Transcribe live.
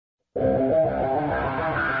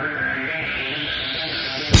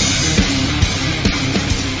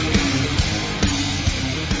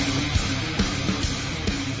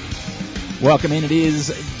Welcome in. It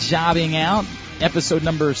is Jobbing Out, episode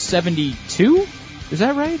number 72. Is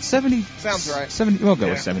that right? 70? Sounds right. 70. We'll go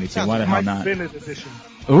with 72. Why the hell not? Bennett edition.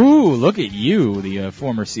 Ooh, look at you, the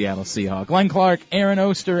former Seattle Seahawk. Glenn Clark, Aaron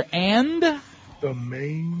Oster, and the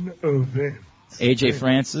main event. AJ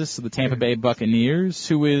Francis of the Tampa Bay Buccaneers,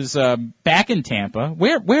 who is back in Tampa.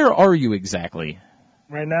 Where are you exactly?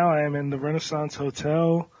 Right now I am in the Renaissance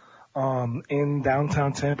Hotel in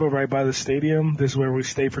downtown Tampa, right by the stadium. This is where we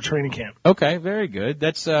stay for training camp. Okay, very good.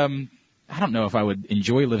 That's I don't know if I would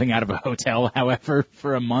enjoy living out of a hotel, however,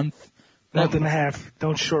 for a month. Month and a half.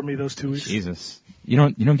 Don't short me those 2 weeks. Jesus. You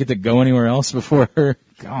don't get to go anywhere else before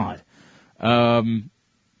God.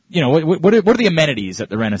 What are the amenities at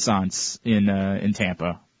the Renaissance in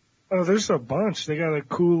Tampa? Oh, there's a bunch. They got a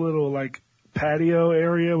cool little patio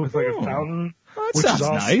area with a fountain. Well, that sounds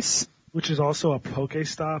nice. Which is also a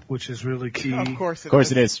Pokestop, which is really key. Of course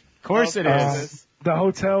it is. Of course it is. The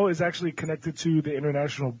hotel is actually connected to the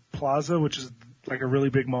International Plaza, which is a really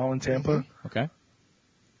big mall in Tampa. Mm-hmm. Okay.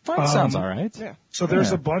 Fine, sounds all right. Yeah. So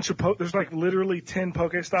there's a bunch of there's literally 10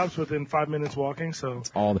 Pokestops within 5 minutes walking. So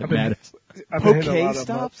that's all that matters.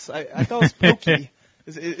 Pokestops? I thought it was Pokey.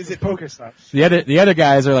 Is it Pokestops? The other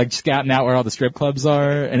guys are scouting out where all the strip clubs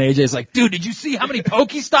are, and AJ's like, dude, did you see how many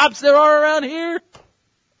Pokestops there are around here?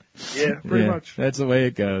 Yeah, pretty much. That's the way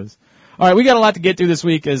it goes. All right, we got a lot to get through this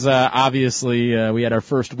week as obviously we had our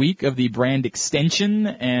first week of the brand extension,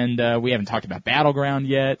 and we haven't talked about Battleground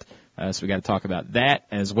yet, so we got to talk about that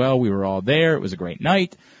as well. We were all there. It was a great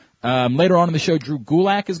night. Later on in the show, Drew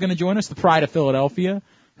Gulak is going to join us, the pride of Philadelphia,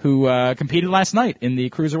 who competed last night in the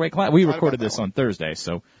Cruiserweight Classic. We recorded this on Thursday,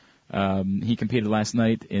 so he competed last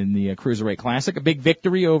night in the Cruiserweight Classic. A big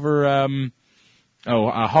victory over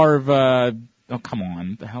Harv... Oh, come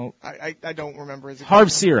on. The hell? I don't remember his Harv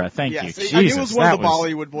Sira, thank you. Jesus, I knew it was one of the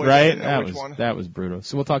Bollywood boys. Right? I didn't know which one. That was brutal.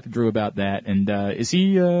 So we'll talk to Drew about that. And is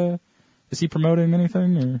he promoting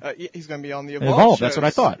anything? Or? He's going to be on the Evolve shows. That's what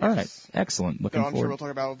I thought. Yes. All right. Excellent. Looking forward. I'm sure we'll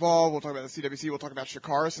talk about Evolve. We'll talk about the CWC. We'll talk about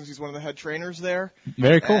Shakara since he's one of the head trainers there.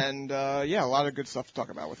 Very cool. And, a lot of good stuff to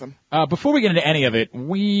talk about with him. Before we get into any of it,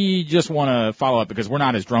 we just want to follow up because we're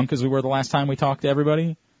not as drunk as we were the last time we talked to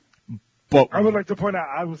everybody. But I would like to point out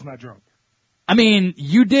I was not drunk. I mean,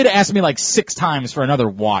 you did ask me 6 times for another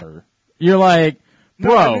water. You're like,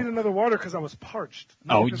 bro. No, I need another water because I was parched.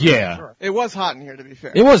 Oh, yeah. It was hot in here, to be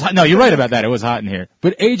fair. It was hot. No, you're right about that. It was hot in here.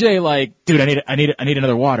 But AJ, dude, I need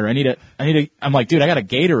another water. I'm like, dude, I got a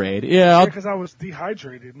Gatorade. Yeah. Because I was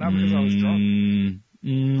dehydrated, not because I was drunk.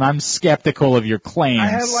 I'm skeptical of your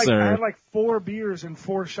claims, sir. I had 4 beers and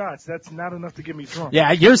 4 shots. That's not enough to get me drunk.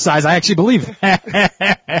 Yeah, at your size, I actually believe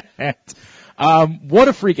that. What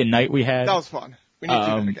a freaking night we had. That was fun. We need to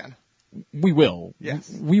do that again. We will. Yes.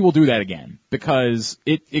 We will do that again because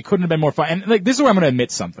it couldn't have been more fun. And this is where I'm going to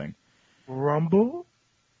admit something. Rumble?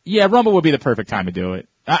 Yeah, Rumble would be the perfect time to do it.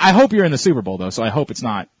 I hope you're in the Super Bowl though, so I hope it's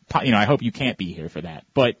not, I hope you can't be here for that.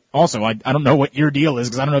 But also, I don't know what your deal is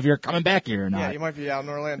because I don't know if you're coming back here or not. Yeah, you might be out in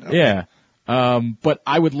Orlando. Yeah. But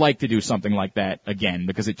I would like to do something like that again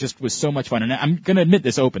because it just was so much fun. And I'm going to admit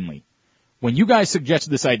this openly. When you guys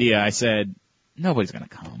suggested this idea, I said, nobody's going to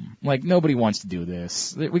come. Nobody wants to do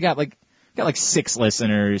this. We got 6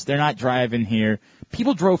 listeners. They're not driving here.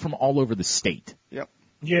 People drove from all over the state. Yep.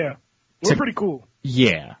 Yeah. We're pretty cool.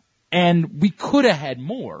 Yeah. And we could have had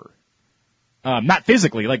more. Not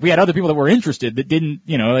physically. We had other people that were interested that didn't,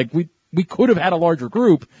 we could have had a larger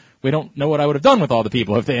group. We don't know what I would have done with all the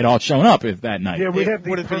people if they had all shown up that night. Yeah, we had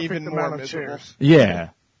would the have been perfect even more amount of miserable. chairs. Yeah.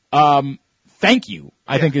 Thank you,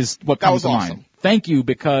 I think is what comes to mind. Awesome. Thank you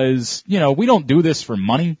because, we don't do this for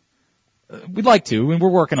money. We'd like to, and we're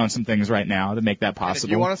working on some things right now to make that possible.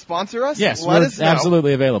 And if you want to sponsor us, yes, let we're us know.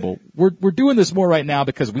 absolutely available. We're doing this more right now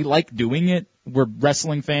because we like doing it. We're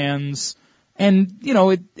wrestling fans, and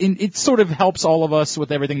it sort of helps all of us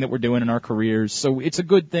with everything that we're doing in our careers. So it's a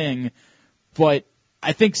good thing. But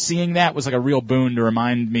I think seeing that was a real boon to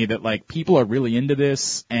remind me that people are really into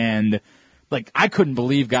this, and I couldn't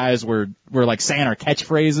believe guys were saying our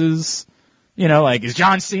catchphrases. Is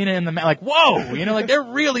John Cena in the whoa, they're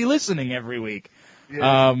really listening every week.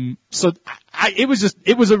 Yeah. So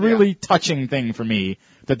it was a really touching thing for me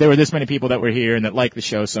that there were this many people that were here and that like the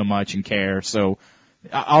show so much and care. So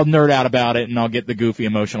I'll nerd out about it and I'll get the goofy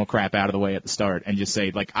emotional crap out of the way at the start and just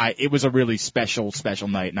say it was a really special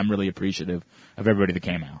night and I'm really appreciative of everybody that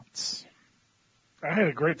came out. I had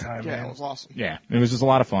a great time, Yeah, man. it was awesome. Yeah, it was just a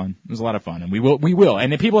lot of fun. It was a lot of fun, and we will.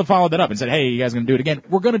 And if people have followed that up and said, "Hey, you guys going to do it again?"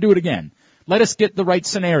 We're going to do it again. Let us get the right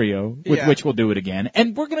scenario with which we'll do it again,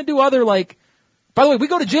 and we're going to do other like. By the way, we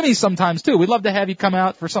go to Jimmy's sometimes too. We'd love to have you come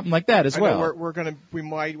out for something like that as well. We're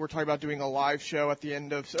talking about doing a live show at the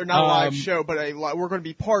end of, or not a live show, but we're going to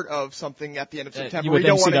be part of something at the end of September. With we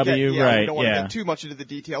don't want to MCW, get, right? We don't want to get too much into the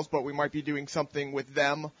details, but we might be doing something with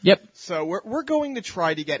them. Yep. So we're going to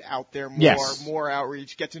try to get out there more, Yes. more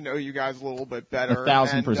outreach, get to know you guys a little bit better.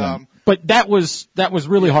 1,000%. But that was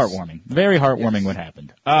really heartwarming. Very heartwarming what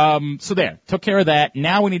happened. So there, took care of that.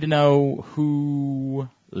 Now we need to know who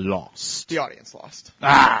lost. The audience lost.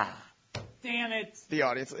 Damn it. The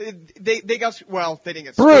audience. They got, well, they didn't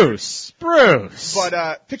get Bruce.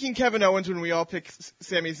 But picking Kevin Owens when we all picked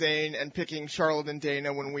Sami Zayn, and picking Charlotte and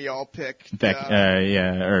Dana when we all picked or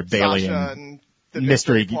Bailey Sasha and the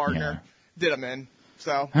mystery partner did them in.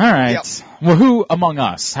 So all right. Yep. Well, who among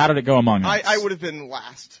us? How did it go among us? I would have been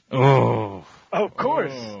last. Oh. Of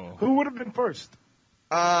course. Oh. Who would have been first?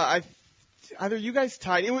 Either you guys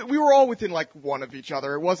tied. We were all within like one of each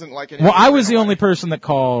other. It wasn't like any. Well, I was the only person that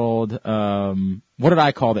called. What did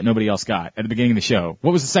I call that nobody else got at the beginning of the show?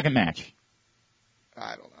 What was the second match?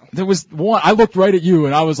 I don't know. There was one. I looked right at you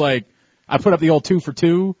and I was like, I put up the old 2 for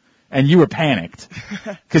 2, and you were panicked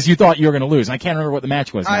because you thought you were going to lose. And I can't remember what the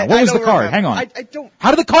match was now. What was the card? Remember. Hang on. I don't.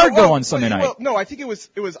 How did the card go on Sunday night? Well, no, I think it was.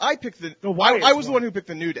 I picked the. I was the one who picked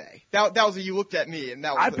the New Day. That was you looked at me and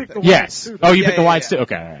that was. I the picked thing. the Yes. too, Oh, you Yeah, picked the yeah, whites yeah. too?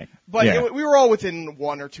 Okay, all right. But yeah. we were all within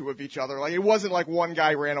 1 or 2 of each other. Like it wasn't like one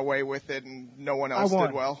guy ran away with it and no one else won.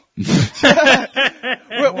 did well.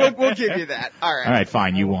 we'll give you that. All right. All right,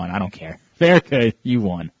 fine. You won. I don't care. Fair, good. You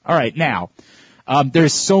won. All right, now.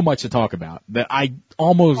 There's so much to talk about that I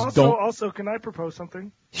almost don't. Also, can I propose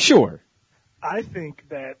something? Sure. I think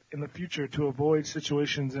that in the future, to avoid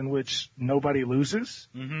situations in which nobody loses,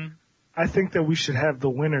 I think that we should have the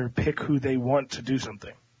winner pick who they want to do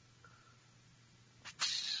something.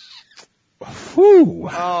 Whew.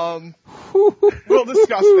 We'll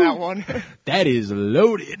discuss that one. That is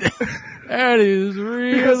loaded. That is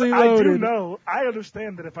really Because loaded. I do know, I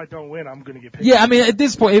understand that if I don't win, I'm going to get picked. Yeah, I mean, at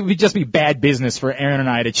this point, it would just be bad business for Aaron and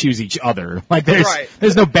I to choose each other. Like,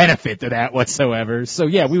 there's no benefit to that whatsoever. So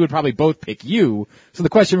yeah, we would probably both pick you. So the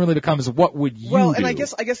question really becomes, what would you Well, do? and I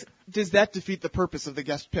guess does that defeat the purpose of the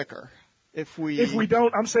guest picker? If we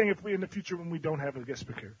don't, I'm saying if we in the future when we don't have a guest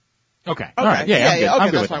picker. Okay. All right. Yeah, I'm good. Okay, I'm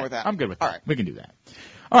good that's with fine that. with that. I'm good with All that. right. We can do that.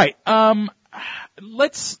 All right.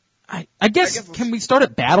 I guess can we start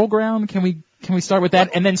at Battleground? Can we start with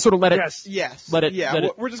that and then sort of let it? Yes. Let it. Yeah. let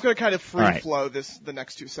it- We're just going to kind of free right. flow the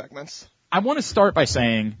next 2 segments. I want to start by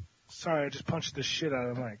saying Sorry, I just punched the shit out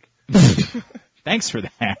of the mic. thanks for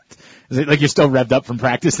that. Is it like you're still revved up from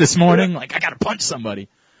practice this morning? Like I got to punch somebody.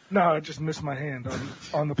 No, I just missed my hand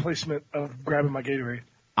on the placement of grabbing my Gatorade.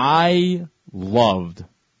 I loved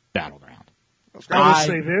Battleground. I will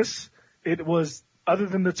say this: it was, other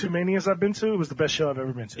than the 2 Manias I've been to, it was the best show I've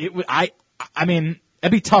ever been to. I mean,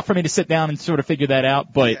 it'd be tough for me to sit down and sort of figure that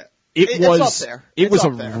out, but Yeah. it It's was up there. it It's was a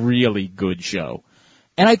up there. really good show,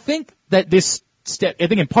 and I think that this step. I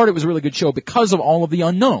think in part it was a really good show because of all of the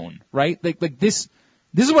unknown, right? Like this.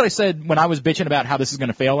 This is what I said when I was bitching about how this is going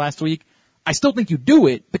to fail last week. I still think you do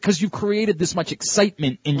it because you've created this much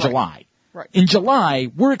excitement in July. Right. In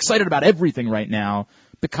July, we're excited about everything right now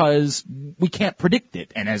because we can't predict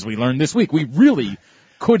it. And as we learned this week, we really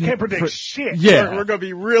couldn't. Can't predict shit. Yeah. We're going to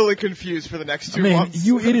be really confused for the next 2 months.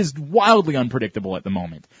 it is wildly unpredictable at the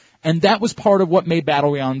moment. And that was part of what made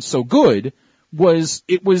Battleground so good was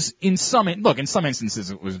it was in some instances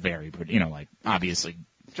it was very, like obviously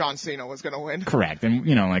John Cena was going to win. correct. And,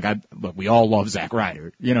 look, we all love Zack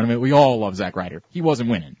Ryder. You know what I mean? We all love Zack Ryder. He wasn't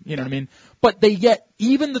winning. You know what I mean? But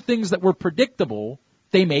even the things that were predictable,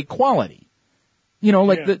 they made quality.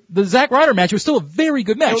 The Zack Ryder match was still a very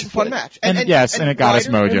good match. It was a fun match. And it got us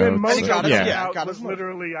Ryder- mojo. And then it got us- Mojo yeah, out got was us-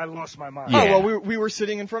 literally, I lost my mind. Yeah. Oh, well, we were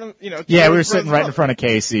sitting in front of, Yeah, we were sitting right in front of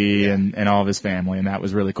Casey and all of his family, and that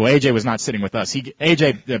was really cool. AJ was not sitting with us.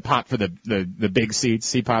 AJ popped for the big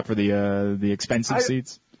seats. He popped for the expensive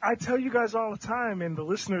seats. I tell you guys all the time, and the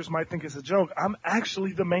listeners might think it's a joke, I'm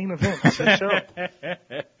actually the main event of the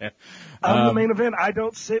show. I'm the main event. I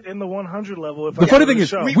don't sit in the 100 level if The I funny go to thing the is,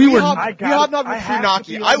 show. we were- hobnobbed with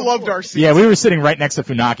Funaki. I loved our seats. Yeah, we were sitting right next to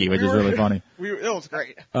Funaki, which is really funny. It was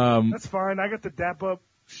great. That's fine. I got to dap up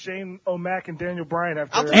Shane O'Mac and Daniel Bryan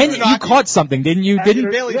after. And you caught something, didn't you? after-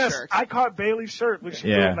 Bailey's yes, shirt. I caught Bailey's shirt, which she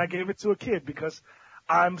Yeah. did, and I gave it to a kid because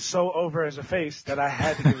I'm so over as a face that I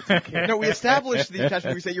had to give it to a kid. No, we established the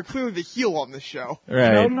attachment. We say you're clearly the heel on this show.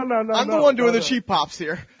 Right. No. I'm the one doing the cheap pops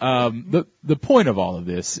here. The point of all of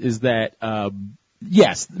this is that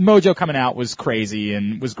yes, Mojo coming out was crazy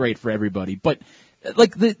and was great for everybody. But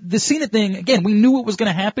like the Cena thing, again, we knew it was going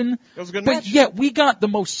to happen. It was a good but match. Yet we got the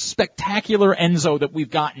most spectacular Enzo that we've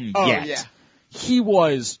gotten yet. Yeah. He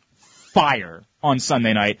was fire on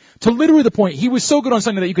Sunday night to literally the point he was so good on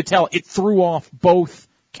Sunday that you could tell it threw off both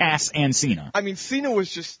Cass and Cena. I mean, Cena was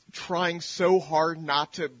just trying so hard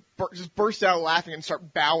not to just burst out laughing and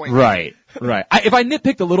start bowing. Right. If I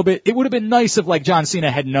nitpicked a little bit, it would have been nice if like John Cena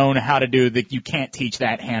had known how to do the you can't teach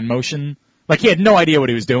that hand motion. Like he had no idea what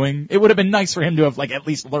he was doing. It would have been nice for him to have like at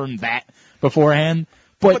least learned that beforehand.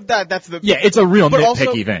 But that's the it's a real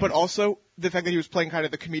nitpicky thing. But also the fact that he was playing kind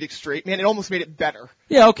of the comedic straight man, it almost made it better.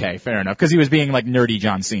 Yeah, okay, fair enough, because he was being like nerdy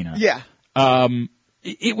John Cena. Yeah.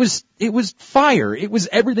 It was fire. It was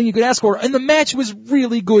everything you could ask for, and the match was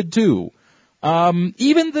really good too.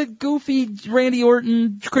 Even the goofy Randy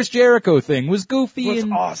Orton, Chris Jericho thing was goofy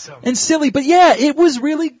and awesome and silly, but yeah, it was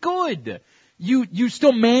really good. You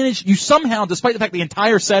still managed, you somehow, despite the fact the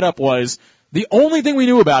entire setup was, the only thing we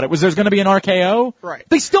knew about it was there's gonna be an RKO. Right.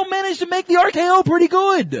 They still managed to make the RKO pretty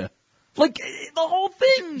good. Like, the whole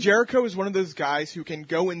thing. Jericho is one of those guys who can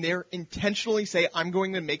go in there, intentionally say, I'm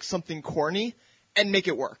going to make something corny, and make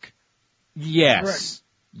it work. Yes. Correct.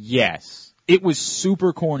 Yes. It was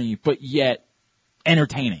super corny, but yet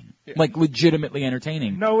entertaining. Yeah. Like, legitimately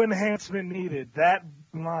entertaining. No enhancement needed. That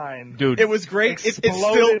line. Dude. It was great.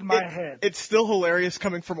 Exploded my head. It's still hilarious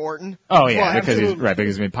coming from Orton. Oh, yeah, Well, because absolutely.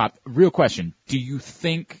 he's been popped. Real question. Do you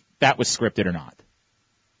think that was scripted or not?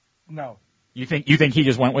 No. You think he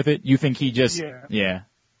just went with it? You think he just... Yeah.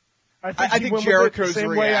 I he think went with it Jericho's the same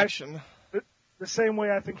reaction. The same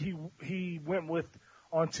way I think he went with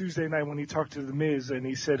on Tuesday night when he talked to The Miz and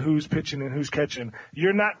he said who's pitching and who's catching.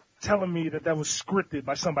 You're not telling me that was scripted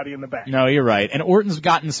by somebody in the back. No, you're right. And Orton's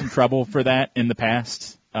gotten some trouble for that in the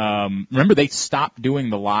past. Remember they stopped doing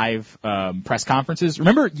the live press conferences?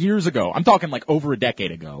 Remember years ago, I'm talking like over a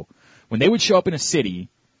decade ago, when they would show up in a city,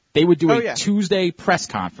 they would do a Tuesday press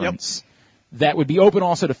conference that would be open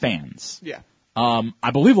also to fans. Yeah.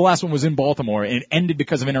 I believe the last one was in Baltimore, and it ended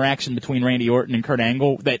because of interaction between Randy Orton and Kurt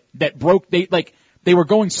Angle that broke. They were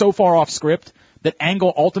going so far off script that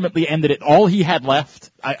Angle ultimately ended it. All he had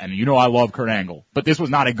left, I love Kurt Angle, but this was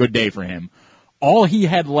not a good day for him. All he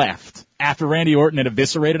had left after Randy Orton had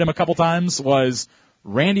eviscerated him a couple times was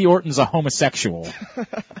Randy Orton's a homosexual.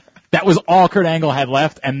 That was all Kurt Angle had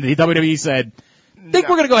left, and the WWE said, I think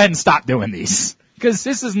we're going to go ahead and stop doing these. Because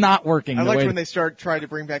this is not working. I liked when they started trying to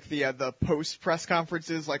bring back the post press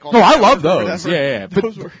conferences, like all. No, I love those. Yeah.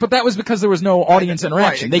 But that was because there was no audience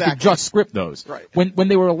interaction. Right, exactly. They could just script those. Right. When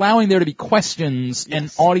they were allowing there to be questions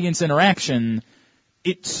and audience interaction,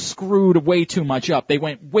 it screwed way too much up. They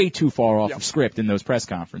went way too far off of script in those press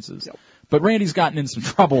conferences. Yep. But Randy's gotten in some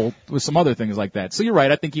trouble with some other things like that. So you're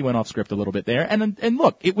right. I think he went off script a little bit there. And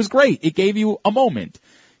look, it was great. It gave you a moment.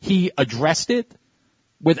 He addressed it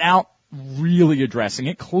without really addressing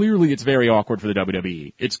it. Clearly it's very awkward for the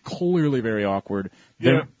WWE. It's clearly very awkward.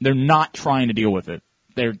 They're not trying to deal with it.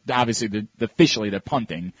 They're obviously officially they're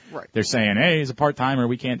punting. Right. They're saying, hey, he's a part-timer,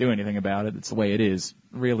 we can't do anything about it. It's the way it is.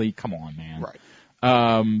 Really, come on, man.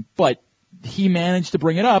 Right. But he managed to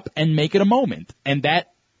bring it up and make it a moment. And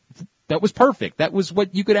that was perfect. That was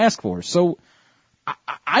what you could ask for. So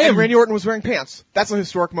and Randy Orton was wearing pants. That's a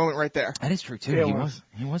historic moment right there. That is true too. Yeah,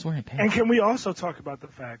 He was wearing pants. And can we also talk about the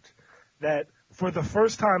fact that for the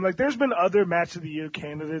first time, like there's been other match of the year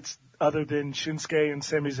candidates other than Shinsuke and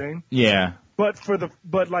Sami Zayn. Yeah. But for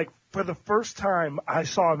the first time I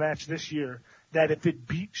saw a match this year that if it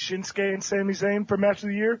beat Shinsuke and Sami Zayn for match of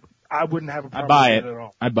the year, I wouldn't have a problem with it at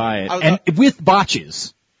all. I buy it. And with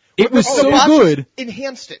botches. It was so the good.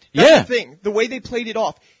 Enhanced it. That's Yeah. the thing. The way they played it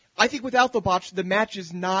off. I think without the botch, the match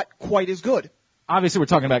is not quite as good. Obviously, we're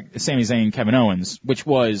talking about Sami Zayn, Kevin Owens, which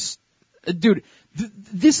was, dude,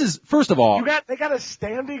 this is, first of all, They got a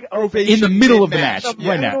standing ovation in the middle of the mid-match. match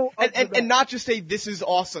right now. And not just say this is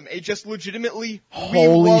awesome. It just legitimately, Holy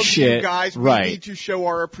we love shit. you guys. Right. We need to show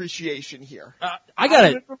our appreciation here. I got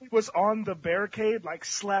it. literally was on the barricade, like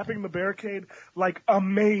slapping the barricade, like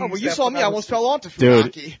amazed. Oh, well, you at saw what me. I almost fell onto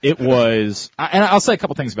Dude, Funaki. it was, and I'll say a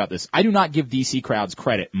couple things about this. I do not give DC crowds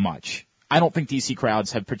credit much. I don't think DC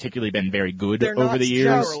crowds have particularly been very good They're over not the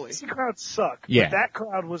years. generally. DC crowds suck. Yeah. But that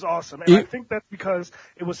crowd was awesome. And I think that's because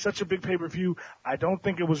it was such a big pay-per-view. I don't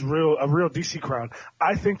think it was a real DC crowd.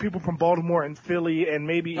 I think people from Baltimore and Philly and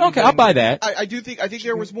maybe Okay, I'll buy that. I think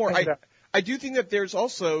there was more. I do think that there's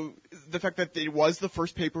also the fact that it was the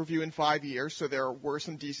first pay-per-view in 5 years, so there were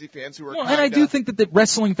some DC fans who were Well, and I do think that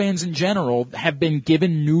wrestling fans in general have been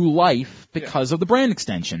given new life because of the brand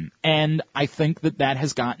extension. And I think that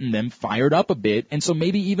has gotten them fired up a bit. And so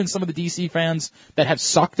maybe even some of the DC fans that have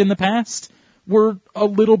sucked in the past were a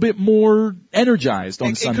little bit more energized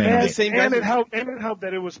on Sunday night. And it helped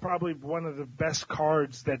that it was probably one of the best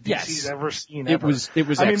cards that DC's ever seen. It was I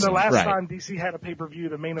mean, the last time DC had a pay-per-view,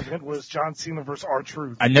 the main event was John Cena versus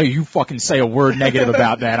R-Truth. I know you fucking say a word negative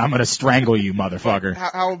about that, I'm gonna strangle you, motherfucker.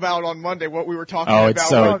 How about on Monday what we were talking about? It's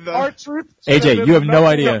so... R-Truth? AJ, you have no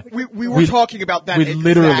idea. We were talking about that. We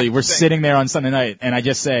literally were sitting there on Sunday night, and I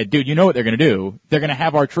just said, dude, you know what they're gonna do? They're gonna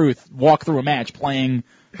have R-Truth walk through a match playing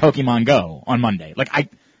Pokemon Go on Monday. Like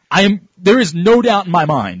there is no doubt in my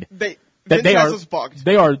mind that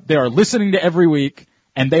they are listening to every week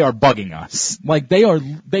and they are bugging us. Like we are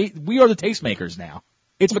the tastemakers now.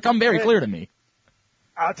 It's become very clear to me.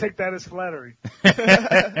 I'll take that as flattery.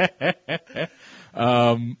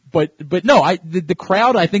 But no, the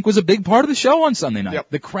crowd I think was a big part of the show on Sunday night. Yep.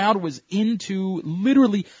 The crowd was into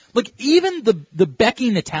literally, like even the Becky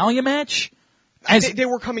Natalya match. They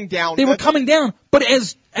were coming down. They were coming down, but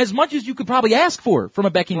as much as you could probably ask for from a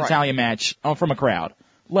Becky Natalya match from a crowd.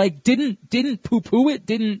 Like, didn't poo-poo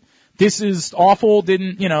it, this is awful,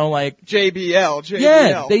 like... JBL.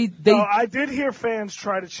 Yeah, they... No, I did hear fans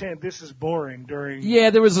try to chant, this is boring during... Yeah,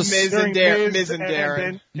 there was a... Miz and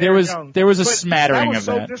Darren. There was a smattering of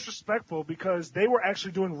that. That was so disrespectful because they were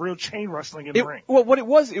actually doing real chain wrestling in the ring. Well, what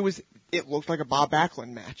it looked like a Bob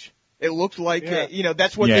Backlund match. It looked like,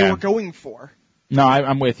 that's what they were going for. No,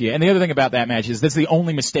 I'm with you. And the other thing about that match is that's the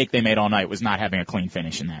only mistake they made all night was not having a clean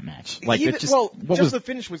finish in that match. Like, the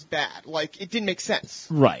finish was bad. Like, it didn't make sense.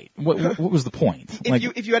 Right. What was the point?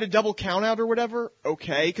 If you had a double count out or whatever,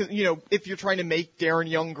 okay. Cause, if you're trying to make Darren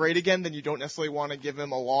Young great again, then you don't necessarily want to give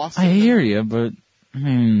him a loss. I hear you, but,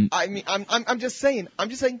 I'm just saying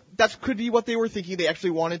that could be what they were thinking. They actually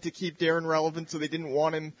wanted to keep Darren relevant, so they didn't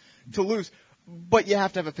want him to lose. But you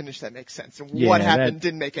have to have a finish that makes sense. And what happened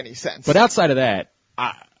didn't make any sense. But outside of that,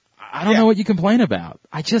 I don't know what you complain about.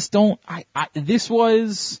 I just don't, this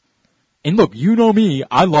was, and look, you know me,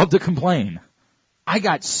 I love to complain. I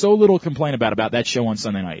got so little to complain about that show on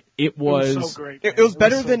Sunday night. It was so great. It was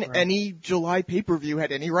better than any July pay-per-view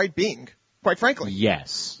had any right being, quite frankly.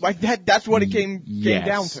 Yes. Like that's what it came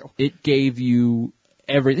down to. It gave you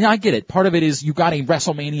everything. I get it. Part of it is you got a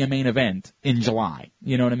WrestleMania main event in July.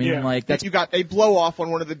 You know what I mean? Yeah. Like that's you got a blow off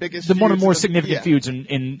on one of the biggest, one of the more significant feuds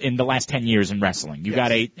in the last 10 years in wrestling. You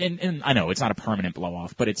got and I know it's not a permanent blow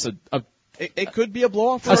off, but it's it could be a blow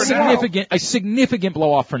off for a significant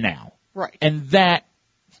blow off for now. Right. And that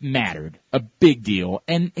mattered a big deal.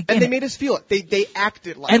 And again, they made us feel it. They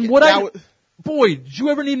acted like and it. What boy, did you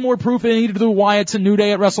ever need more proof they needed to do Wyatt's and New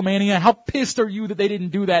Day at WrestleMania? How pissed are you that they didn't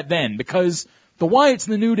do that then? Because the Wyatts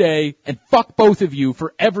and the New Day, and fuck both of you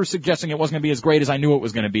for ever suggesting it wasn't going to be as great as I knew it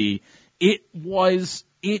was going to be. It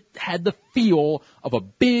had the feel of a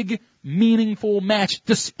big, meaningful match,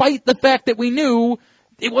 despite the fact that we knew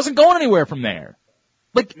it wasn't going anywhere from there.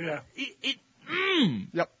 Like,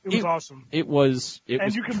 Yep. It was awesome. It was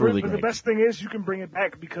truly great. The best thing is you can bring it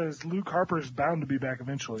back because Luke Harper is bound to be back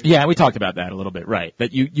eventually. Yeah, we talked about that a little bit, right.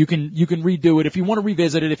 That you can redo it. If you want to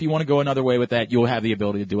revisit it, if you want to go another way with that, you'll have the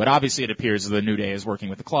ability to do it. Obviously, it appears the New Day is working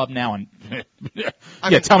with the club now, and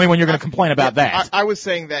tell me when you're going to complain about that. I was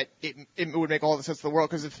saying that it would make all the sense in the world,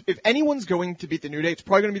 because if anyone's going to beat the New Day, it's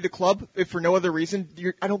probably going to be the club, if for no other reason.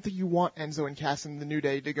 I don't think you want Enzo and Cass and the New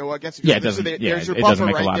Day to go against each other. Yeah, it doesn't. There's your it buffer doesn't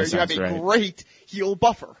make right a lot there. of sense, you have a great heel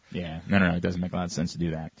buffer. Yeah, no, it doesn't make a lot of sense to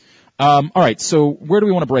do that. All right, so where do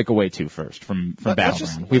we want to break away to first from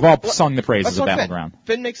Battleground? We've all sung the praises of Battleground.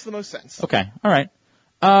 Finn makes the most sense. Okay, all right.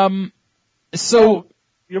 We'll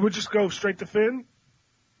just go straight to Finn.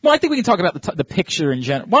 Well, I think we can talk about the picture in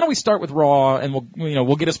general. Why don't we start with Raw, and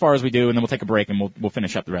we'll get as far as we do, and then we'll take a break, and we'll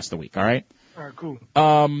finish up the rest of the week. All right? All right, cool.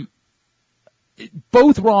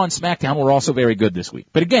 Both Raw and SmackDown were also very good this week,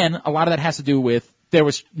 but again, a lot of that has to do with there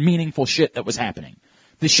was meaningful shit that was happening.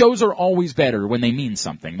 The shows are always better when they mean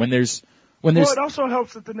something. Well, it also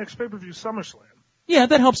helps that the next pay-per-view is SummerSlam. Yeah,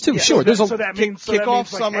 that helps too. Yeah, sure. Kick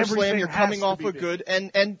off SummerSlam. You're coming off a good,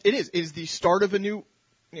 and it is the start of a new.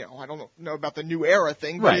 I don't know about the new era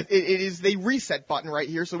thing, but right. it is the reset button right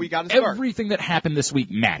here, so we got to start. Everything that happened this week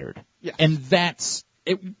mattered. Yes. And that's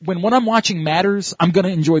it. When what I'm watching matters, I'm going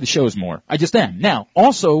to enjoy the shows more. I just am. Now,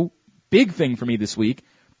 also, big thing for me this week,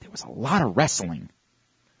 there was a lot of wrestling.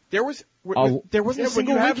 There wasn't a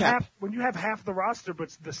single recap. When you have half the roster, but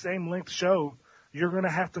it's the same length show, you're going to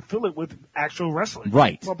have to fill it with actual wrestling.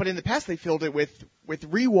 Right. Well, but in the past they filled it with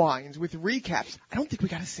rewinds, with recaps. I don't think we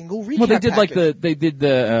got a single recap. Well, they did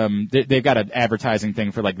package. they've got an advertising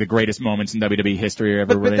thing for like the greatest moments in WWE history or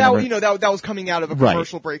ever. But that was coming out of a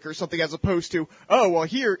commercial right. break or something, as opposed to, oh, well,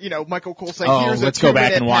 here, Michael Cole saying, here's let's a go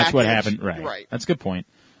back and watch package. what happened. Right. That's a good point.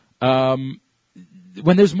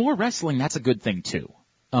 When there's more wrestling, that's a good thing too.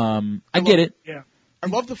 I get it. Yeah. I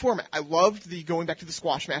love the format. I loved the going back to the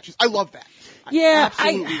squash matches. I love that. Yeah, I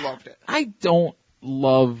absolutely loved it. I don't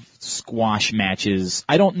love squash matches.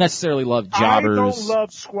 I don't necessarily love jobbers. I don't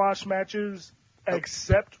love squash matches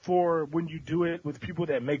except for when you do it with people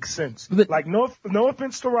that make sense. Like, no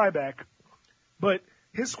offense to Ryback, but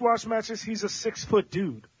his squash matches, he's a 6-foot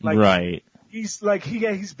dude. Like, right. He's like,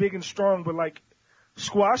 he's big and strong, but like,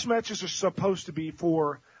 squash matches are supposed to be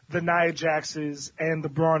for the Nia Jaxes and the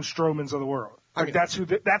Braun Strowmans of the world. Like, that's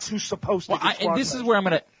who's supposed to get and this is where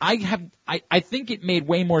I think it made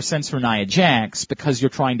way more sense for Nia Jax because you're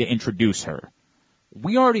trying to introduce her.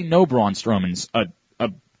 We already know Braun Strowman's a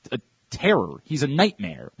terror. He's a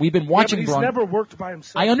nightmare. We've been watching but he's Braun. never worked by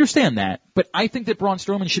himself. I understand that, but I think that Braun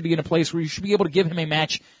Strowman should be in a place where you should be able to give him a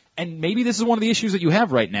match, and maybe this is one of the issues that you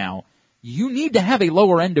have right now. You need to have a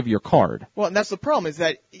lower end of your card. Well, and that's the problem is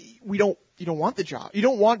that you don't want the job. You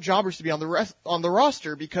don't want jobbers to be on the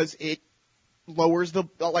roster because it lowers the,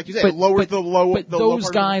 like you said, But those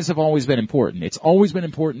guys have always been important. It's always been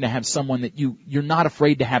important to have someone that you're not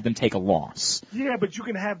afraid to have them take a loss. Yeah, but you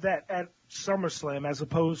can have that at SummerSlam as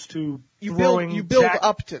opposed to you build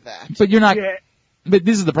up to that. But you're not. Yeah. But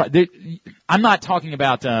this is the problem. I'm not talking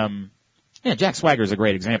about. Jack Swagger is a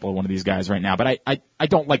great example of one of these guys right now. But I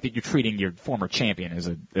don't like that you're treating your former champion as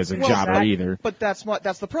a jobber either. But that's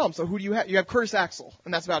the problem. So who do you have? You have Curtis Axel,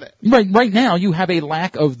 and that's about it. Right now you have a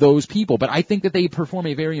lack of those people, but I think that they perform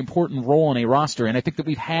a very important role on a roster, and I think that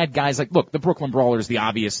we've had guys like, look, the Brooklyn Brawler is the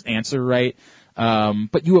obvious answer, right?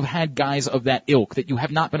 But you have had guys of that ilk that you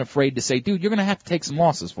have not been afraid to say, dude, you're going to have to take some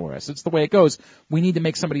losses for us. It's the way it goes. We need to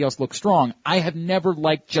make somebody else look strong. I have never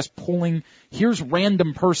liked just pulling, here's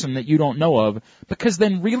random person that you don't know of, because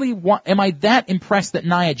then really, am I that impressed that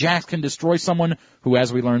Nia Jax can destroy someone who,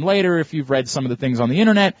 as we learn later, if you've read some of the things on the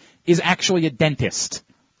internet, is actually a dentist?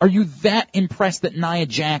 Are you that impressed that Nia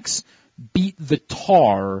Jax beat the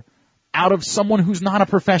tar out of someone who's not a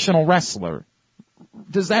professional wrestler?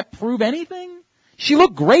 Does that prove anything? She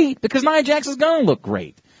looked great because Nia Jax is going to look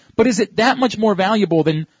great. But is it that much more valuable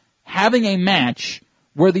than having a match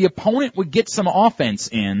where the opponent would get some offense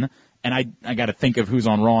in? And I got to think of who's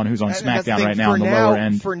on Raw and who's on SmackDown right now on the lower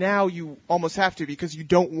end. For now, you almost have to because you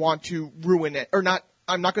don't want to ruin it. Or not,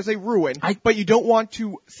 I'm not going to say ruin, but you don't want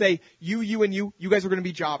to say you and you guys are going to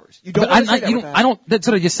be jobbers. You don't want to say that. That's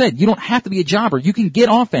what I just said. You don't have to be a jobber. You can get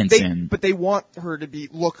offense in. But they want her to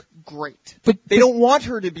look great. But they don't want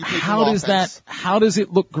her to be taking offense. How does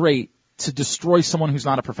it look great to destroy someone who's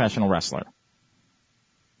not a professional wrestler?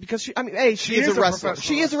 Because she is a wrestler.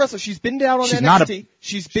 She is a wrestler. She's been down on NXT.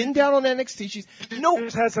 She's been down on NXT. She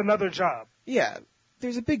has another job. Yeah.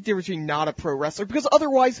 There's a big difference between not a pro wrestler because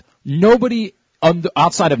otherwise nobody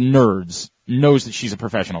outside of nerds knows that she's a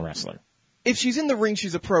professional wrestler. If she's in the ring,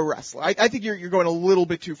 she's a pro wrestler. I think you're going a little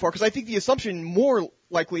bit too far because I think the assumption more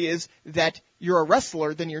likely is that you're a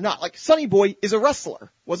wrestler than you're not. Like Sonny Boy was a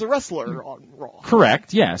wrestler on Raw.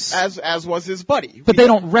 Correct, yes. As was his buddy. But they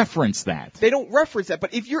don't reference that. They don't reference that.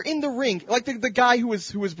 But if you're in the ring, like the guy who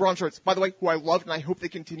was Braun Strowman, by the way, who I loved, and I hope they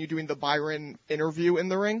continue doing the Byron interview in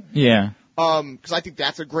the ring. Yeah. Because I think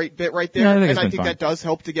that's a great bit right there, yeah, I think that does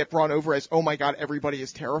help to get Braun over as, oh my God, everybody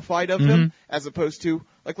is terrified of him, as opposed to,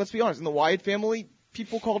 like, let's be honest, in the Wyatt family,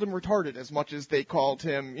 people called him retarded as much as they called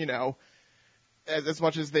him, as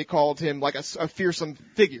much as they called him like a fearsome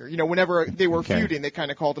figure. Whenever they were feuding, they kind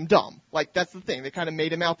of called him dumb. Like, that's the thing. They kind of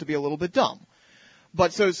made him out to be a little bit dumb.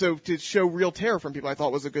 But so to show real terror from people, I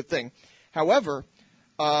thought was a good thing. However,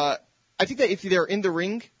 I think that if they're in the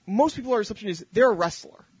ring, most people are assumption is they're a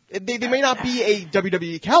wrestler. They may not be a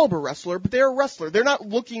WWE caliber wrestler, but they're a wrestler. They're not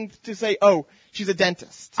looking to say, oh, she's a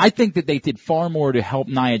dentist. I think that they did far more to help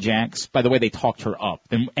Nia Jax by the way they talked her up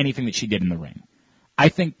than anything that she did in the ring. I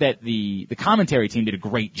think that the commentary team did a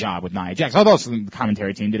great job with Nia Jax. Although the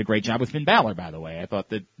commentary team did a great job with Finn Balor, by the way. I thought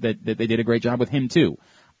that they did a great job with him too.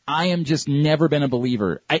 I am just never been a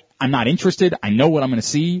believer. I'm not interested. I know what I'm going to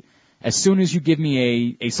see. As soon as you give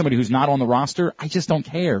me a somebody who's not on the roster, I just don't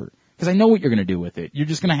care. Because I know what you're going to do with it. You're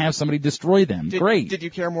just going to have somebody destroy them. Great. Did you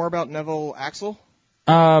care more about Neville Axel?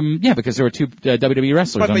 Yeah, because there were two WWE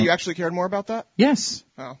wrestlers. But you actually cared more about that? Yes.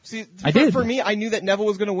 Oh. See, I did. For me, I knew that Neville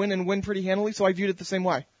was going to win and win pretty handily, so I viewed it the same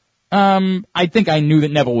way. I think I knew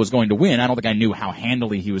that Neville was going to win. I don't think I knew how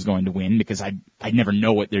handily he was going to win because I never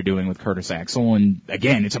know what they're doing with Curtis Axel. And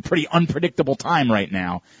again, it's a pretty unpredictable time right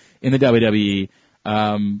now in the WWE.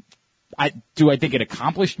 Do I think it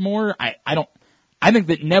accomplished more? I don't. I think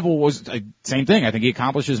that Neville was same thing. I think he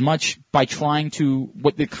accomplished as much by trying to.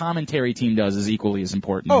 What the commentary team does is equally as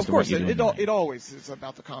important. Of course, it always is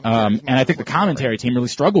about the commentary. And I think the commentary team really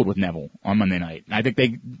struggled with Neville on Monday night. And I think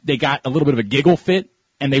they got a little bit of a giggle fit,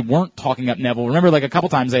 and they weren't talking up Neville. Remember, like a couple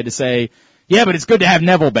times they had to say, "Yeah, but it's good to have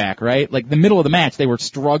Neville back," right? Like the middle of the match, they were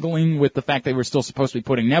struggling with the fact they were still supposed to be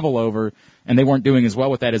putting Neville over, and they weren't doing as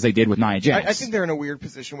well with that as they did with Nia Jax. I think they're in a weird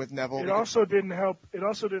position with Neville. It also didn't help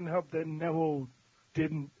that Neville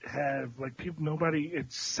didn't have people. Nobody.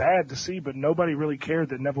 It's sad to see, but nobody really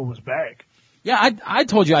cared that Neville was back. Yeah, I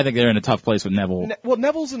told you I think they're in a tough place with Neville. Well,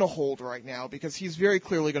 Neville's in a hold right now because he's very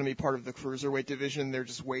clearly going to be part of the cruiserweight division. They're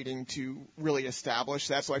just waiting to really establish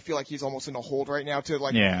that. So I feel like he's almost in a hold right now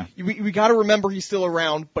we got to remember he's still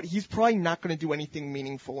around, but he's probably not going to do anything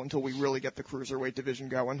meaningful until we really get the cruiserweight division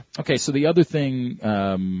going. Okay, so the other thing,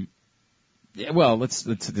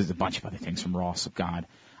 there's a bunch of other things from Raw, so God.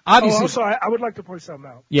 Obviously, also, I would like to point something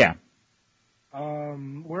out. Yeah.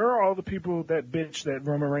 Where are all the people that bitch that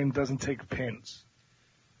Roman Reigns doesn't take pins?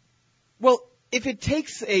 Well, if it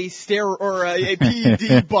takes a a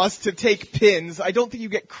PED bus to take pins, I don't think you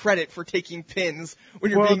get credit for taking pins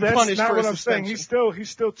when you're being punished for a suspension. Well, that's not what I'm saying. He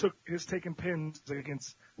still has taken pins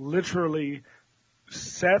against literally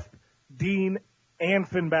Seth, Dean, and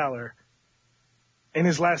Finn Balor in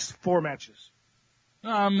his last 4 matches.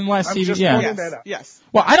 Pointing that out. Yes.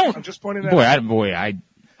 Well, I'm just pointing that out.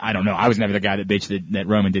 I don't know. I was never the guy that bitched that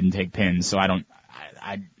Roman didn't take pins, so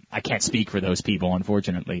I can't speak for those people,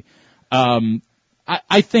 unfortunately.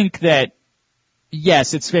 I think that,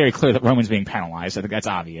 yes, it's very clear that Roman's being penalized. I think that's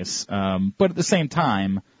obvious. But at the same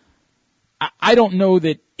time, I don't know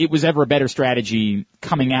that it was ever a better strategy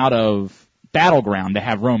coming out of Battleground to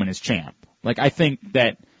have Roman as champ. Like, I think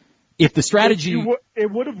that if the strategy...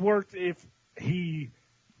 It would have worked if he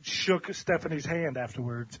shook Stephanie's hand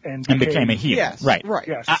afterwards and became a heel. Yes, right.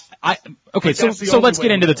 Yes. Okay, so let's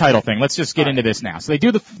get into the title thing. Let's just get into this now. So they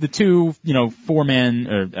do the two, 4-man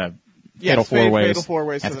or fatal 4-ways. Fatal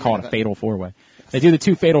 4-ways. I have to call it a fatal 4-way. They do the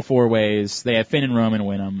 2 fatal 4-ways. They have Finn and Roman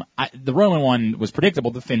win them. The Roman one was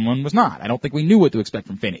predictable. The Finn one was not. I don't think we knew what to expect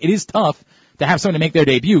from Finn. It is tough to have someone to make their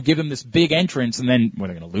debut, give them this big entrance, and then they're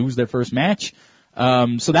going to lose their first match.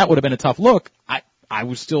 So that would have been a tough look. I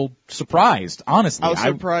was still surprised, honestly. I was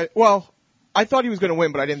surprised. Well, I thought he was going to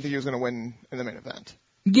win, but I didn't think he was going to win in the main event.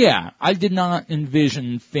 Yeah, I did not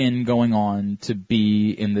envision Finn going on to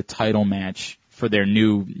be in the title match for their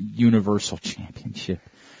new Universal Championship.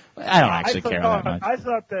 I don't actually care that much. I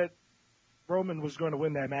thought that Roman was going to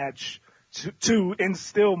win that match to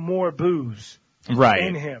instill more boos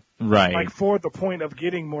in him. Right. Like for the point of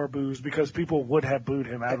getting more boos because people would have booed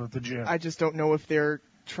him out of the gym. I just don't know if they're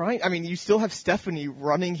trying. I mean, you still have Stephanie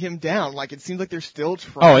running him down. Like, it seems like they're still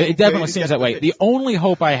trying. Oh, it definitely seems that way. The only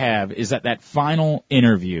hope I have is that final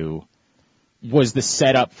interview was the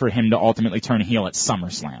setup for him to ultimately turn heel at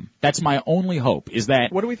SummerSlam. That's my only hope, is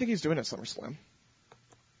that... What do we think he's doing at SummerSlam?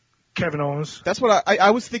 Kevin Owens. That's what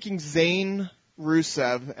I was thinking. Zayn,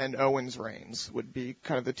 Rusev, and Owens Reigns would be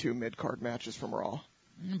kind of the 2 mid-card matches from Raw.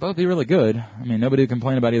 Both be really good. I mean, nobody would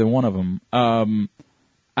complain about either one of them.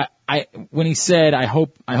 When he said, I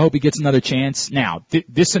hope he gets another chance. Now,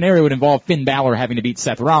 this scenario would involve Finn Balor having to beat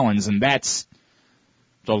Seth Rollins, and that's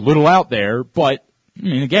a little out there, but, I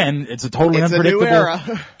mean, again, it's a totally unpredictable. A new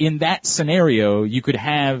era. In that scenario, you could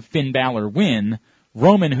have Finn Balor win.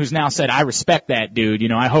 Roman, who's now said, I respect that dude,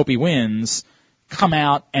 I hope he wins, come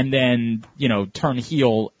out and then, turn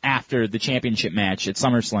heel after the championship match at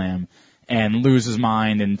SummerSlam and lose his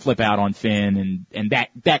mind and flip out on Finn, and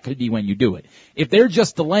that could be when you do it. If they're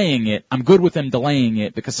just delaying it, I'm good with them delaying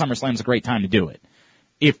it because SummerSlam's a great time to do it.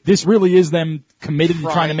 If this really is them committed to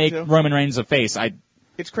trying to make Roman Reigns a face,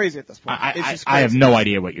 it's crazy at this point. I have no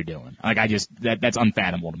idea what you're doing. Like, that's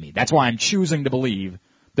unfathomable to me. That's why I'm choosing to believe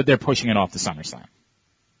that they're pushing it off to SummerSlam.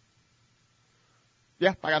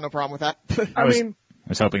 Yeah, I got no problem with that. I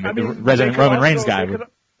was hoping that the resident Roman Reigns guy would.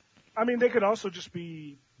 They could also just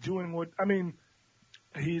be doing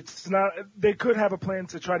they could have a plan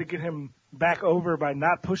to try to get him back over by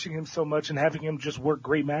not pushing him so much and having him just work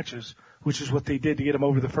great matches, which is what they did to get him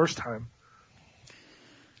over the first time.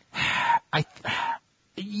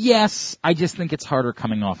 Yes, I just think it's harder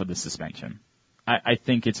coming off of the suspension. I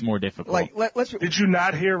think it's more difficult. Did you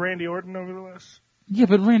not hear Randy Orton over the list? Yeah,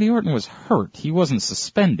 but Randy Orton was hurt. He wasn't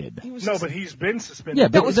suspended. But he's been suspended. Yeah,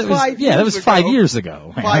 but that was 5 years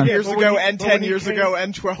ago. 5 years ago, and 10 years ago,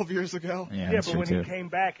 and 12 years ago. Yeah, but when he came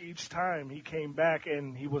back each time, he came back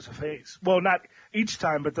and he was a face. Well, not each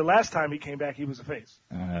time, but the last time he came back, he was a face.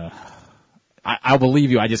 I'll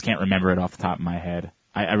believe you. I just can't remember it off the top of my head.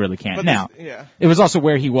 I really can't. But now, it was also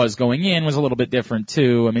where he was going in was a little bit different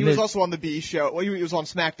too. I mean, he was also on the B show. Well, he was on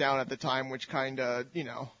SmackDown at the time, which kind of,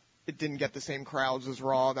 it didn't get the same crowds as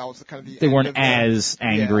Raw. That was the kind of the. They weren't as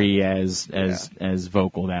angry as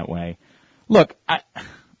vocal that way. Look,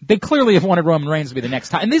 they clearly have wanted Roman Reigns to be the next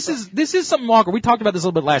time, and this is something longer. We talked about this a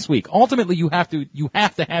little bit last week. Ultimately, you have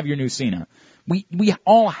to have your new Cena. We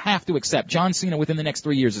all have to accept John Cena within the next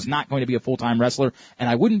 3 years is not going to be a full-time wrestler, and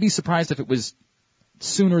I wouldn't be surprised if it was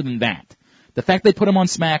sooner than that. The fact they put him on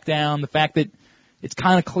SmackDown, the fact that it's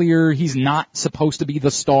kind of clear he's not supposed to be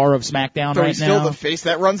the star of SmackDown right now. He's still the face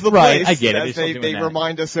that runs the place. Right, I get it. They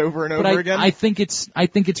remind us over and over again. I think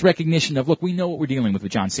it's recognition of, look, we know what we're dealing with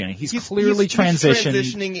John Cena. He's clearly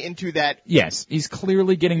transitioning into that. Yes, he's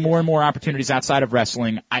clearly getting more and more opportunities outside of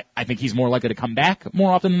wrestling. I think he's more likely to come back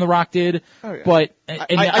more often than The Rock did. Oh, yeah. But I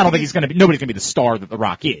don't think he's going to be. Nobody's going to be the star that The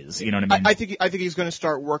Rock is. You know what I mean? I think he's going to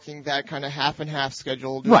start working that kind of half and half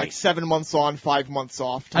schedule, like 7 months on, 5 months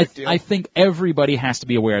off type deal. I think everybody has to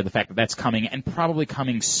be aware of the fact that that's coming and probably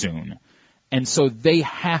coming soon. And so they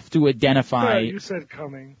have to identify. Yeah, you said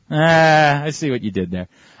coming. I see what you did there.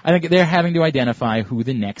 I think they're having to identify who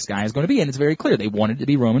the next guy is going to be, and it's very clear. They wanted it to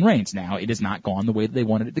be Roman Reigns. Now, it has not gone the way that they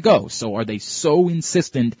wanted it to go. So are they so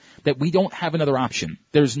insistent that we don't have another option?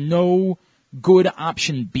 There's no good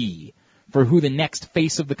option B for who the next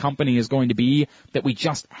face of the company is going to be, that we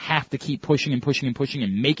just have to keep pushing and pushing and pushing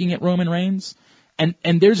and making it Roman Reigns? And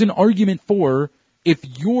there's an argument for, if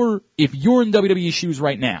you're in WWE's shoes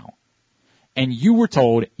right now, and you were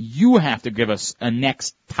told you have to give us a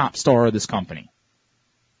next top star of this company,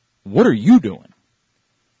 what are you doing?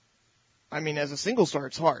 I mean, as a single star,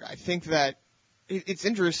 it's hard. I think that it's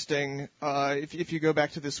interesting, if you go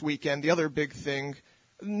back to this weekend, the other big thing,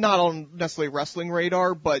 not on necessarily wrestling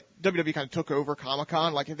radar, but WWE kind of took over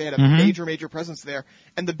Comic-Con. Like, they had a major presence there.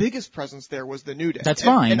 And the biggest presence there was the New Day. That's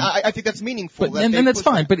fine. And I think that's meaningful. But, and that's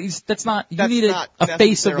fine, but that's not, you need a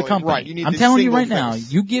face of the company. Right, I'm telling you right now,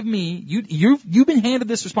 you give me, you've been handed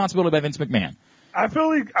this responsibility by Vince McMahon. I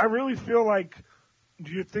really feel like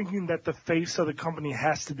you're thinking that the face of the company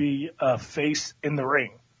has to be a face in the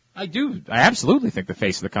ring. I do. I absolutely think the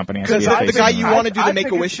face of the company has to be a face in the ring. Because the guy you want to do the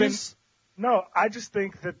Make-A-Wishes? No, I just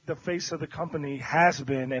think that the face of the company has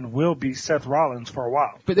been and will be Seth Rollins for a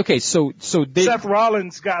while. But okay, so Seth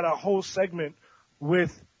Rollins got a whole segment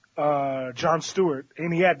with Jon Stewart,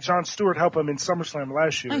 and he had Jon Stewart help him in SummerSlam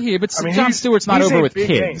last year. I hear, but Jon Stewart's not over with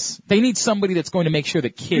kids. They need somebody that's going to make sure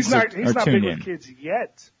that kids are tuned in. He's not big with kids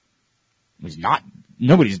yet. He's not.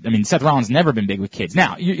 Seth Rollins never been big with kids.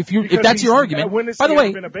 Now, if that's your argument, by the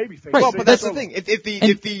way, been a baby face? Right, well, but that's the thing. If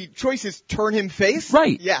the choice is turn him face,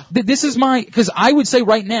 right? Yeah. This is because I would say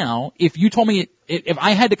right now, if you told me if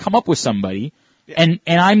I had to come up with somebody, and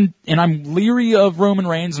I'm leery of Roman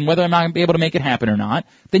Reigns and whether I'm not going to be able to make it happen or not,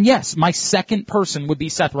 then yes, my second person would be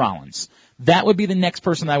Seth Rollins. That would be the next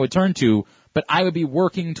person I would turn to, but I would be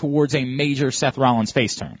working towards a major Seth Rollins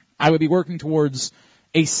face turn. I would be working towards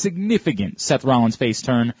a significant Seth Rollins face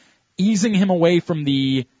turn, easing him away from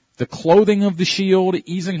the clothing of the Shield,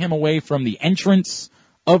 easing him away from the entrance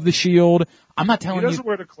of the Shield. I'm not telling you. He doesn't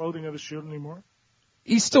wear the clothing of the Shield anymore?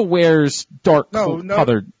 He still wears dark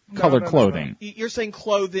colored clothing. You're saying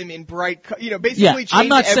clothe him in bright, basically change I'm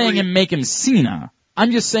not saying make him Cena.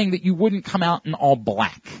 I'm just saying that you wouldn't come out in all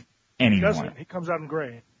black anymore. He doesn't. He comes out in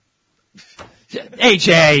gray.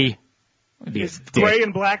 H.A. Is gray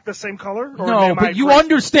and black the same color? Or no, but you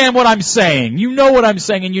understand what I'm saying. You know what I'm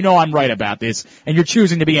saying, and you know I'm right about this, and you're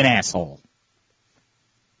choosing to be an asshole.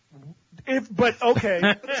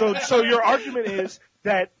 Okay, so your argument is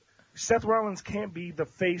that Seth Rollins can't be the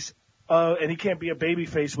face, and he can't be a baby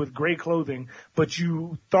face with gray clothing, but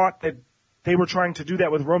you thought that they were trying to do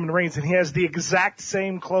that with Roman Reigns, and he has the exact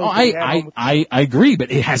same clothing. I agree, but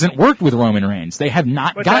it hasn't worked with Roman Reigns. They have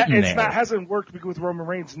not gotten there. It hasn't worked with Roman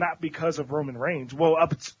Reigns, not because of Roman Reigns. Well,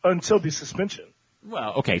 until the suspension.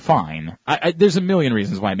 Well, okay, fine. There's a million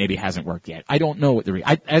reasons why it maybe hasn't worked yet. I don't know what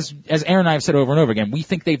the as Aaron and I have said over and over again, we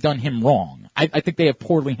think they've done him wrong. I think they have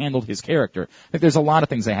poorly handled his character. I think there's a lot of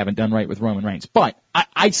things they haven't done right with Roman Reigns. But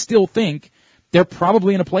I still think they're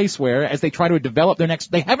probably in a place where, as they try to develop their next,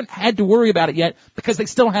 they haven't had to worry about it yet because they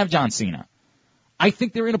still have John Cena. I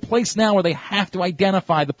think they're in a place now where they have to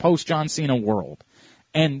identify the post-John Cena world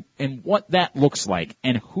and what that looks like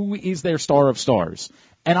and who is their star of stars.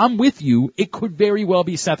 And I'm with you. It could very well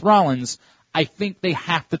be Seth Rollins. I think they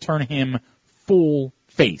have to turn him full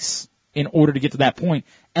face in order to get to that point.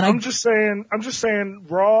 And I'm just saying,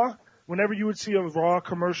 Raw, whenever you would see a Raw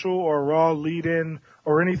commercial or a Raw lead-in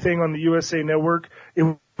or anything on the USA Network,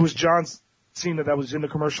 it was John Cena that was in the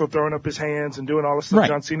commercial throwing up his hands and doing all the stuff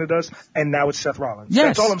John Cena does, and now it's Seth Rollins. Yes.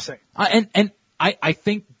 That's all I'm saying. And I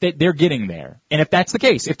think that they're getting there. And if that's the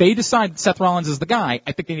case, if they decide Seth Rollins is the guy,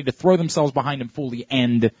 I think they need to throw themselves behind him fully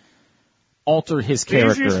and alter his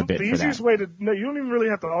character a bit. You don't even really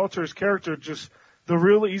have to alter his character. Just the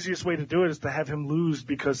real easiest way to do it is to have him lose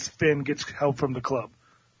because Finn gets help from the club.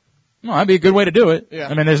 Well, that'd be a good way to do it. Yeah.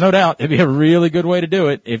 I mean, there's no doubt. It'd be a really good way to do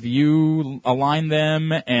it if you align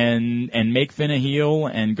them and make Finn a heel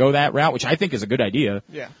and go that route, which I think is a good idea.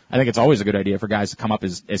 Yeah. I think it's always a good idea for guys to come up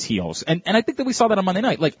as heels. And I think that we saw that on Monday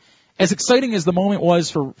night. Like, as exciting as the moment was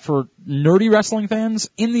for nerdy wrestling fans,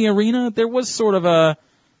 in the arena, there was sort of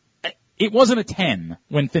it wasn't a 10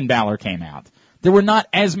 when Finn Balor came out. There were not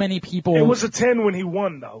as many people. It was a 10 when he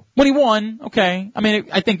won, though. When he won, okay. I mean,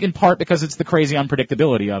 I think in part because it's the crazy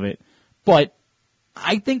unpredictability of it. But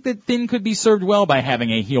I think that Finn could be served well by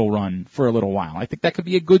having a heel run for a little while. I think that could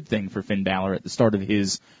be a good thing for Finn Balor at the start of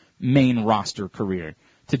his main roster career,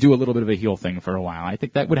 to do a little bit of a heel thing for a while. I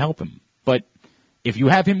think that would help him. But if you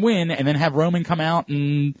have him win and then have Roman come out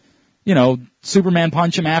and, Superman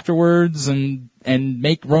punch him afterwards and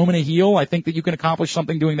make Roman a heel, I think that you can accomplish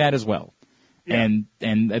something doing that as well. Yeah.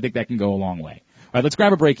 And I think that can go a long way. All right, let's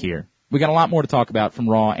grab a break here. We got a lot more to talk about from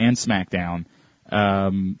Raw and SmackDown,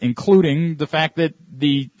 including the fact that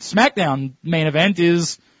the SmackDown main event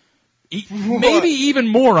is maybe even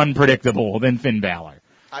more unpredictable than Finn Balor.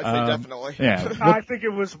 I'd say definitely. Yeah. I think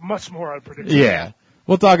it was much more unpredictable. Yeah.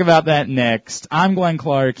 We'll talk about that next. I'm Glenn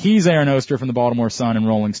Clark. He's Aaron Oster from the Baltimore Sun and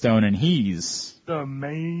Rolling Stone, and he's the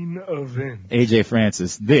main event. AJ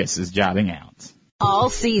Francis. This is Jobbing Out.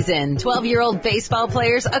 All season, 12-year-old baseball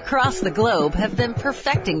players across the globe have been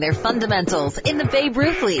perfecting their fundamentals in the Babe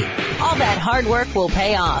Ruth League. All that hard work will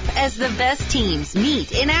pay off as the best teams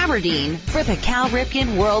meet in Aberdeen for the Cal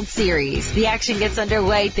Ripken World Series. The action gets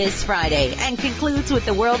underway this Friday and concludes with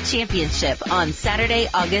the World Championship on Saturday,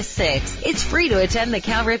 August 6th. It's free to attend the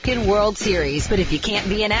Cal Ripken World Series, but if you can't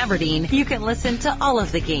be in Aberdeen, you can listen to all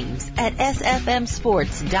of the games at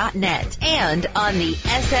sfmsports.net and on the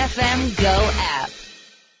SFM Go app.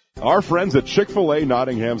 Our friends at Chick-fil-A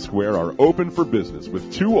Nottingham Square are open for business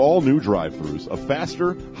with 2 all-new drive-thrus, a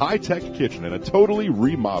faster, high-tech kitchen, and a totally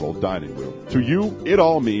remodeled dining room. To you, it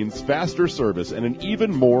all means faster service and an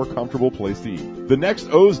even more comfortable place to eat. The next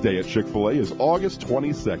O's Day at Chick-fil-A is August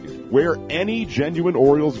 22nd. Wear any genuine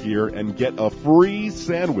Orioles gear and get a free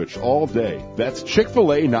sandwich all day. That's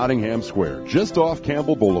Chick-fil-A Nottingham Square, just off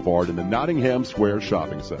Campbell Boulevard in the Nottingham Square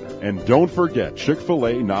Shopping Center. And don't forget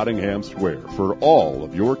Chick-fil-A Nottingham Square for all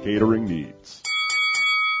of your catering needs.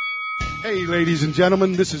 Hey, ladies and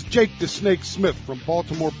gentlemen, this is Jake the Snake Smith from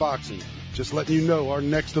Baltimore Boxing. Just letting you know our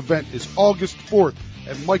next event is August 4th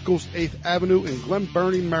at Michael's 8th Avenue in Glen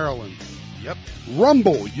Burnie, Maryland. Yep,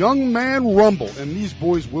 Rumble, Young Man Rumble, and these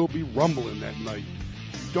boys will be rumbling that night.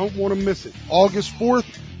 You don't want to miss it. August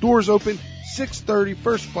 4th, doors open 6:30,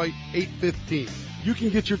 first fight 8:15. You can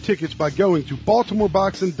get your tickets by going to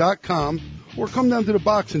BaltimoreBoxing.com or come down to the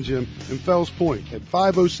boxing gym in Fells Point at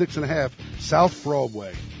 506.5 South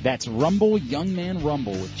Broadway. That's Rumble, Young Man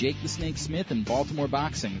Rumble with Jake the Snake Smith and Baltimore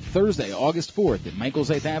Boxing, Thursday, August 4th at Michael's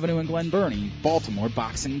 8th Avenue in Glen Burnie,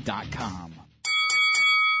 BaltimoreBoxing.com.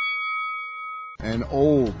 An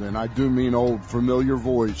old, and I do mean old, familiar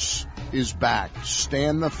voice is back.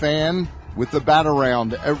 Stan the Fan with the Bat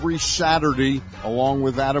Around every Saturday, along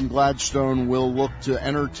with Adam Gladstone, will look to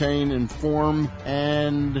entertain, inform,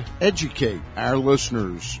 and educate our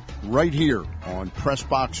listeners right here on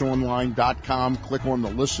PressBoxOnline.com. Click on the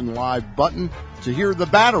Listen Live button to hear the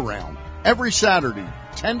Bat Around every Saturday,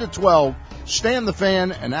 10 to 12. Stan the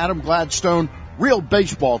Fan and Adam Gladstone. Real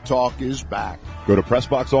baseball talk is back. Go to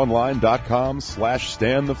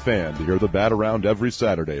PressBoxOnline.com/StanTheFan to hear the Bat Around every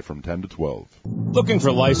Saturday from 10 to 12. Looking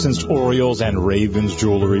for licensed Orioles and Ravens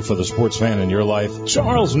jewelry for the sports fan in your life?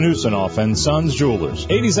 Charles Newsonoff and Sons Jewelers,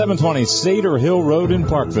 8720 Cedar Hill Road in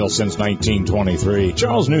Parkville since 1923.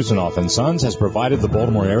 Charles Newsonoff and Sons has provided the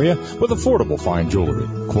Baltimore area with affordable fine jewelry,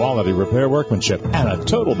 quality repair workmanship, and a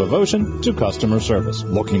total devotion to customer service.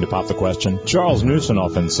 Looking to pop the question? Charles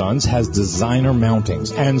Newsonoff and Sons has designer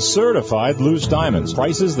mountings and certified loose diamonds,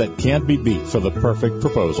 prices that can't be beat for the perfect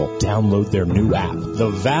proposal. Download their new app, the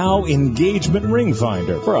Vow Engagement Ring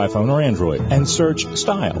Finder, for iPhone or Android, and search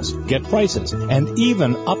styles, get prices, and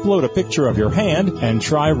even upload a picture of your hand and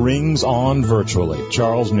try rings on virtually.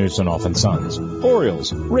 Charles Newsonoff and Sons,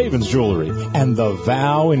 Orioles, Ravens Jewelry, and the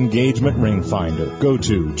Vow Engagement Ring Finder. Go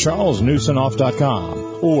to charlesnewsonoff.com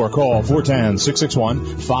or call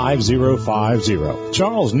 410-661-5050.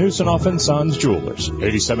 Charles Newsonoff and Sons Jewelers,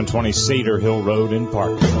 8720 Cedar Hill Road in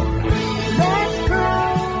Parkville.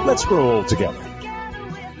 Let's grow old together.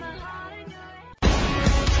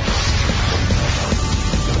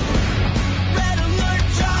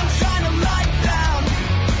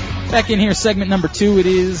 Back in here, segment number 2. It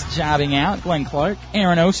is Jobbing Out. Glenn Clark,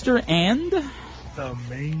 Aaron Oster, and the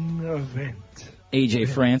main event. AJ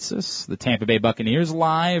Francis, the Tampa Bay Buccaneers,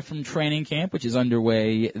 live from training camp, which is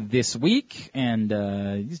underway this week, and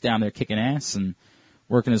he's down there kicking ass and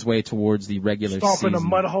working his way towards the regular season. Stomping a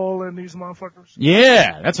mud hole in these motherfuckers.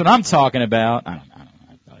 Yeah, that's what I'm talking about. I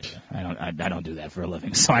don't do that for a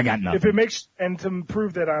living, so I got nothing. If it makes, and to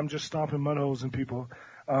prove that I'm just stomping mud holes in people,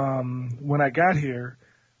 when I got here,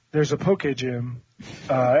 there's a poke gym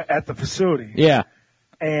at the facility. Yeah.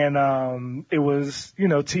 And it was,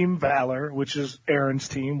 Team Valor, which is Aaron's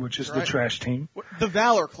team, which is the trash team. The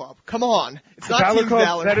Valor Club. Come on. It's not Valor Team Club,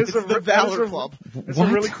 Valor. that is it's the Valor Club. It's a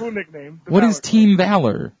really cool nickname. What is Team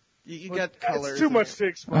Valor? You got colors. It's too much to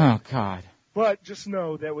explain. Oh, God. But just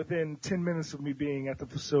know that within 10 minutes of me being at the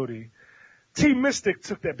facility, Team Mystic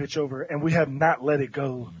took that bitch over, and we have not let it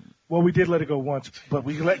go. Well, we did let it go once, but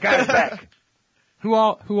we got it back. Who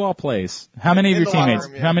all plays? How many of your teammates?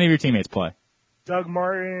 How many of your teammates play? Doug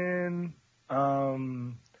Martin. I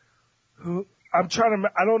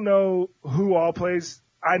don't know who all plays.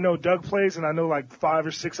 I know Doug plays, and I know like 5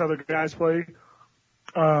 or 6 other guys play.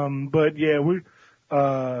 But yeah,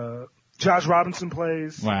 Josh Robinson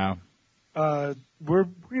plays. Wow. We're,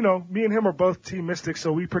 me and him are both Team Mystic,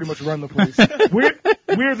 so we pretty much run the place.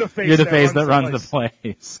 we're the face. You're the face that runs the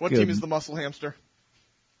place. What team is the muscle hamster?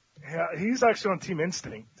 Yeah, he's actually on Team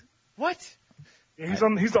Instinct. What? Yeah,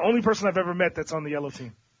 he's the only person I've ever met that's on the yellow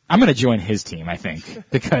team. I'm going to join his team, I think,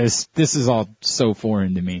 because this is all so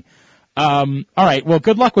foreign to me. All right, well,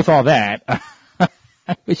 good luck with all that. I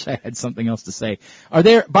wish I had something else to say. By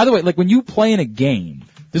the way, like when you play in a game,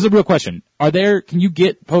 this is a real question. Can you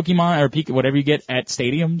get Pokemon or Pikachu, whatever you get at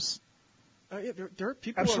stadiums? Yeah, there are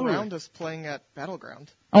people Absolutely. around us playing at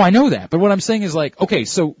Battleground. Oh, I know that. But what I'm saying is like, okay,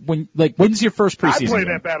 so when's your first preseason game? I played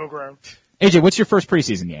at Battleground. AJ, what's your first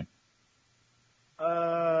preseason game?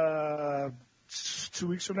 2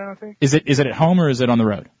 weeks from now, I think. Is it at home or is it on the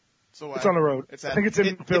road? So, it's on the road. I think it's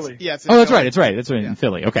in Philly. It's in Philly. That's right. It's in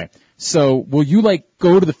Philly. Okay. So will you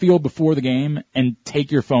go to the field before the game and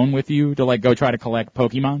take your phone with you to go try to collect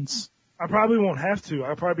Pokemons? I probably won't have to.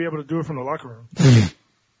 I'll probably be able to do it from the locker room.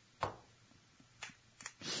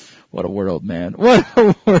 What a world, man. What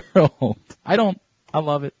a world. I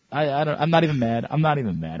love it. I'm not even mad. All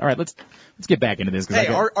right, let's get back into this. Hey,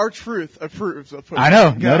 our truth approves of I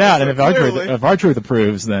know, no doubt. And if our truth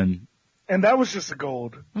approves, then. And that was just a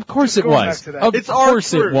gold. Of course it was. Of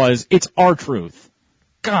course it was. It's our truth.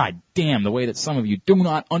 God damn, the way that some of you do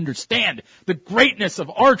not understand the greatness of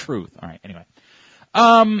our truth. All right, anyway.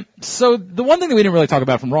 So the one thing that we didn't really talk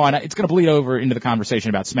about from Raw, and it's going to bleed over into the conversation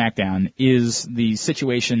about SmackDown, is the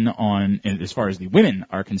situation as far as the women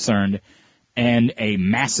are concerned, and a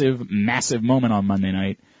massive, massive moment on Monday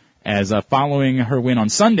night as following her win on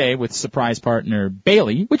Sunday with surprise partner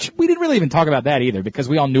Bayley, which we didn't really even talk about that either because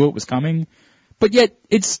we all knew it was coming. But yet,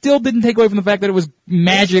 it still didn't take away from the fact that it was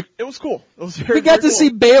magic. It was cool. It was very, we got very to see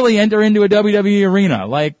Bayley enter into a WWE arena.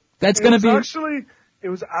 That's going to be.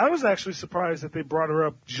 I was actually surprised that they brought her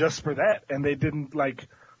up just for that, and they didn't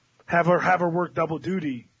have her work double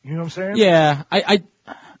duty. You know what I'm saying? Yeah,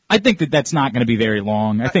 I think that's not going to be very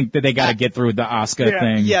long. I think that they got to get through the Asuka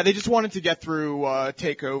thing. Yeah, they just wanted to get through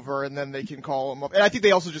TakeOver, and then they can call them up. And I think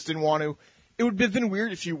they also just didn't want to. It would have been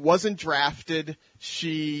weird if she wasn't drafted.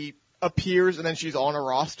 She appears and then she's on a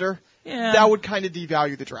roster. Yeah. That would kind of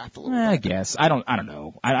devalue the draft a little bit. I guess. I don't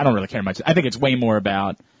know. I don't really care much. I think it's way more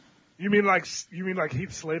about. You mean like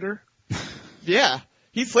Heath Slater? Yeah.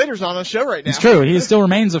 Heath Slater's not on the show right now. It's true. He still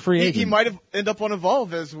remains a free agent. He might have ended up on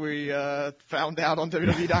Evolve, as we found out on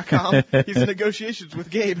WWE.com. He's in negotiations with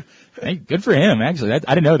Gabe. Hey, good for him, actually. I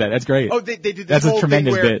didn't know that. That's great. Oh, they did this That's whole a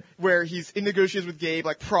tremendous thing bit. where he's in negotiations with Gabe,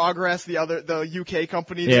 like Progress, the UK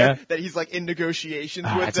company, yeah. that he's in negotiations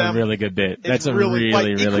with that's them. That's a really good bit. That's a really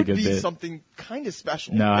really good bit. It could be something kind of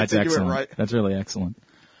special. No, that's excellent. Do it right. That's really excellent.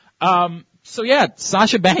 So yeah,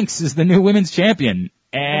 Sasha Banks is the new women's champion.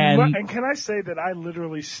 And can I say that I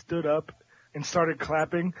literally stood up and started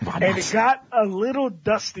clapping, and it got a little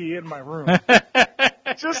dusty in my room.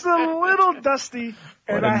 Just a little dusty,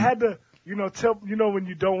 and I had to, when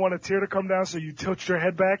you don't want a tear to come down, so you tilt your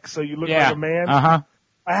head back so you look like a man. Uh-huh.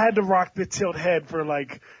 I had to rock the tilt head for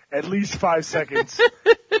like at least 5 seconds.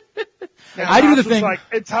 I do the thing.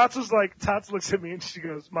 Tots looks at me and she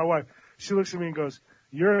goes, my wife, she looks at me and goes,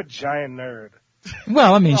 "You're a giant nerd."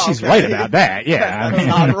 Well, I mean, she's right about that. Yeah, That's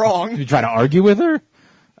not wrong. You try to argue with her.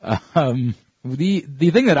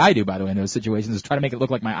 The thing that I do, by the way, in those situations is try to make it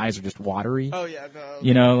look like my eyes are just watery. Oh yeah,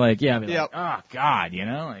 no. Like oh God,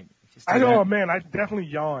 I know, man. I definitely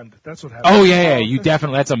yawned. That's what happened. Oh yeah, you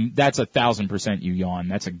definitely. That's 1,000% you yawn.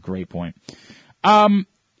 That's a great point. I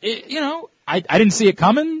didn't see it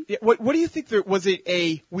coming. Yeah, what do you think? Was it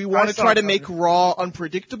we want to try to make Raw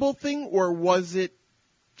unpredictable thing, or was it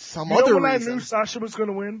some other reason? I knew Sasha was going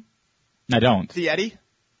to win? I don't. The Eddie?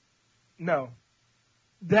 No.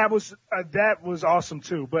 That was awesome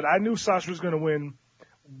too, but I knew Sasha was going to win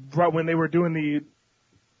right when they were doing the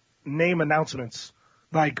name announcements.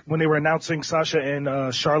 Like when they were announcing Sasha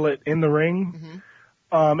and Charlotte in the ring,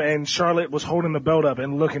 and Charlotte was holding the belt up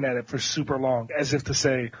and looking at it for super long, as if to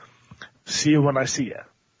say, "See you when I see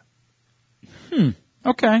you."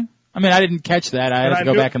 Okay. I mean, I didn't catch that. I had to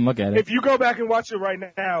go back and look at it. If you go back and watch it right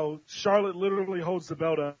now, Charlotte literally holds the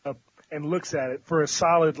belt up and looks at it for a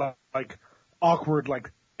solid, like awkward,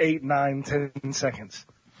 8, 9, 10 seconds.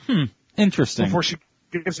 Interesting. Before she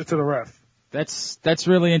gives it to the ref. That's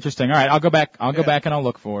really interesting. All right, I'll go back. I'll go back and I'll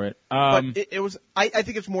look for it. But it was. I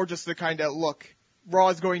think it's more just the kind of look. Raw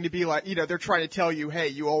is going to be like, they're trying to tell you, hey,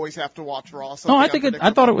 you always have to watch Raw. No, I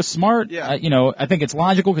thought it was smart. Yeah. I think it's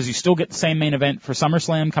logical because you still get the same main event for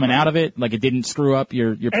SummerSlam coming out of it. Like it didn't screw up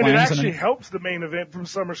your plans. And it actually helps the main event from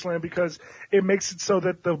SummerSlam because it makes it so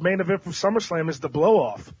that the main event from SummerSlam is the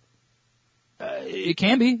blow-off. It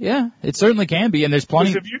can be, yeah. It certainly can be, and there's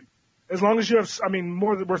plenty. As long as you have,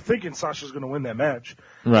 we're thinking Sasha's going to win that match.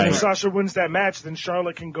 Right. And if Sasha wins that match, then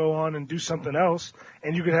Charlotte can go on and do something else,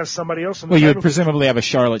 and you could have somebody else. You would presumably have a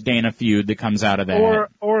Charlotte Dana feud that comes out of that,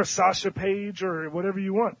 or a Sasha Page, or whatever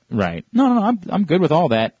you want. Right. No, I'm good with all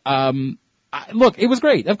that. Look, it was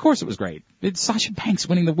great. Of course, it was great. It's Sasha Banks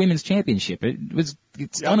winning the women's championship.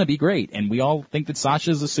 It's gonna be great, and we all think that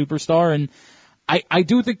Sasha's a superstar. And I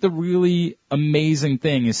do think the really amazing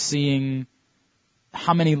thing is seeing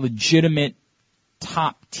how many legitimate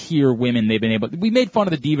top-tier women they've been able. We made fun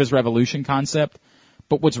of the Divas Revolution concept,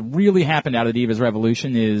 but what's really happened out of Divas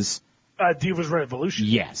Revolution is Divas Revolution.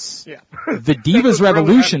 Yes. Yeah. The Divas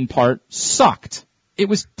Revolution part sucked. It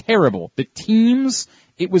was terrible. The teams,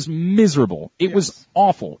 it was miserable. It was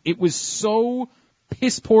awful. It was so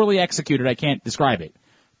piss poorly executed, I can't describe it.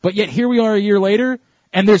 But yet here we are a year later,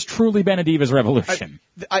 and there's truly been a Divas Revolution.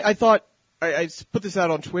 I thought. I put this out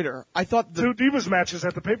on Twitter. I thought 2 Divas matches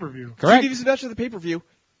at the pay-per-view. Correct. 2 Divas matches at the pay-per-view.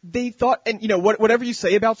 They thought, and whatever you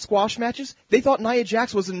say about squash matches, they thought Nia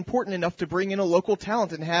Jax was important enough to bring in a local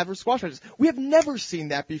talent and have her squash matches. We have never seen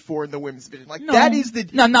that before in the women's division. That is the.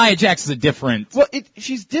 No, Nia Jax is a different. Well,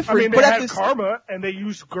 she's different. I mean, but they had Karma, and they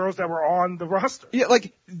used girls that were on the roster. Yeah,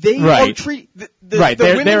 they are treating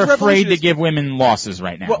They're afraid to give women losses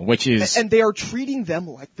right now, which is, and they are treating them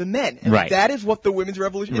like the men. And that is what the women's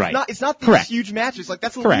revolution. It's not these huge matches.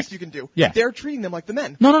 That's the least you can do. Yeah. They're treating them like the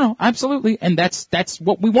men. No, absolutely, and that's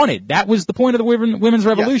what we wanted. That was the point of the women's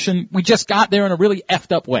revolution. Yes. We just got there in a really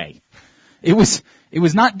effed up way. It was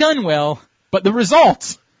not done well, but the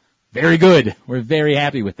results, very good. We're very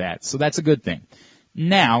happy with that. So that's a good thing.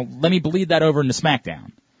 Now, let me bleed that over into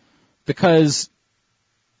SmackDown. Because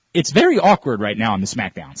it's very awkward right now on the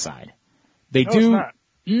SmackDown side.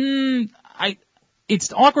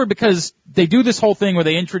 It's awkward because they do this whole thing where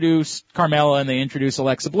they introduce Carmella and they introduce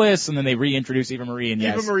Alexa Bliss and then they reintroduce Eva Marie and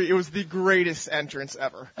Eva Marie, it was the greatest entrance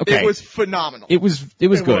ever. Okay. It was phenomenal. It was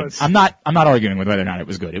good. I'm not arguing with whether or not it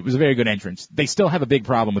was good. It was a very good entrance. They still have a big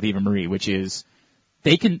problem with Eva Marie, which is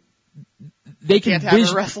they can can't have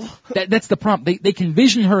her wrestle. That's the problem. They can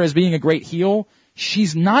vision her as being a great heel.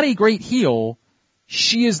 She's not a great heel.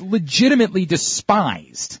 She is legitimately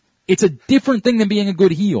despised. It's a different thing than being a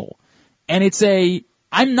good heel. And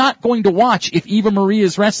I'm not going to watch if Eva Marie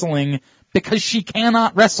is wrestling because she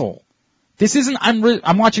cannot wrestle. This isn't,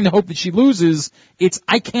 I'm watching to hope that she loses.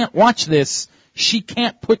 I can't watch this. She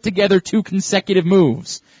can't put together 2 consecutive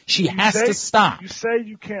moves. She has to stop. You say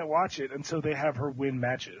you can't watch it until they have her win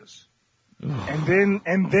matches. and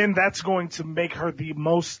then that's going to make her the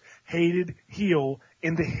most hated heel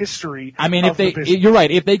in the history. I mean, you're right.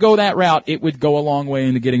 If they go that route, it would go a long way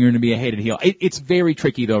into getting her to be a hated heel. It's very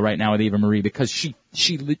tricky though right now with Eva Marie because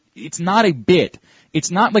it's not a bit. It's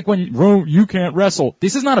not like when you can't wrestle.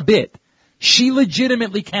 This is not a bit. She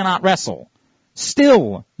legitimately cannot wrestle.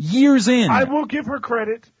 Still, years in. I will give her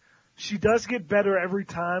credit. She does get better every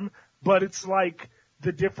time, but it's like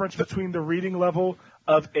the difference between the reading level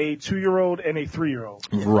of a 2-year-old and a 3-year-old.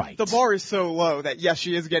 Right. The bar is so low that, yes,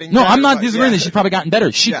 she is getting No, better. I'm not disagreeing that she's probably gotten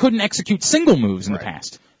better. She Yeah. couldn't execute single moves in the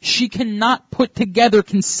past. She cannot put together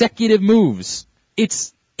consecutive moves.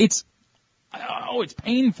 It's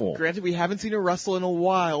painful. Granted, we haven't seen her wrestle in a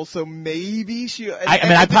while, so maybe she...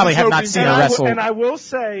 I probably have not seen her wrestle. And I will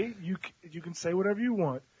say, you can say whatever you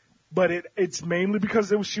want, but it's mainly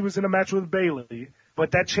because she was in a match with Bayley.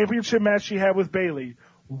 But that championship match she had with Bayley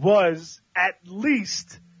was at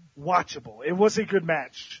least watchable. It was a good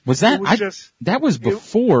match. Was that? That was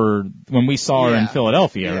before when we saw her in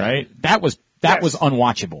Philadelphia, right? That was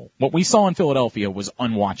unwatchable. What we saw in Philadelphia was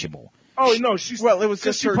unwatchable. Oh no, it was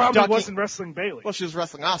just she her probably ducking. wasn't wrestling Bayley. Well, she was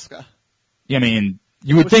wrestling Asuka. I mean,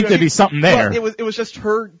 you would think there'd be something there. Well, it was just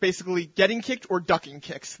her basically getting kicked or ducking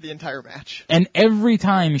kicks the entire match. And every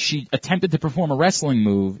time she attempted to perform a wrestling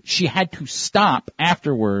move, she had to stop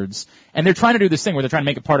afterwards. And they're trying to do this thing where they're trying to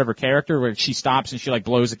make it part of her character, where she stops and she like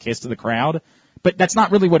blows a kiss to the crowd. But that's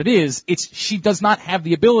not really what it is. It's she does not have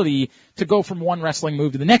the ability to go from one wrestling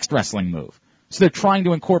move to the next wrestling move. So they're trying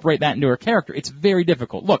to incorporate that into her character. It's very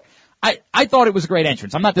difficult. Look, I thought it was a great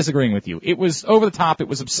entrance. I'm not disagreeing with you. It was over the top. It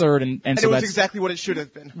was absurd, and so it was exactly what it should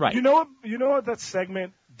have been. Right. You know what that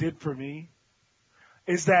segment did for me?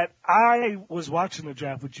 Is that I was watching the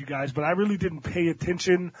draft with you guys, but I really didn't pay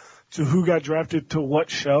attention to who got drafted to what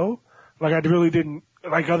show. Like I really didn't,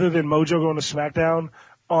 like other than Mojo going to SmackDown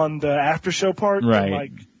on the after show part. Right.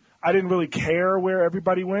 Like I didn't really care where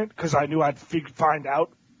everybody went because I knew I'd find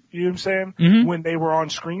out. You know what I'm saying? Mm-hmm. When they were on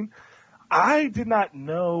screen. I did not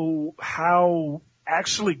know how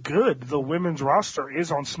actually good the women's roster is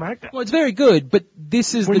on SmackDown. Well, it's very good, but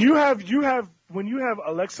this is when you have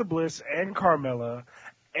Alexa Bliss and Carmella,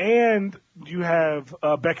 and you have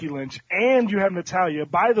Becky Lynch, and you have Natalya.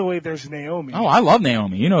 By the way, there's Naomi. Oh, I love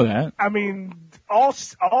Naomi. You know that. I mean, all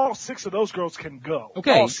 6 of those girls can go.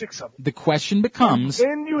 Okay. All 6 of them. The question becomes.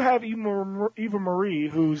 Then you have Eva Marie,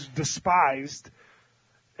 who's despised.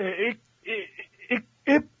 It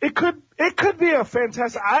could be a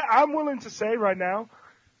fantastic. I'm willing to say right now,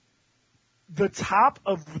 the top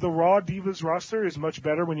of the Raw Divas roster is much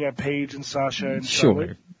better when you have Paige and Sasha and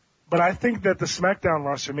Charlotte. But I think that the SmackDown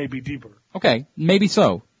roster may be deeper. Okay, maybe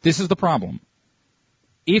so. This is the problem.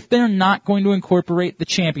 If they're not going to incorporate the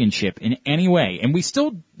championship in any way, and we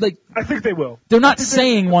still I think they will. They're not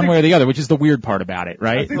saying one way or the other, which is the weird part about it,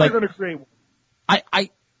 right? I think they're going to create one.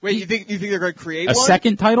 Wait, you think they're going to create a one?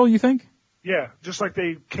 second title? You think? Yeah, just like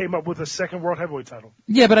they came up with a second World Heavyweight title.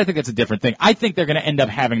 Yeah, but I think that's a different thing. I think they're going to end up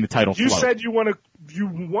having the title You float. said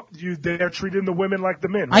they're treating the women like the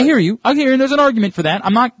men. Right? I hear you. And there's an argument for that.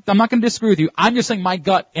 I'm not going to disagree with you. I'm just saying my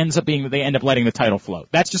gut ends up being that they end up letting the title float.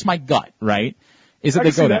 That's just my gut, right? Is that they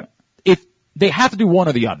go that. If they have to do one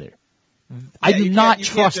or the other. I do not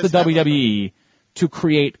trust the WWE to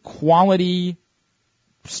create quality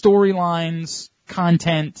storylines,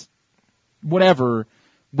 content, whatever,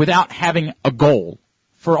 without having a goal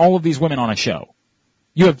for all of these women on a show.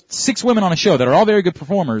 You have 6 women on a show that are all very good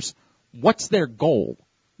performers. What's their goal?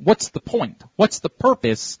 What's the point? What's the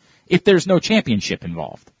purpose if there's no championship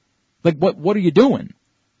involved? Like, what are you doing?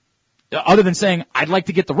 Other than saying, I'd like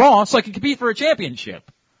to get the Raw so I can compete for a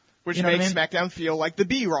championship. Which makes SmackDown feel like the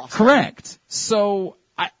B roster. Correct. So,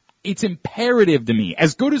 it's imperative to me,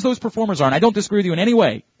 as good as those performers are, and I don't disagree with you in any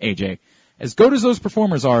way, AJ, as good as those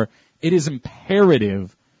performers are, it is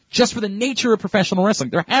imperative, just for the nature of professional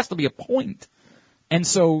wrestling, there has to be a point. And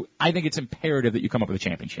so, I think it's imperative that you come up with a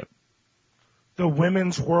championship. The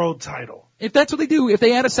women's world title. If that's what they do, if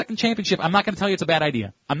they add a second championship, I'm not going to tell you it's a bad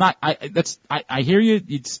idea. I hear you,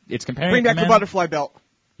 it's comparing. Bring back the butterfly belt.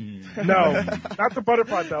 No, not the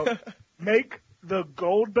butterfly belt. Make the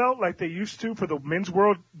gold belt like they used to for the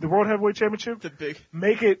World Heavyweight Championship.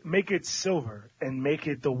 Make it silver and make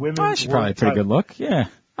it the women's That's probably a pretty good look. Yeah.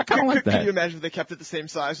 I kind of like that. Can you imagine if they kept it the same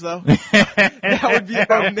size though? That would be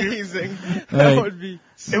amazing. That would be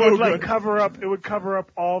so It would good. cover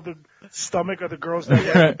up all the stomach of the girls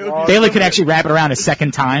that Bayley could actually wrap it around a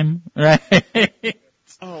second time, right?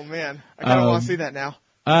 Oh man. I kinda want to see that now.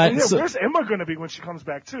 Where's Emma gonna be when she comes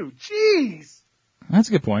back too? Jeez. That's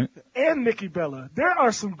a good point. And Nikki Bella. There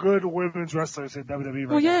are some good women's wrestlers in WWE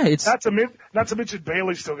right now. It's not to mention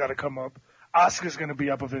Bayley's still gotta come up. Asuka's gonna be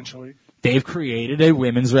up eventually. They've created a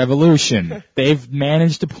women's revolution. They've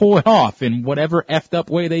managed to pull it off in whatever effed up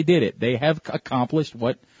way they did it. They have accomplished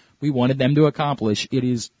what we wanted them to accomplish. It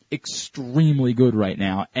is extremely good right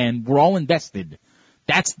now, and we're all invested.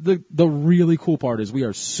 That's the really cool part is we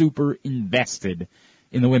are super invested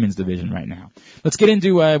in the women's division right now. Let's get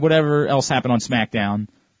into whatever else happened on SmackDown.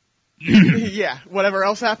 Yeah, whatever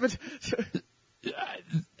else happened.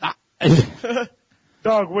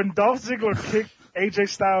 Dog, when Dolph Ziggler kicked AJ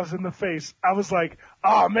Styles in the face, I was like,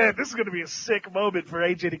 oh man, this is going to be a sick moment for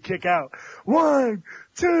AJ to kick out. 1,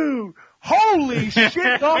 2, holy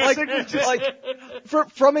shit, Dolph Ziggler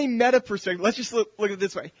just... From a meta perspective, let's just look at it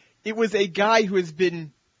this way. It was a guy who has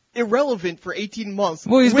been irrelevant for 18 months.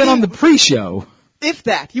 Well, he's been on the pre-show. If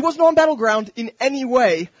that. He wasn't on Battleground in any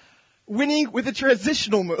way. Winning with a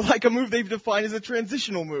transitional move, like a move they've defined as a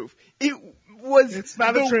transitional move. It's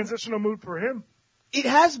not a transitional move for him. It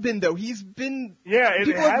has been, though. He's been... Yeah,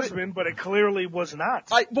 it has been, but it clearly was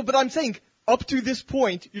not. But I'm saying, up to this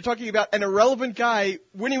point, you're talking about an irrelevant guy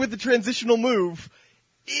winning with the transitional move.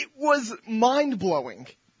 It was mind-blowing.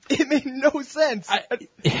 It made no sense.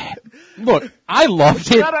 Look, I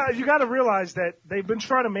loved it. You gotta realize that they've been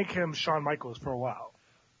trying to make him Shawn Michaels for a while.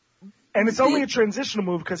 And it's only a transitional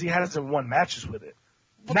move because he hasn't won matches with it.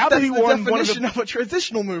 Well, now that he won one of a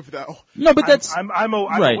transitional move, though. No, but that's I'm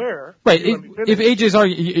aware. Right. If AJ's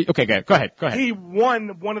okay, go ahead. He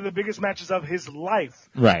won one of the biggest matches of his life.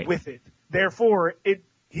 Right. With it. Therefore,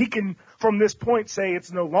 he can from this point say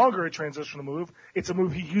it's no longer a transitional move. It's a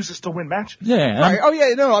move he uses to win matches. Yeah. Right. Oh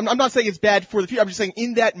yeah. No, I'm not saying it's bad for the future. I'm just saying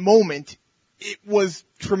in that moment, it was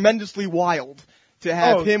tremendously wild to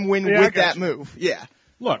have him win with that move. Yeah.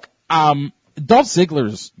 Look. Dolph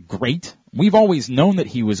Ziggler's great. We've always known that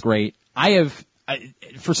he was great.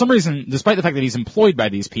 For some reason, despite the fact that he's employed by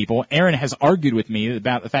these people, Aaron has argued with me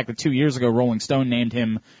about the fact that 2 years ago Rolling Stone named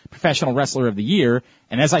him Professional Wrestler of the Year.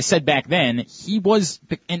 And as I said back then, he was,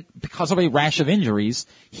 because of a rash of injuries,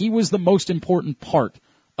 he was the most important part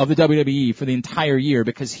of the WWE for the entire year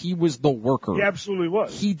because he was the worker. He absolutely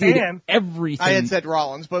was. He did everything. I had said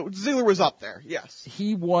Rollins, but Ziggler was up there, yes.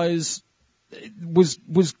 He was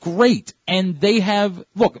great. And they have,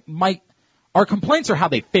 look, our complaints are how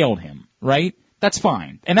they failed him, right? That's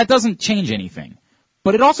fine. And that doesn't change anything.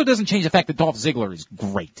 But it also doesn't change the fact that Dolph Ziggler is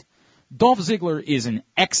great. Dolph Ziggler is an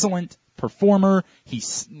excellent performer.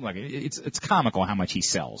 It's comical how much he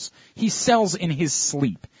sells. He sells in his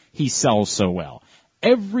sleep. He sells so well.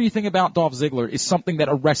 Everything about Dolph Ziggler is something that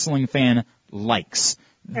a wrestling fan likes.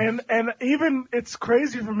 And even, it's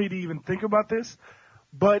crazy for me to even think about this,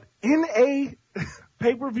 but in a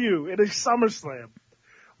pay-per-view, in a SummerSlam,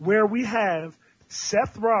 where we have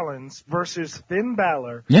Seth Rollins versus Finn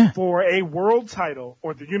Balor for a world title,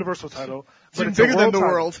 or the Universal title, but it's bigger than the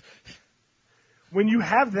world. When you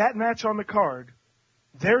have that match on the card,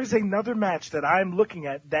 there is another match that I'm looking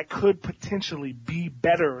at that could potentially be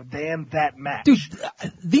better than that match. Dude,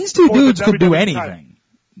 these two dudes could do anything.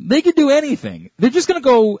 They could do anything. They're just going to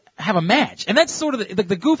go have a match. And that's sort of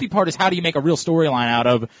the goofy part is how do you make a real storyline out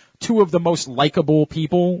of two of the most likable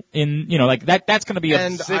people in, that's going to be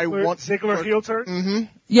Ziggler heel turn? Mm-hmm.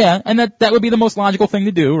 Yeah, and that would be the most logical thing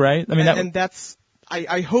to do, right? I mean,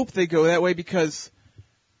 I hope they go that way because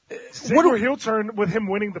Ziggler heel turn with him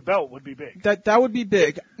winning the belt would be big. That would be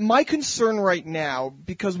big. My concern right now,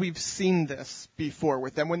 because we've seen this before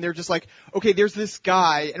with them, when they're just like, okay, there's this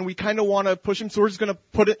guy, and we kind of want to push him, so we're just going to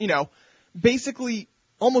put it, basically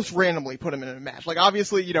almost randomly put him in a match. Like,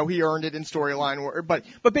 obviously, he earned it in storyline,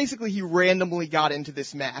 but basically he randomly got into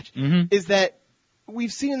this match. Mm-hmm. Is that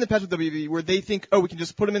we've seen in the past with WWE where they think, we can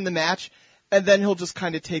just put him in the match, and then he'll just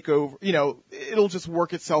kind of take over, it'll just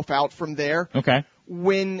work itself out from there. Okay.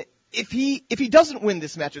 If he doesn't win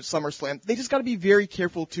this match at SummerSlam, they just got to be very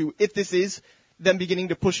careful if this is them beginning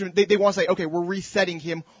to push him. They want to say, okay, we're resetting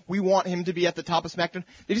him. We want him to be at the top of SmackDown.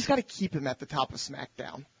 They just got to keep him at the top of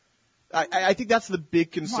SmackDown. I think that's the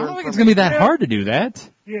big concern. I don't think it's going to be that hard to do that.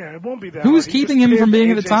 Yeah, it won't be that. Who's hard. keeping him from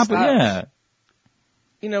being at the top?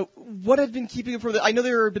 What had been keeping him from I know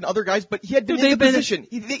there have been other guys, but he had been in the position.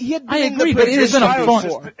 He had been I in agree, the but it has been a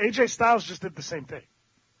fun. AJ Styles just did the same thing.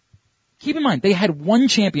 Keep in mind, they had one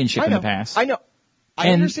championship in the past. I know.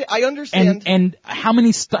 I understand. And how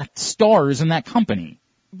many stars in that company?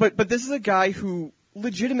 But this is a guy who,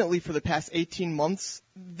 legitimately for the past 18 months,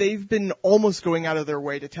 they've been almost going out of their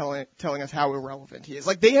way to telling us how irrelevant he is.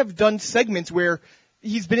 Like, they have done segments where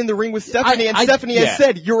he's been in the ring with Stephanie, and Stephanie has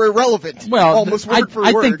said, you're irrelevant. Well, almost word for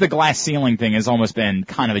word. I think the glass ceiling thing has almost been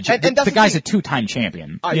kind of a joke. The guy's a two-time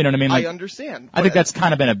champion. You know what I mean? Like, I understand. I think that's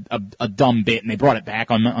kind of been a dumb bit, and they brought it back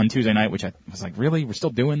on Tuesday night, which I was like, really? We're still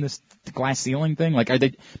doing this glass ceiling thing? Like,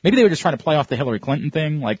 maybe they were just trying to play off the Hillary Clinton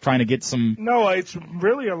thing, like trying to get some... No, it's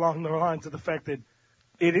really along the lines of the fact that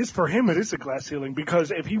it is for him. It is a glass ceiling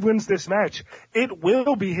because if he wins this match, it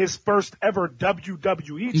will be his first ever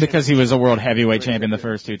WWE. Because he was a world heavyweight champion the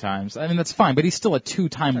first 2 times. I mean, that's fine, but he's still a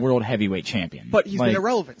 2-time world heavyweight champion. But he's been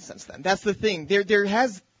irrelevant since then. That's the thing. There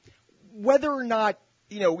has, whether or not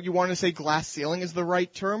you want to say glass ceiling is the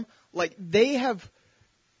right term. Like they have,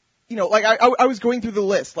 I was going through the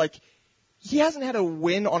list. Like he hasn't had a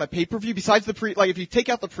win on a pay-per-view besides the if you take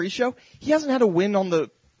out the pre-show, he hasn't had a win on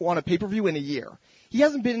a pay-per-view in a year. He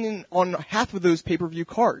hasn't been on half of those pay-per-view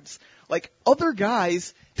cards. Like other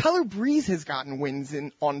guys, Tyler Breeze has gotten wins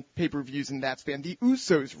on pay-per-views in that span. The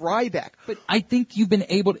Usos, Ryback. But I think you've been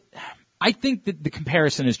able to, I think that the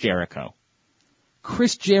comparison is Jericho.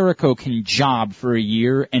 Chris Jericho can job for a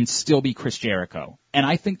year and still be Chris Jericho. And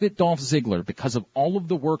I think that Dolph Ziggler, because of all of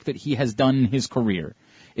the work that he has done in his career,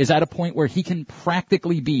 is at a point where he can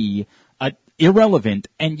practically be irrelevant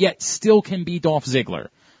and yet still can be Dolph Ziggler.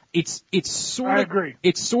 It's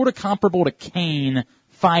sort of comparable to Kane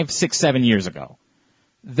 5, 6, 7 years ago.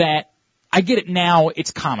 That I get it now.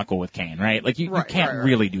 It's comical with Kane, right? Like you can't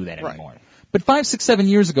really do that anymore. But 5, 6, 7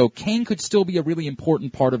 years ago, Kane could still be a really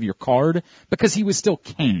important part of your card because he was still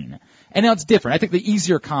Kane. And now it's different. I think the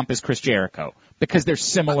easier comp is Chris Jericho because they're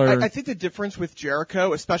similar. I think the difference with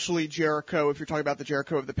Jericho, especially Jericho, if you're talking about the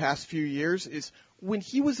Jericho of the past few years, is when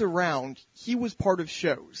he was around, he was part of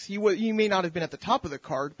shows. He may not have been at the top of the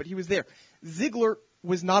card, but he was there. Ziggler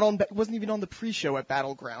wasn't even on the pre-show at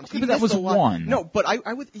Battleground. But that was one. No, but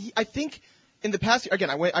I think. In the past,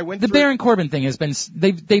 again, I went the through. Baron Corbin thing has been,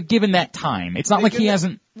 they've given that time. It's not like he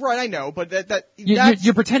hasn't. Right, I know, but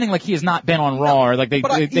you're pretending like he has not been on Raw or like he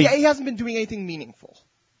hasn't been doing anything meaningful.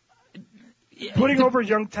 Putting over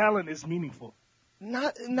young talent is meaningful.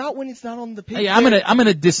 Not when it's not on the page. Yeah, I'm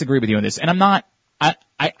gonna disagree with you on this, and I'm not,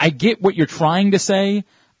 I get what you're trying to say.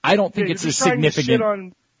 I don't think it's as significant. Shit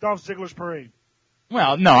on Dolph Ziggler's parade.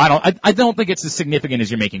 Well, no, I don't think it's as significant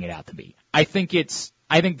as you're making it out to be. I think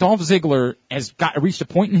Dolph Ziggler has reached a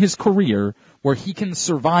point in his career where he can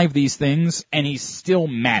survive these things and he still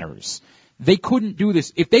matters. They couldn't do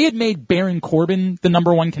this. If they had made Baron Corbin the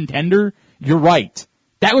number 1 contender, you're right.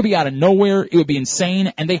 That would be out of nowhere. It would be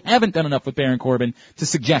insane, and they haven't done enough with Baron Corbin to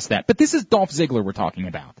suggest that. But this is Dolph Ziggler we're talking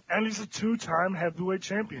about. And he's a 2-time heavyweight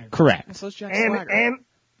champion. Correct. And so is Jack Swagger.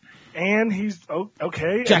 And he's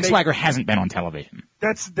okay. Jack Swagger hasn't been on television.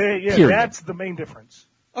 That's the main difference.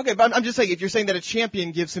 Okay, but I'm just saying, if you're saying that a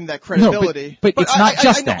champion gives him that credibility. No, but it's not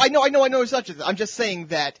just that. I know it's not just that. I'm just saying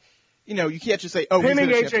that, you can't just say, pinning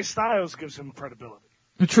AJ Styles gives him credibility.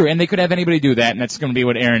 True, and they could have anybody do that, and that's going to be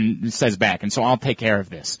what Aaron says back, and so I'll take care of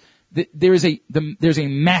this. There's a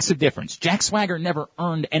massive difference. Jack Swagger never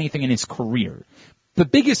earned anything in his career. The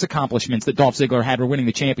biggest accomplishments that Dolph Ziggler had were winning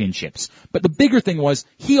the championships. But the bigger thing was,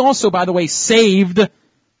 he also, by the way, saved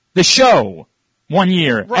the show one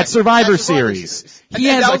year at Survivor Series. He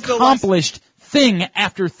has accomplished thing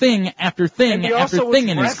after thing after thing after thing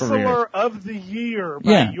in his career. Wrestler of the Year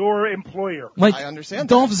by your employer. I understand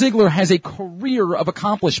Dolph Ziggler has a career of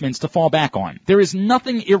accomplishments to fall back on. There is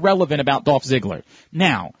nothing irrelevant about Dolph Ziggler.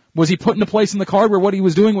 Now, was he put in a place in the card where what he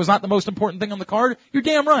was doing was not the most important thing on the card? You're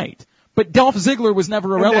damn right. But Dolph Ziggler was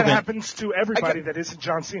never irrelevant. And that happens to everybody that isn't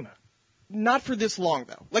John Cena. Not for this long,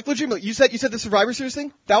 though. Like, legitimately, you said the Survivor Series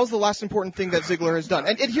thing? That was the last important thing that Ziggler has done.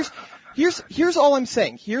 And here's all I'm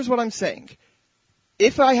saying. Here's what I'm saying.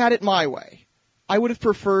 If I had it my way, I would have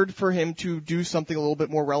preferred for him to do something a little bit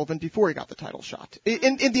more relevant before he got the title shot.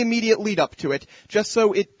 In the immediate lead up to it, just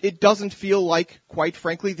so it doesn't feel like, quite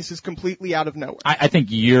frankly, this is completely out of nowhere. I think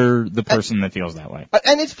you're the person that feels that way.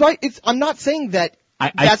 And it's right. I'm not saying that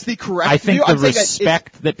that's the correct view. I think the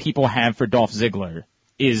respect that people have for Dolph Ziggler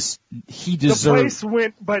is he deserves. The place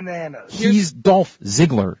went bananas. He's Dolph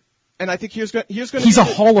Ziggler. And I think he's a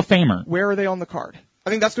Hall of Famer. Where are they on the card? I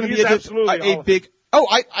think that's going to be a big. Oh,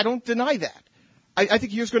 I don't deny that. I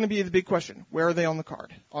think here's going to be the big question. Where are they on the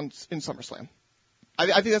card in SummerSlam?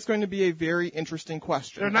 I think that's going to be a very interesting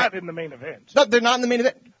question. They're not in the main event. No, they're not in the main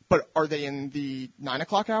event. But are they in the 9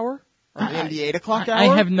 o'clock hour? Are they in the 8 o'clock hour?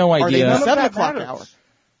 I have no idea. Are they in the 7 o'clock hour?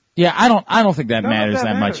 Yeah, I don't think that matters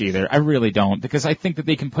that much either. I really don't, because I think that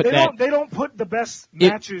they can put They don't put the best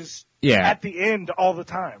matches at the end all the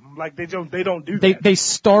time. Like they don't do that. They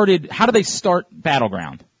started. How do they start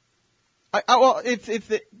Battleground?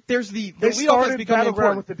 There's the they started Battleground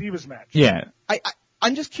important. with the Divas match. Yeah.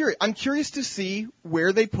 I'm just curious. I'm curious to see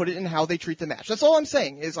where they put it and how they treat the match. That's all I'm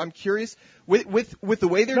saying. Is I'm curious with the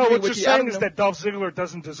way they're doing. What you're saying is that Dolph Ziggler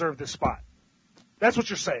doesn't deserve this spot. That's what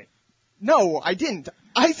you're saying. No, I didn't.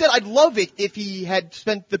 I said I'd love it if he had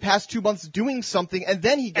spent the past 2 months doing something and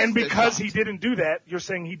then he gets And because he didn't do that, you're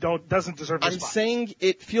saying he doesn't deserve the spot. I'm saying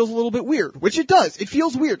it feels a little bit weird, which it does. It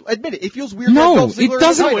feels weird. Admit it. It feels weird. No, it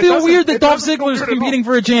doesn't feel weird that Dolph Ziggler is competing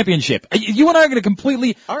for a championship. You and I are going to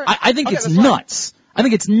completely. All right. I think it's nuts. I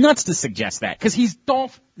think it's nuts to suggest that because he's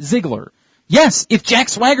Dolph Ziggler. Yes, if Jack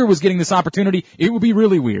Swagger was getting this opportunity, it would be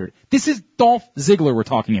really weird. This is Dolph Ziggler we're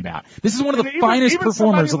talking about. This is one of the finest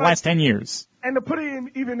performers of the last 10 years. And to put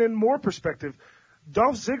it even in more perspective,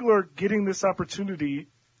 Dolph Ziggler getting this opportunity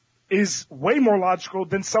is way more logical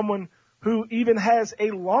than someone who even has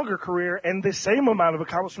a longer career and the same amount of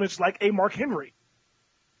accomplishments like a Mark Henry.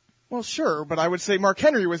 Well, sure, but I would say Mark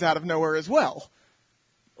Henry was out of nowhere as well.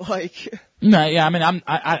 No, yeah, I mean,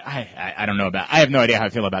 I don't know I have no idea how I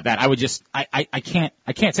feel about that. I would just, I can't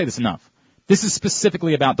say this enough. This is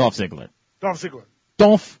specifically about Dolph Ziggler.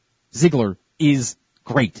 Dolph Ziggler is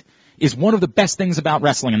great. Is one of the best things about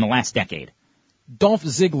wrestling in the last decade. Dolph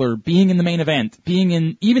Ziggler being in the main event,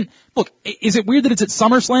 look, is it weird that it's at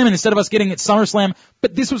SummerSlam and instead of us getting it at SummerSlam,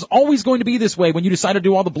 but this was always going to be this way when you decided to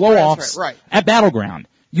do all the blow-offs at Battleground.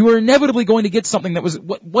 You were inevitably going to get something that was,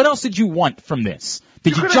 what else did you want from this?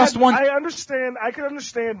 Did you just want? I can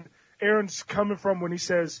understand Aaron's coming from when he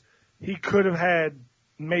says he could have had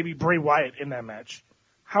maybe Bray Wyatt in that match.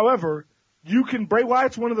 However, Bray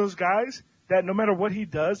Wyatt's one of those guys that no matter what he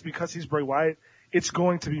does, because he's Bray Wyatt, it's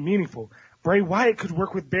going to be meaningful. Bray Wyatt could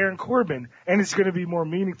work with Baron Corbin, and it's going to be more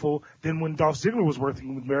meaningful than when Dolph Ziggler was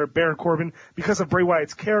working with Baron Corbin because of Bray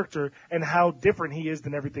Wyatt's character and how different he is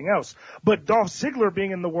than everything else. But Dolph Ziggler being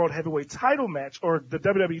in the World Heavyweight title match, or the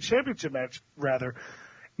WWE Championship match, rather,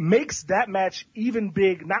 makes that match even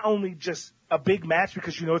big, not only just a big match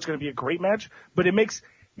because you know it's going to be a great match, but it makes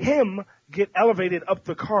him get elevated up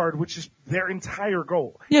the card, which is their entire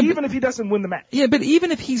goal. Yeah, even if he doesn't win the match. Yeah, but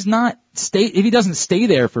even if he's if he doesn't stay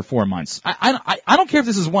there for 4 months, I don't care if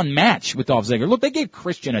this is one match with Dolph Ziggler. Look, they gave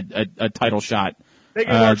Christian a title shot. They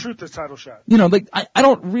gave R-Truth a title shot. You know, I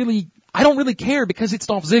don't really care because it's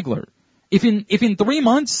Dolph Ziggler. If in 3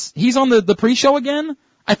 months he's on the pre-show again,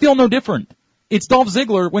 I feel no different. It's Dolph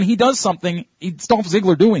Ziggler. When he does something, it's Dolph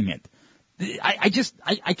Ziggler doing it. I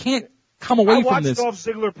can't come away from this. I watch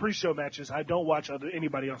Dolph Ziggler pre-show matches. I don't watch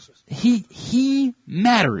anybody else's. He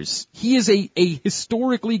matters. He is a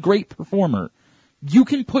historically great performer. You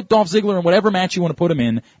can put Dolph Ziggler in whatever match you want to put him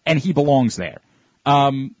in, and he belongs there.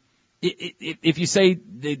 If you say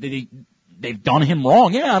they've done him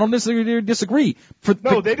wrong, yeah, I don't disagree.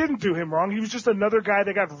 No, they didn't do him wrong. He was just another guy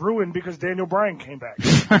that got ruined because Daniel Bryan came back.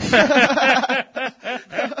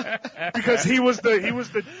 Because he was the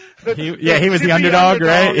underdog,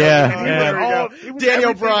 right? Yeah.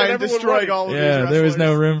 Daniel Bryan destroyed all of these wrestlers. There was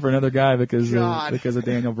no room for another guy because of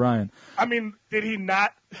Daniel Bryan. I mean, did he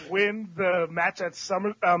not win the match at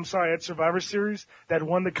Survivor Series that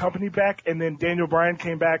won the company back, and then Daniel Bryan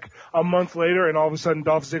came back a month later, and all of a sudden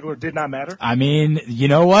Dolph Ziggler did not matter? I mean, you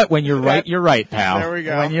know what? When you're right, you're right, pal. There we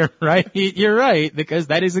go. When you're right, you're right, because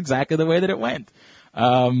that is exactly the way that it went.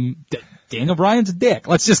 Daniel Bryan's a dick.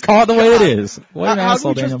 Let's just call it the way it is. What an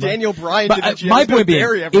asshole Daniel Bryan did. My point being,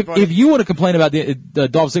 if you want to complain about the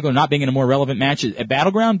Dolph Ziggler not being in a more relevant match at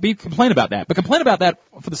Battleground, complain about that. But complain about that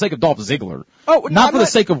for the sake of Dolph Ziggler. Not for the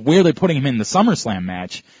sake of where they're putting him in the SummerSlam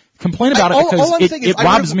match. Complain about it because it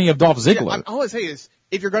robs me of Dolph Ziggler. Yeah, all I say is,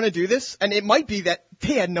 if you're going to do this, and it might be that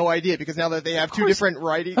they had no idea because now that they have two different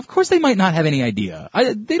righties. Of course they might not have any idea.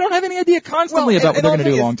 They don't have any idea constantly about what they're going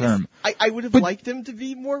to do long term. I would have liked him to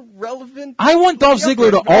be more relevant. I want Dolph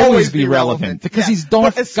Ziggler to always be relevant because he's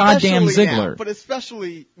Dolph goddamn Ziggler. Now, but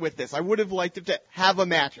especially with this, I would have liked him to have a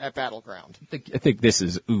match at Battleground. I think this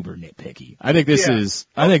is uber nitpicky. I think this is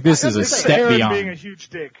a step beyond. Being a huge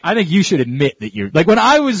dick. I think you should admit that you're, like when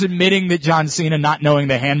I was admitting that John Cena not knowing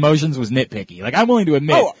the hand motions was nitpicky. Like I'm willing to admit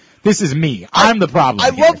this is me. I'm the problem. I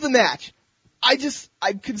love the match.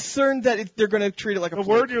 I'm concerned that they're going to treat it like a The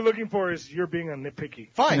word you're looking for is you're being a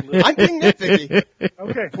nitpicky. Fine. I'm being nitpicky.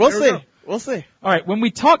 Okay. We'll see. All right. When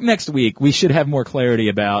we talk next week, we should have more clarity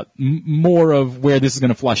about more of where this is going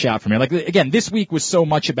to flush out from here. Like again, this week was so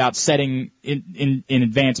much about setting in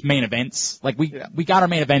advance main events. Like we got our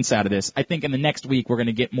main events out of this. I think in the next week we're going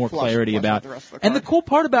to get more clarity about. And the cool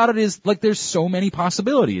part about it is like there's so many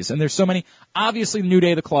possibilities and there's so many. Obviously, New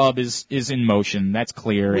Day of the Club is in motion. That's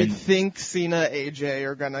clear. We think Cena, AJ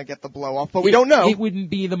are going to get the blow off, but we don't know. It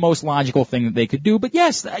wouldn't be the most logical thing that they could do. But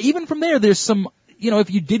yes, even from there, there's some. You know,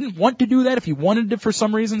 if you didn't want to do that, if you wanted to, for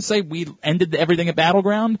some reason, say we ended everything at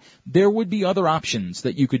Battleground, there would be other options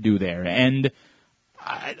that you could do there. And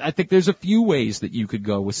I think there's a few ways that you could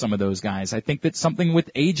go with some of those guys. I think that something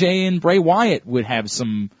with AJ and Bray Wyatt would have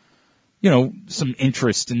some some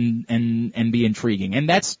interest and be intriguing. And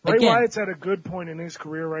that's, Bray again, Wyatt's at a good point in his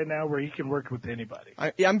career right now where he can work with anybody.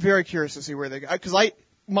 I'm very curious to see where they go, because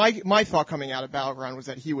my thought coming out of Battleground was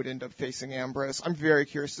that he would end up facing Ambrose. I'm very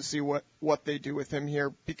curious to see what they do with him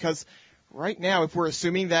here, because right now, if we're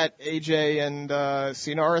assuming that AJ and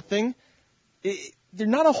Cena are a thing, there are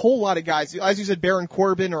not a whole lot of guys. As you said, Baron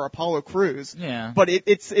Corbin or Apollo Crews. Yeah. But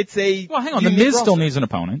it's a. Well, hang on. The Miz still needs an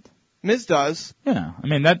opponent. Miz does. Yeah. I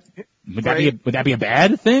mean, would that be a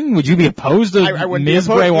bad thing? Would you be opposed to Miz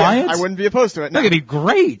Bray Wyatt? I wouldn't be opposed to it. No. That could be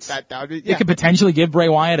great. That would be. Yeah. It could potentially give Bray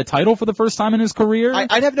Wyatt a title for the first time in his career.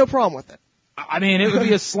 I'd have no problem with it. I mean, it would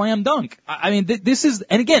be a slam dunk. I mean, this is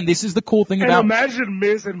the cool thing about. And imagine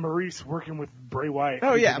Miz and Maurice working with Bray Wyatt.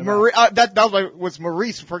 Oh yeah, that was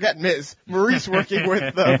Maurice. Forget Miz. Maurice working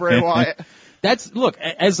with Bray Wyatt. Look,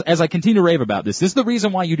 as I continue to rave about this is the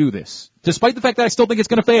reason why you do this. Despite the fact that I still think it's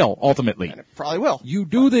going to fail, ultimately. And it probably will. You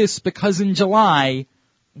do this because in July,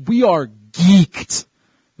 we are geeked.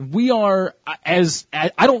 We are, I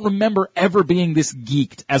don't remember ever being this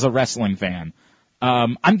geeked as a wrestling fan.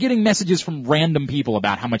 I'm getting messages from random people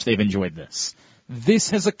about how much they've enjoyed this.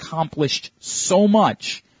 This has accomplished so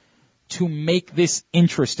much to make this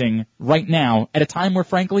interesting right now at a time where,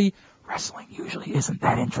 frankly, wrestling usually isn't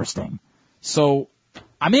that interesting. So,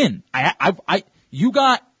 I'm in. You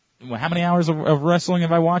got, how many hours of wrestling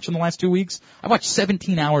have I watched in the last 2 weeks? I watched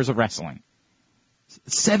 17 hours of wrestling.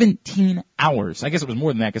 17 hours. I guess it was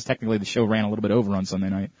more than that because technically the show ran a little bit over on Sunday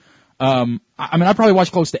night. I probably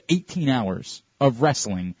watched close to 18 hours of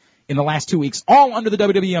wrestling in the last 2 weeks, all under the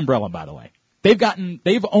WWE umbrella, by the way.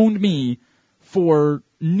 They've owned me for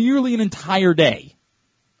nearly an entire day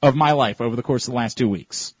of my life over the course of the last 2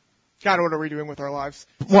 weeks. God, what are we doing with our lives?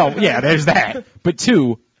 Well, yeah, there's that. But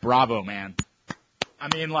two, bravo, man. I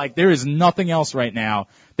mean, there is nothing else right now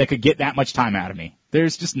that could get that much time out of me.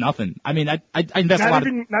 There's just nothing. I mean, I invest not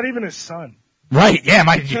even his son. Right, yeah,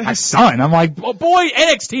 my son. I'm like, oh, boy,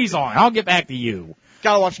 NXT's on. I'll get back to you.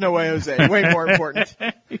 Gotta watch No Way Jose. Way more important.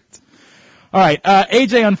 All right,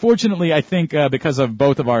 AJ, unfortunately, I think, because of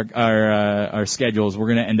both of our schedules, we're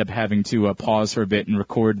gonna end up having to, pause for a bit and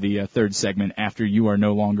record the, third segment after you are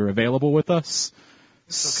no longer available with us. Okay.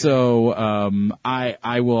 So,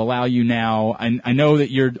 I will allow you now. I know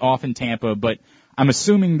that you're off in Tampa, but I'm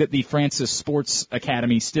assuming that the Francis Sports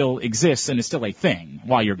Academy still exists and is still a thing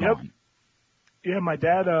while you're gone. Yeah, my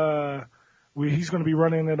dad, he's going to be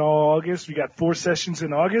running it all August. We got 4 sessions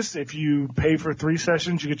in August. If you pay for 3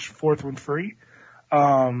 sessions, you get your 4th one free.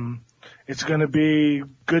 It's going to be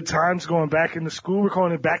good times going back into school. We're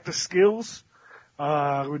calling it Back to Skills.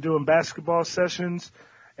 We're doing basketball sessions,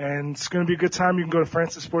 and it's going to be a good time. You can go to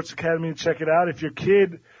Francis Sports Academy and check it out. If your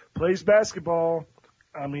kid plays basketball,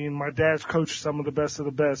 I mean, my dad's coached some of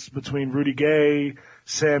the best between Rudy Gay,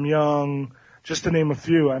 Sam Young, just to name a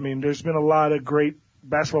few. I mean, there's been a lot of great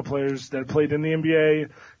basketball players that played in the NBA,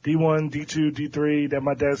 D1, D2, D3 that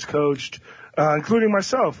my dad's coached, including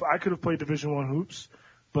myself. I could have played Division I hoops,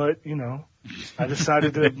 but I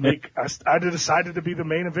decided to decided to be the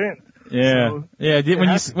main event. Yeah, so, yeah.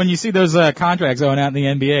 When you see those contracts going out in the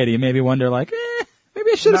NBA, do you maybe wonder maybe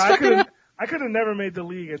I should have stuck it out? I could have never made the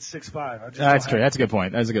league at 6'5". That's true. That's a good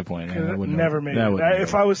point. That's a good point. Yeah, never made it.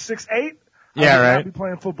 If I was 6'8", yeah, I would right. not be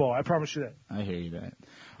playing football. I promise you that. I hear you that.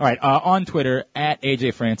 All right, on Twitter, at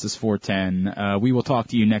AJFrancis410. We will talk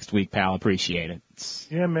to you next week, pal. Appreciate it.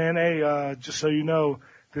 Yeah, man. Hey, just so you know,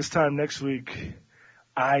 this time next week,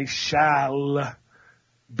 I shall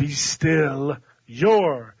be still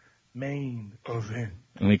your main event.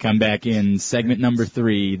 When we come back in segment number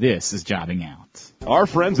 3, this is Jobbing Out. Our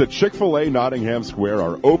friends at Chick-fil-A Nottingham Square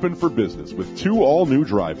are open for business with 2 all-new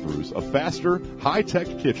drive-thrus, a faster,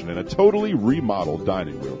 high-tech kitchen, and a totally remodeled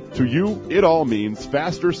dining room. To you, it all means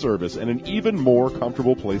faster service and an even more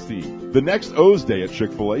comfortable place to eat. The next O's Day at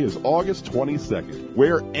Chick-fil-A is August 22nd.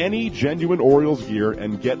 Wear any genuine Orioles gear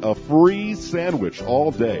and get a free sandwich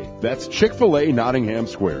all day. That's Chick-fil-A Nottingham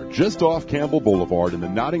Square, just off Campbell Boulevard in the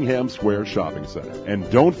Nottingham Square Shopping Center. And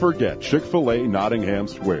don't forget Chick-fil-A Nottingham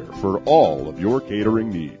Square for all of your catering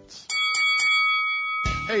needs.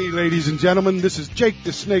 Hey, ladies and gentlemen, this is Jake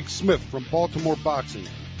the Snake Smith from Baltimore Boxing.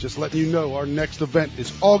 Just letting you know our next event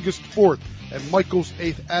is August 4th at Michael's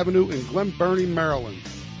 8th Avenue in Glen Burnie, Maryland.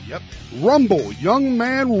 Yep, Rumble, Young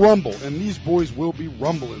Man Rumble, and these boys will be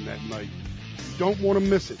rumbling that night. You don't want to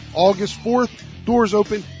miss it. August 4th, doors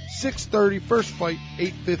open 6:30, first fight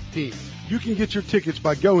 8:15. You can get your tickets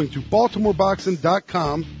by going to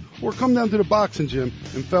BaltimoreBoxing.com or come down to the boxing gym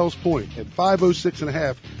in Fells Point at 506 and a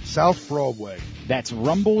half South Broadway. That's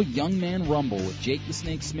Rumble Young Man Rumble with Jake the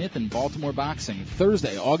Snake Smith and Baltimore Boxing,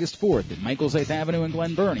 Thursday, August 4th at Michael's 8th Avenue in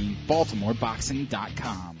Glen Burnie,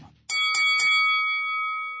 BaltimoreBoxing.com.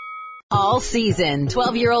 All season,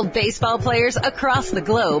 12-year-old baseball players across the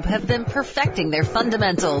globe have been perfecting their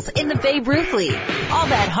fundamentals in the Babe Ruth League. All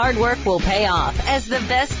that hard work will pay off as the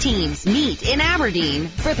best teams meet in Aberdeen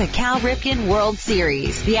for the Cal Ripken World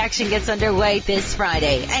Series. The action gets underway this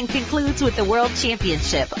Friday and concludes with the World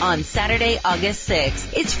Championship on Saturday, August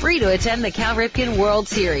 6th. It's free to attend the Cal Ripken World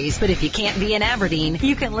Series, but if you can't be in Aberdeen,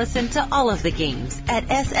 you can listen to all of the games at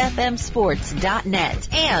sfmsports.net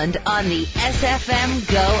and on the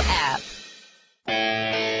SFM Go app.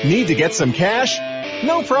 Need to get some cash?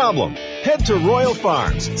 No problem. Head to Royal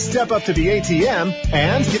Farms, step up to the ATM,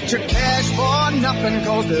 and get your cash for nothing,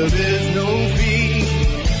 'cause there is no fee.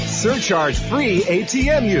 Surcharge-free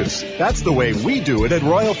ATM use. That's the way we do it at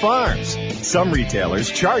Royal Farms. Some retailers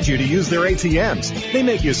charge you to use their ATMs. They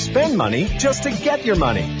make you spend money just to get your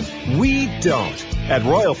money. We don't. At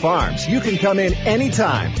Royal Farms, you can come in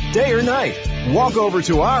anytime, day or night. Walk over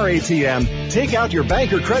to our ATM, take out your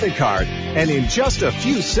bank or credit card, and in just a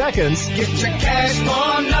few seconds, get your cash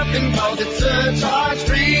for nothing, 'cause it's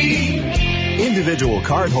surcharge-free. Individual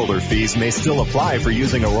cardholder fees may still apply for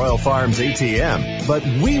using a Royal Farms ATM, but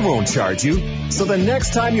we won't charge you. So the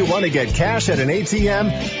next time you want to get cash at an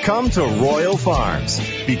ATM, come to Royal Farms,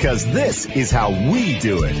 because this is how we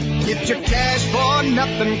do it. Get your cash for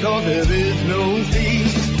nothing, 'cause there is no fee.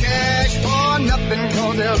 Cash for nothing,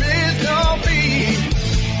 'cause there is no fee.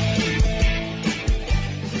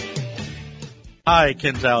 Hi,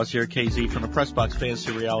 Ken Zales here, KZ, from the PressBox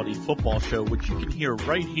Fantasy Reality Football Show, which you can hear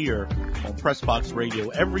right here on PressBox Radio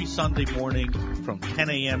every Sunday morning from 10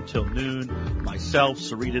 a.m. till noon. Myself,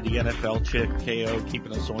 Sarita, the NFL chick, KO,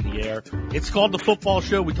 keeping us on the air. It's called The Football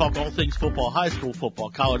Show. We talk all things football, high school football,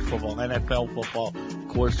 college football, NFL football. Of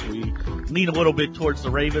course, we lean a little bit towards the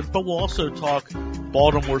Ravens, but we'll also talk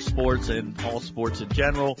Baltimore sports and all sports in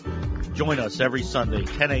general. Join us every Sunday,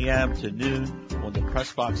 10 a.m. to noon on the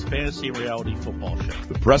PressBox Fantasy and Reality Football Show.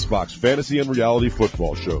 The PressBox Fantasy and Reality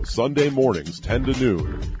Football Show, Sunday mornings, 10 to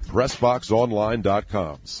noon.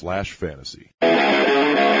 PressBoxOnline.com/fantasy.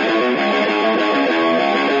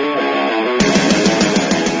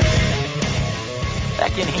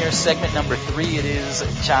 Back in here, segment number 3, it is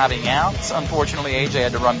jobbing out. Unfortunately, AJ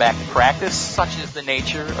had to run back to practice. Such is the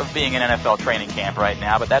nature of being in NFL training camp right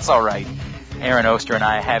now, but that's all right. Aaron Oster and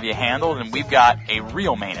I have you handled, and we've got a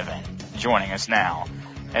real main event joining us now,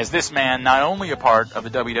 as this man, not only a part of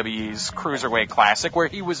the WWE's Cruiserweight Classic, where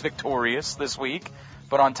he was victorious this week,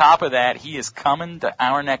 but on top of that, he is coming to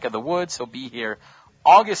our neck of the woods. He'll be here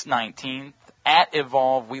August 19th at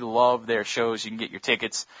Evolve. We love their shows. You can get your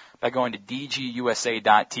tickets by going to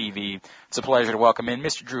dgusa.tv. It's a pleasure to welcome in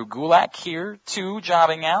Mr. Drew Gulak here to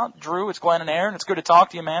Jobbing Out. Drew, it's Glenn and Aaron. It's good to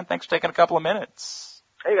talk to you, man. Thanks for taking a couple of minutes.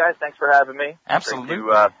 Hey, guys. Thanks for having me. Absolutely.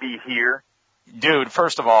 Great to be here. Dude,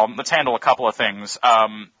 first of all, let's handle a couple of things.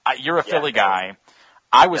 You're a Philly guy.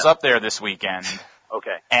 I was up there this weekend.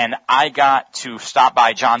 Okay. And I got to stop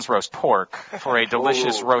by John's Roast Pork for a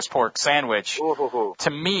delicious roast pork sandwich.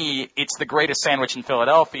 To me, it's the greatest sandwich in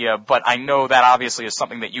Philadelphia, but I know that obviously is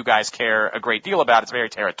something that you guys care a great deal about. It's very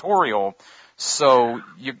territorial. So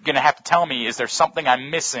you're going to have to tell me, is there something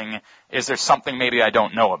I'm missing? Is there something maybe I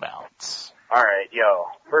don't know about? All right,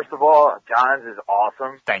 first of all, John's is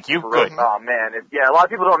awesome. Thank you. Good. Oh, man. A lot of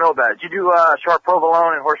people don't know about it. Did you do sharp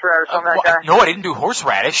provolone and horseradish on that guy? No, I didn't do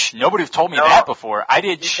horseradish. Nobody's told me that before. I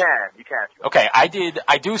did. You can. Okay, I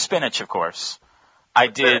do spinach, of course. I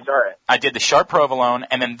did the sharp provolone,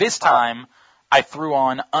 and then this time I threw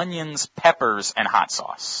on onions, peppers, and hot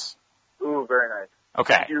sauce. Ooh, very nice.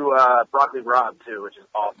 Okay. You do broccoli rabe, too, which is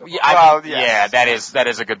awesome. Yeah, that is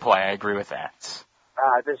a good play. I agree with that.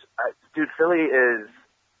 Dude, Philly is,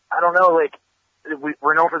 I don't know,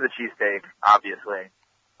 we're known for the cheesesteak, obviously.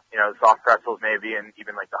 The soft pretzels maybe, and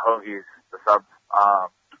even the hoagies, the subs.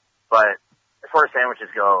 But as far as sandwiches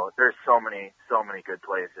go, there's so many good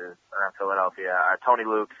places around Philadelphia. Tony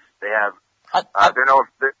Luke's, they have, I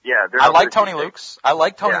like Tony Luke's.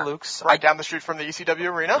 Luke's. Right down the street from the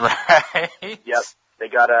ECW arena. Right. Yep. They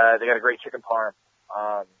got a great chicken parm.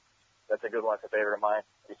 That's a good one. It's a favorite of mine.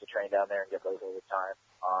 I used to train down there and get those all the time.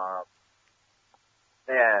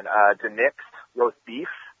 DeNick's roast beef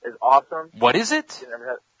is awesome. What is it?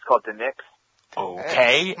 It's called DeNick's.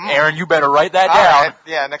 Okay. Aaron, you better write that down. Right.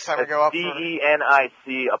 Yeah, next time we go up. DENIC''S,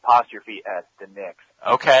 DeNick's.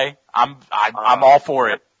 Okay. I'm all for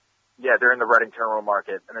it. Yeah, they're in the Reading Terminal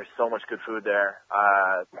Market, and there's so much good food there.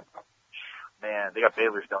 Man, they got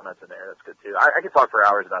Baylor's Donuts in there. That's good too. I could talk for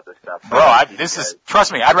hours about this stuff. Bro,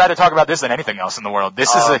 trust me, I'd rather talk about this than anything else in the world.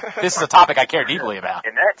 This is a topic I care deeply about.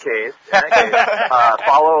 In that case,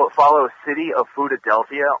 follow City of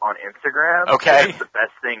Foodadelphia on Instagram. Okay. It's the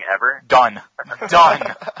best thing ever. Done.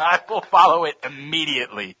 I will follow it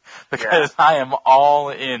immediately because I am all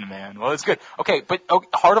in, man. Well, it's good. Okay, but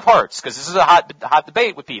heart of hearts, because this is a hot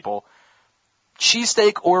debate with people.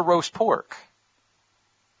 Cheesesteak or roast pork?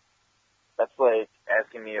 That's like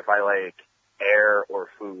asking me if I like air or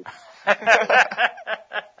food.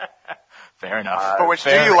 Fair enough. But which do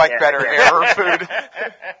you like better, air or food?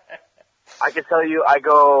 I can tell you, I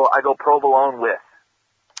go provolone with.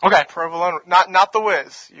 Okay. Provolone, not the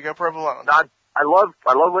whiz. You go provolone. I love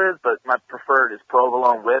whiz, but my preferred is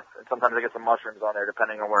provolone with, and sometimes I get some mushrooms on there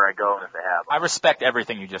depending on where I go and if they have them. I respect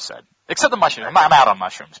everything you just said, except the mushrooms. I'm out on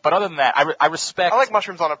mushrooms, but other than that, I respect. I like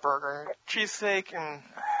mushrooms on a burger, cheesesteak,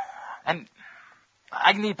 and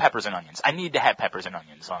I need peppers and onions. I need to have peppers and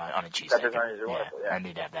onions on a cheesesteak. Peppers and onions are wonderful. Yeah, I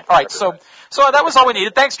need to have that. All right, so that was all we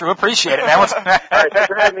needed. Thanks, Drew. Appreciate it, man. All right, thanks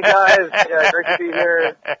for having me, guys. Yeah, great to be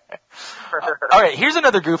here. All right, here's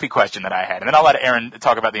another goofy question that I had, and then I'll let Aaron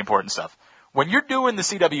talk about the important stuff. When you're doing the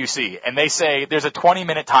CWC and they say there's a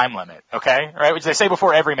 20-minute time limit, okay, right, which they say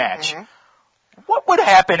before every match, what would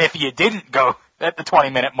happen if you didn't go at the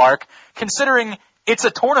 20-minute mark, considering it's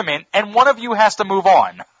a tournament and one of you has to move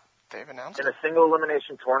on? They've announced in a single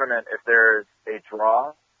elimination tournament, if there's a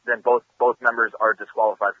draw, then both members are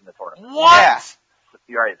disqualified from the tournament. What? Yes.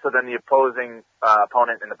 Right. So then the opposing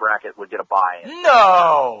opponent in the bracket would get a bye-in.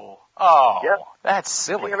 No. Oh. Yep. That's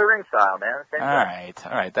silly. King of the Ring style, man. Same All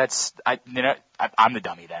right. I'm the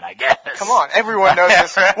dummy then, I guess. Come on, everyone knows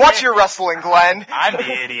this. Watch your wrestling, Glenn. I'm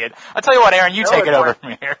the idiot. I'll tell you what, Aaron, you take it over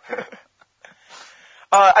from here.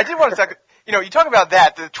 I did want to talk. You talk about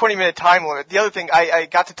that, the 20-minute time limit. The other thing, I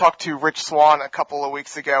got to talk to Rich Swann a couple of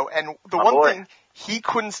weeks ago, and the one thing he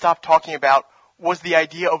couldn't stop talking about was the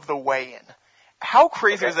idea of the weigh-in. How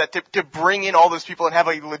crazy is that to bring in all those people and have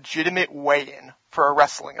a legitimate weigh-in for a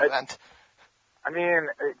wrestling event? I mean,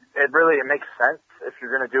 it makes sense if you're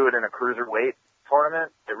going to do it in a cruiserweight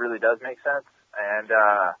tournament. It really does make sense, and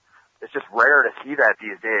it's just rare to see that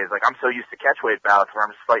these days. Like, I'm so used to catchweight bouts where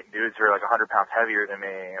I'm just fighting dudes who are like 100 pounds heavier than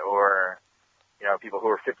me, or people who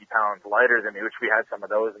are 50 pounds lighter than me, which we had some of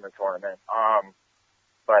those in the tournament.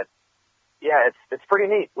 But yeah, it's pretty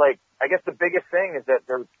neat. Like, I guess the biggest thing is that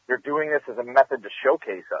they're doing this as a method to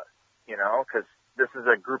showcase us, because this is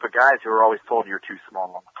a group of guys who are always told you're too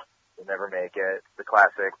small, you'll never make it. The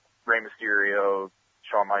classic Rey Mysterio,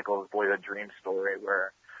 Shawn Michaels boyhood dream story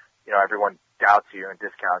where, everyone doubts you and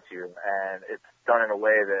discounts you, and it's done in a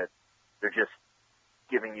way that they're just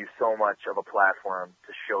giving you so much of a platform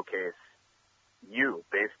to showcase you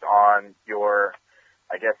based on your,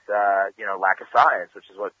 I guess, lack of size, which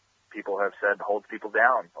is what people have said holds people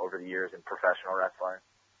down over the years in professional wrestling.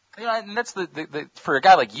 And that's the for a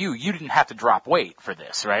guy like you didn't have to drop weight for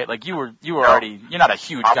this, right? Like you were already, you're not a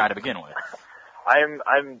huge guy to begin with. I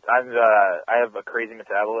have a crazy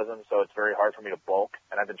metabolism, so it's very hard for me to bulk,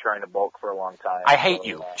 and I've been trying to bulk for a long time. I hate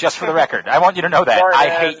you, just for the record. I want you to know that. Sorry, I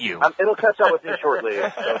man. hate you. It'll catch up with me shortly,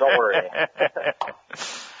 so don't worry.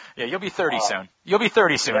 Yeah, you'll be 30 soon. You'll be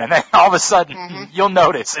 30 soon, and then all of a sudden, you'll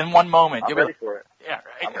notice in one moment. I'm ready for it. Yeah,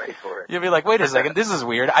 right. I'm ready for it. You'll be like, wait a second, this is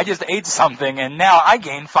weird. I just ate something, and now I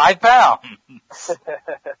gained 5 pounds.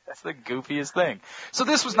 That's the goofiest thing. So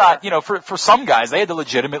this was not, for some guys, they had to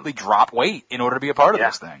legitimately drop weight in order to be a part of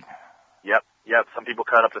this thing. Yep. Some people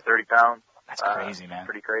cut up to 30 pounds. That's crazy, man.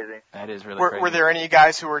 Pretty crazy. That is really crazy. Were Were there any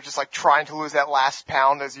guys who were just like trying to lose that last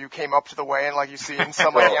pound as you came up to the weigh-in, like you see in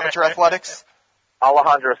some like amateur athletics?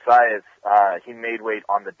 Alejandro Saez, he made weight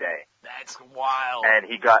on the day. That's wild. And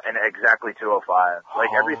he got in exactly 205. Like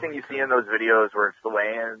everything you see in those videos where it's the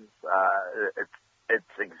weigh-ins, it's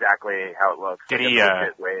exactly how it looks. Did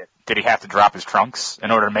he have to drop his trunks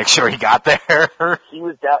in order to make sure he got there? He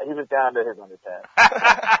was down to his under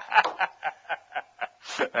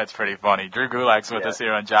 10. That's pretty funny. Drew Gulak's with us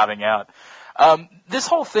here on Jobbing Out. This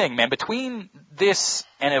whole thing, man, between this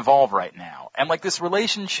and Evolve right now, and like this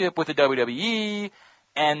relationship with the WWE,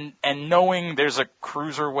 and knowing there's a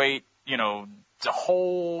cruiserweight, a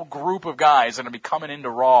whole group of guys that are going to be coming into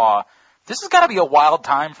Raw, this has got to be a wild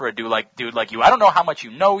time for a dude like you. I don't know how much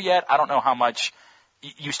you know yet. I don't know how much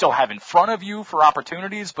you still have in front of you for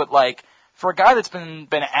opportunities, but like, for a guy that's been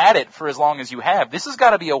at it for as long as you have, this has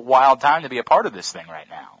got to be a wild time to be a part of this thing right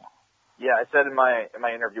now. Yeah, I said in my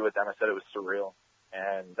interview with them, I said it was surreal,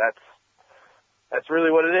 and That's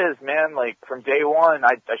really what it is, man. Like, from day one,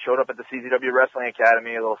 I showed up at the CZW Wrestling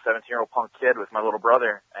Academy, a little 17-year-old punk kid with my little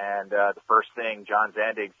brother, and the first thing John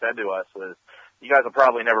Zandig said to us was, you guys will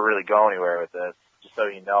probably never really go anywhere with this, just so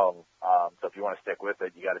you know. So if you want to stick with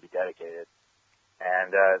it, you got to be dedicated.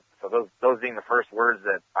 And so those being the first words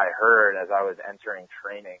that I heard as I was entering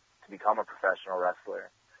training to become a professional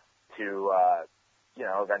wrestler, to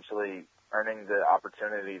eventually earning the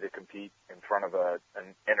opportunity to compete in front of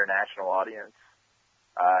an international audience,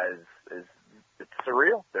 is it's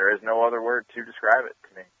surreal. There is no other word to describe it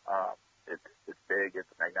to me. It's big, it's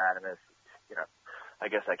magnanimous. I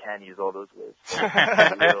guess I can use all those words.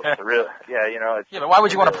 Surreal. Yeah, it's. Yeah, but why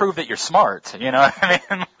would you want to prove that you're smart? You know what I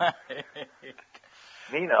mean?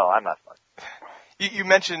 Me, no, I'm not smart. You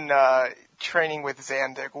mentioned training with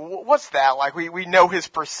Zandig. What's that like? We know his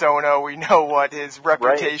persona. We know what his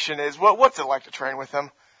reputation is. What's it like to train with him?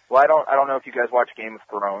 Well, I don't know if you guys watch Game of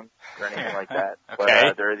Thrones or anything like that. Okay.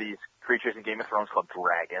 But there are these creatures in Game of Thrones called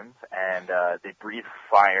dragons, and they breathe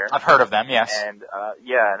fire. I've heard of them, yes. And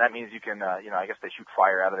and that means you can, I guess they shoot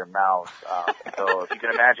fire out of their mouths. So if you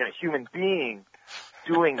can imagine a human being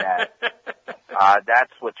doing that,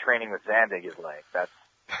 that's what training with Zandig is like. That's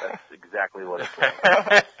exactly what it's like.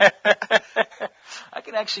 I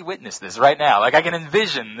can actually witness this right now. Like, I can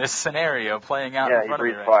envision this scenario playing out in front of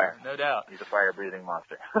me right fire. now. No doubt. He's a fire-breathing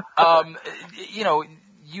monster.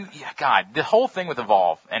 God, the whole thing with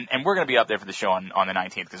Evolve, and we're going to be up there for the show on the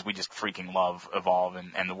 19th because we just freaking love Evolve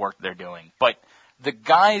and the work they're doing. But the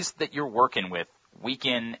guys that you're working with week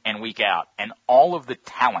in and week out, and all of the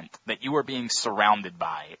talent that you are being surrounded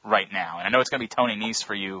by right now, and I know it's going to be Tony Nese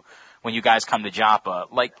for you when you guys come to Joppa,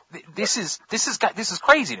 like, this is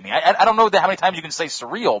crazy to me. I don't know how many times you can say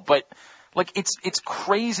surreal, but, like, it's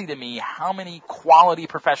crazy to me how many quality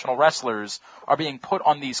professional wrestlers are being put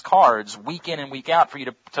on these cards week in and week out for you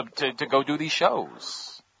to go do these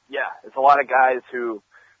shows. Yeah, it's a lot of guys who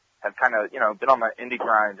have kind of, been on the indie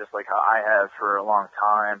grind just like how I have for a long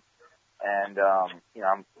time. And,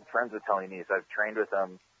 I'm friends with Tony Nese. I've trained with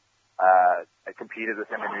him. I competed with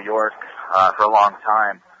him in New York, for a long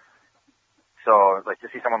time. So, like, to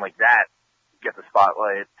see someone like that get the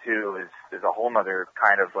spotlight, too, is a whole nother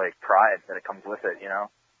kind of, like, pride that it comes with it,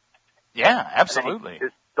 Yeah, absolutely.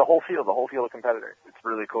 It's the whole field of competitors. It's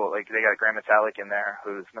really cool. Like, they got Grand Metalik in there,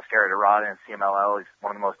 who's Mascara Dorada in CMLL. He's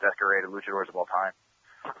one of the most decorated luchadors of all time.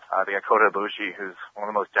 They got Kota Ibushi, who's one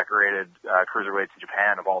of the most decorated cruiserweights in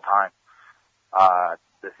Japan of all time.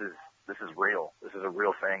 This is real. This is a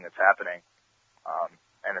real thing that's happening.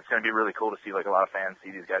 And it's going to be really cool to see, like, a lot of fans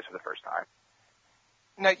see these guys for the first time.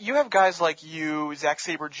 Now, you have guys like you, Zack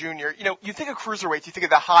Sabre Jr. You think of cruiserweights, you think of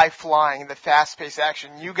the high flying, the fast-paced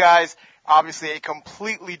action. You guys, obviously a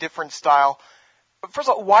completely different style. But first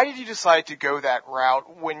of all, why did you decide to go that route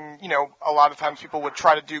when, a lot of times people would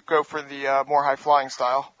try to go for the more high-flying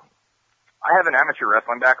style? I have an amateur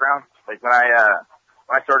wrestling background. Like, when I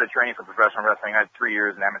started training for professional wrestling, I had 3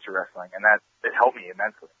 years in amateur wrestling, and it helped me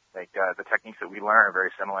immensely. Like, the techniques that we learn are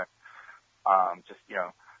very similar.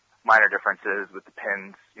 Minor differences with the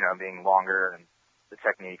pins, being longer, and the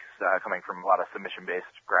techniques coming from a lot of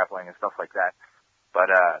submission-based grappling and stuff like that.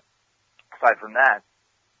 But aside from that,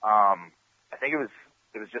 I think it was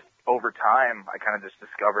just over time I kind of just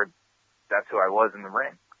discovered that's who I was in the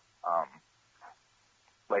ring.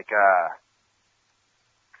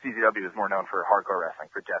 CZW is more known for hardcore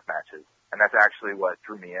wrestling, for death matches, and that's actually what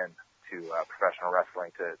drew me in to professional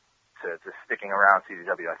wrestling, to sticking around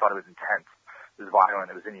CZW. I thought it was intense. It was violent.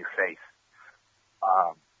 It was in your face.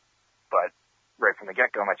 But right from the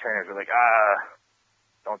get-go, my trainers were like,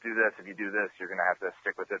 don't do this. If you do this, you're going to have to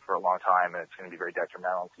stick with it for a long time, and it's going to be very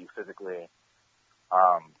detrimental to you physically.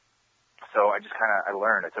 So I just I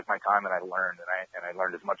learned. I took my time and I learned, and I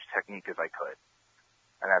learned as much technique as I could.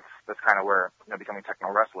 And that's kind of where, becoming a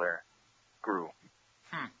technical wrestler grew.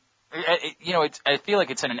 I feel like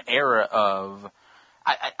it's in an era of,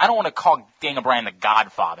 I don't want to call Daniel Bryan the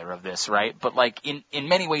godfather of this, right? But, like, in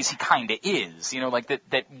many ways he kind of is.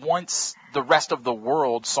 That once the rest of the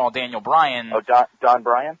world saw Daniel Bryan. Oh, Don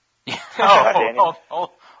Bryan? Danny,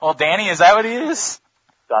 is that what he is?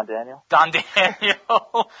 Don Daniel? Don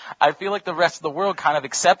Daniel. I feel like the rest of the world kind of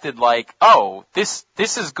accepted, like, oh, this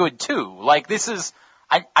is good too. Like,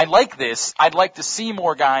 I like this. I'd like to see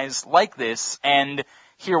more guys like this, and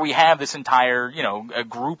here we have this entire, a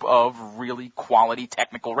group of really quality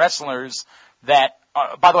technical wrestlers that,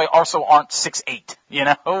 by the way, also aren't 6'8",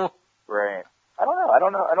 Right. I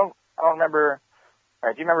don't know. I don't remember. All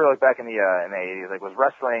right, do you remember, like, back in the 80s, like, was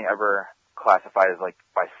wrestling ever classified as, like,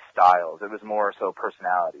 by styles? It was more so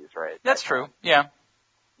personalities, right? That's true. Yeah.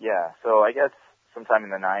 Yeah. So I guess sometime in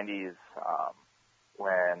the 90s,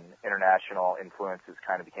 when international influences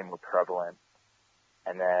kind of became more prevalent,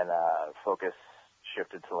 and then focus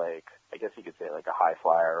shifted to like, I guess you could say like a high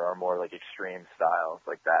flyer or more like extreme styles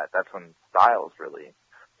like that. That's when styles really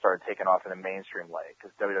started taking off in a mainstream light,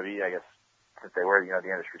 because WWE, I guess, since they were, the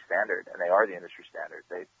industry standard, and they are the industry standard,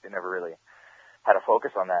 they never really had a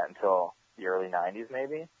focus on that until the early 90s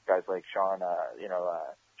maybe. Guys like Sean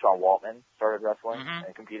Waltman started wrestling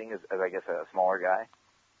and competing as I guess a smaller guy.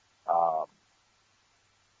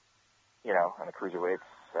 And the cruiserweights,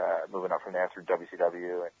 moving up from there through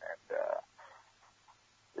WCW, and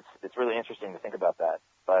it's really interesting to think about that.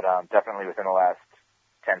 But definitely within the last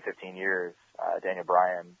 10, 15 years, Daniel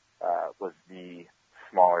Bryan was the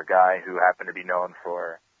smaller guy who happened to be known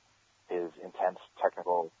for his intense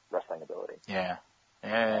technical wrestling ability. Yeah.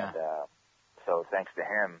 And so thanks to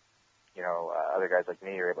him, other guys like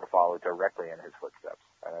me are able to follow directly in his footsteps,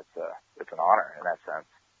 and it's an honor in that sense.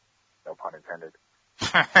 No pun intended.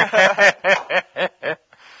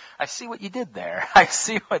 I see what you did there. I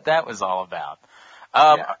see what that was all about.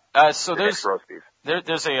 So there's a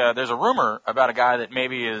rumor about a guy that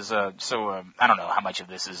maybe is I don't know how much of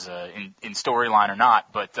this is in storyline or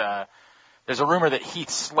not, but there's a rumor that Heath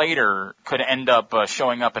Slater could end up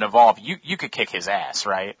showing up and Evolve. You could kick his ass,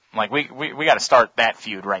 right? Like we got to start that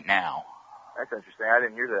feud right now. That's interesting. I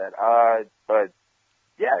didn't hear that. But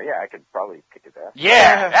yeah, I could probably kick his ass.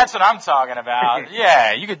 Yeah, that's what I'm talking about.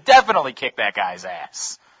 Yeah, you could definitely kick that guy's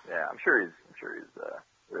ass. Yeah, I'm sure he's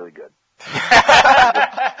really good.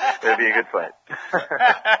 It'd be a good fight.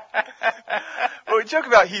 Well, we joke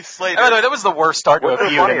about Heath Slater. By the way, that was the worst start to a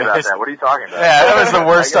feud. Funny about that? What are you talking about? Yeah, that was the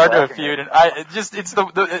worst start to a feud. And this is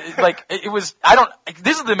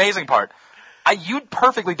the amazing part. You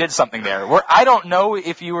perfectly did something there where I don't know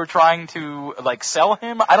if you were trying to sell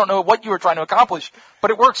him. I don't know what you were trying to accomplish,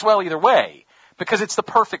 but it works well either way. Because it's the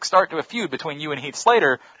perfect start to a feud between you and Heath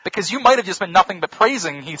Slater, because you might have just been nothing but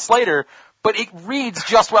praising Heath Slater, but it reads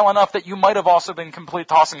just well enough that you might have also been complete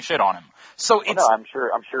tossing shit on him. So it's... No, I'm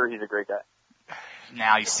sure he's a great guy.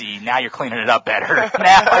 Now you're cleaning it up better.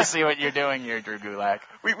 Now I see what you're doing here, Drew Gulak.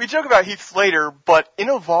 We joke about Heath Slater, but in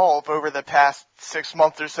Evolve over the past 6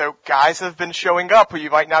 months or so, guys have been showing up who you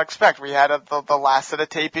might not expect. We had the last set of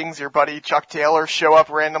tapings, your buddy Chuck Taylor show up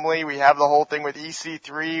randomly. We have the whole thing with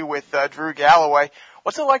EC3, with Drew Galloway.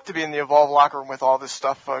 What's it like to be in the Evolve locker room with all this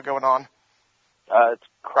stuff going on? It's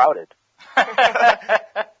crowded. It's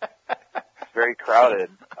very crowded.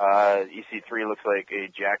 EC3 looks like a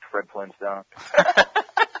jacked Fred Flintstone.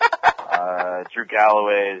 Drew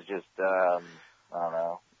Galloway is just, I don't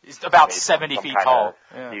know. He's about 70 feet tall.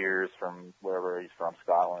 Steers from wherever he's from,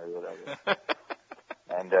 Scotland or whatever.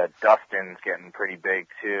 And Dustin's getting pretty big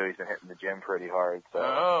too. He's been hitting the gym pretty hard. So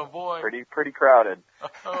oh boy, pretty crowded.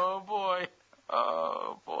 Oh boy.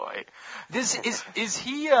 Is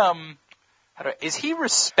he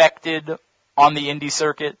respected on the indie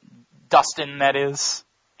circuit? Dustin, that is.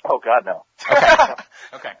 Oh God, no.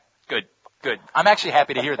 Okay. Good. I'm actually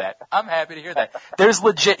happy to hear that. There's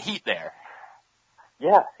legit heat there.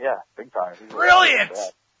 Yeah, big time. Brilliant.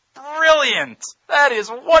 That is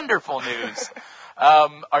wonderful news.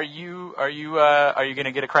 Are you going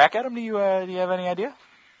to get a crack at him? Do you have any idea?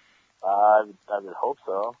 I would hope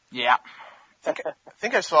so. Yeah. I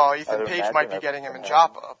think I saw Ethan Page might be getting him in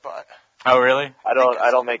Joppa, but. Oh really? I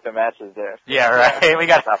don't make the matches there. So yeah, right.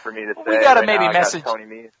 It's not for me to say. We gotta right maybe now, message Tony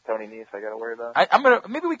Nese. I gotta worry about.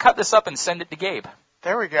 Maybe we cut this up and send it to Gabe.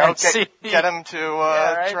 There we go. Get him to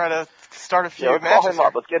try to start a few matches. Call him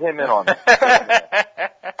up. Let's get him in on this.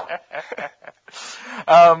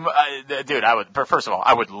 Dude, first of all,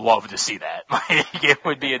 I would love to see that. It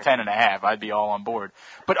would be a 10.5. I'd be all on board.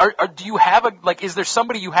 But do you have is there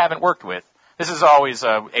somebody you haven't worked with? This is always,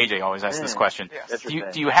 AJ always asks this question. Yes.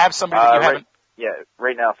 Do you have somebody that you haven't?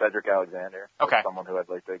 Right now, Cedric Alexander. Okay. Someone who I'd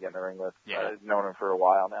like to get in the ring with. Yeah. I've known him for a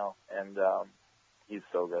while now, and he's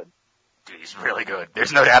so good. Dude, he's really good.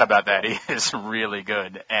 There's no doubt about that. He is really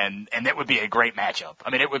good, and it would be a great matchup.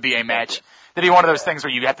 I mean, it would be a match. That'd be one of those things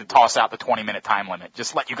where you have to toss out the 20-minute time limit.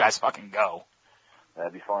 Just let you guys fucking go.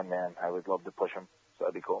 That'd be fun, man. I would love to push him, so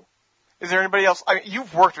that'd be cool. Is there anybody else? I mean,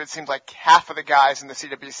 you've worked with, it seems like, half of the guys in the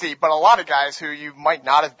CWC, but a lot of guys who you might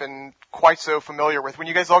not have been quite so familiar with. When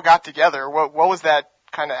you guys all got together, what was that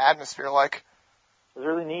kind of atmosphere like? It was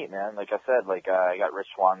really neat, man. Like I said, I got Rich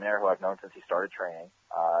Swann there, who I've known since he started training.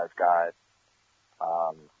 I've got,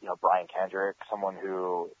 Brian Kendrick, someone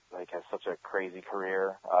who, has such a crazy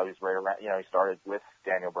career. He's right around, he started with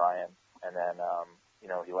Daniel Bryan, and then,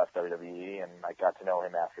 he left WWE, and I got to know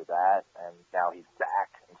him after that, and now he's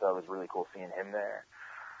back, and so it was really cool seeing him there.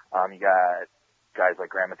 You got guys like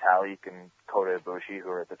Graham Metalik and Kota Ibushi who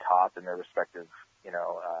are at the top in their respective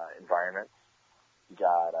environments. You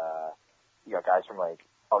got guys from like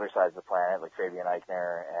other sides of the planet, like Fabian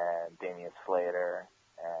Eichner and Damian Slater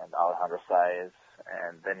and Alejandro Saez,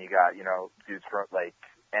 and then you got dudes from like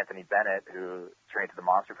Anthony Bennett, who trained at the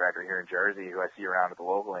Monster Factory here in Jersey, who I see around at the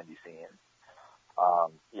local indie scene.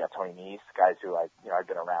 Tony Nese, guys who I've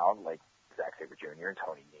been around, like Zack Sabre Jr. and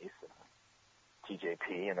Tony Nese and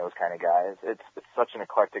TJP and those kind of guys. It's such an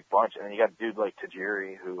eclectic bunch. And then you got a dude like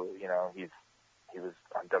Tajiri, who, he was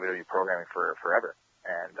on WWE programming for forever,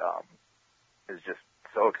 and is just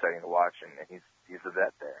so exciting to watch, and he's the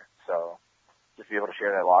vet there. So just to be able to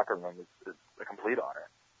share that locker room is a complete honor.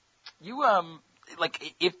 You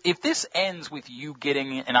if this ends with you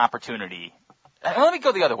getting an opportunity, let me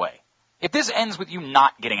go the other way. If this ends with you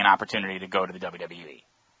not getting an opportunity to go to the WWE,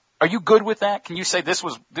 are you good with that? Can you say this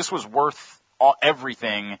was worth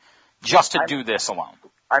everything just to do this alone?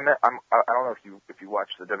 I don't know if you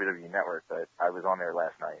watched the WWE Network, but I was on there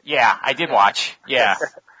last night. Yeah, I did watch. Yeah,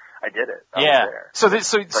 I did it. I was there. So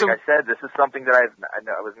I said, this is something that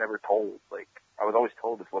I was never told. Like, I was always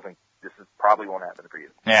told this probably won't happen for you.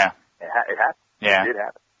 Yeah, it happened. Yeah, it did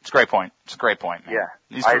happen. It's a great point. It's a great point, man.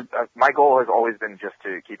 Yeah, my goal has always been just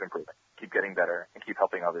to keep improving, keep getting better, and keep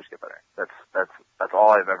helping others get better. That's all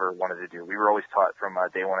I've ever wanted to do. We were always taught from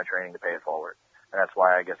day one of training to pay it forward, and that's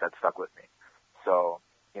why I guess that stuck with me. So,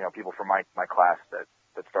 people from my class that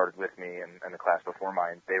started with me and the class before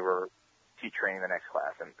mine, they were teach training the next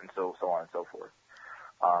class, and so on and so forth.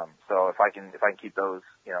 So if I can keep those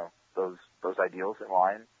those ideals in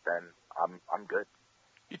line, then I'm good.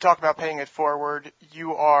 You talk about paying it forward.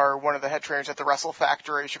 You are one of the head trainers at the Wrestle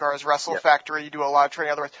Factory, Chikara's Wrestle Factory. You do a lot of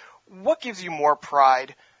training otherwise. What gives you more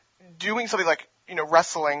pride, doing something like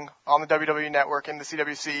wrestling on the WWE Network and the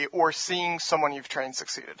CWC, or seeing someone you've trained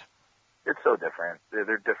succeeded? It's so different. They're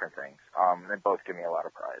different things. They both give me a lot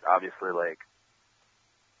of pride. Obviously,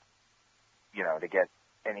 to get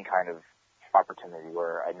any kind of opportunity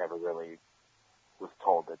where I never really was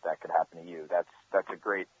told that could happen to you, that's a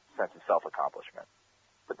great sense of self-accomplishment.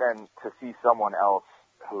 But then to see someone else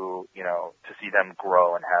who, to see them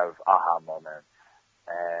grow and have aha moments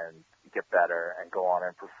and get better and go on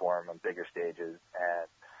and perform on bigger stages and,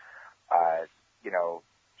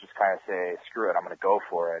 just kind of say, screw it, I'm going to go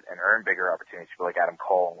for it and earn bigger opportunities. People like Adam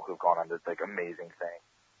Cole, who've gone on to amazing things,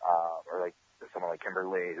 or like someone like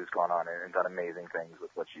Kimberly, who's gone on and done amazing things with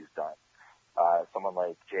what she's done. Someone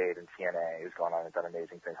like Jade and TNA, who's gone on and done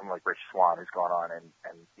amazing things. Someone like Rich Swann, who's gone on and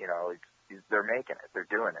they're making it. They're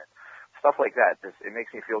doing it. Stuff like that. It makes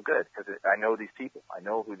me feel good because I know these people. I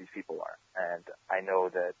know who these people are, and I know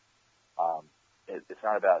that it's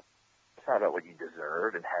not about what you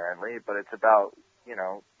deserve inherently, but it's about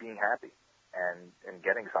being happy and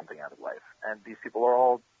getting something out of life. And these people are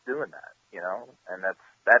all doing that, and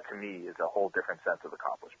that to me is a whole different sense of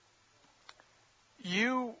accomplishment.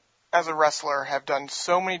 You, as a wrestler, have done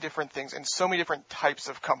so many different things in so many different types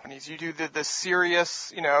of companies. You do the serious,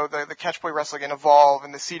 the Catchboy Wrestling in Evolve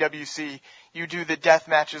and the CWC. You do the death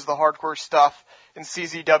matches, the hardcore stuff in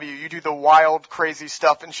CZW. You do the wild, crazy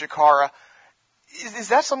stuff in Chikara. Is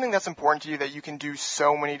that something that's important to you, that you can do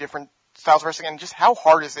so many different styles of wrestling? And just how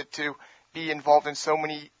hard is it to be involved in so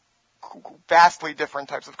many vastly different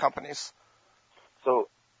types of companies? So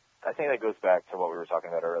I think that goes back to what we were talking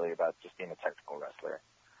about earlier about just being a technical wrestler.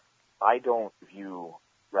 I don't view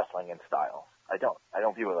wrestling in styles. I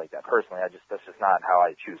don't view it like that. Personally, that's just not how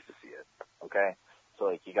I choose to see it. Okay?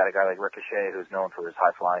 So you got a guy like Ricochet who's known for his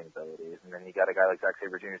high flying abilities, and then you got a guy like Zack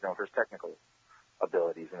Sabre Jr. who's known for his technical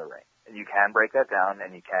abilities in the ring. And you can break that down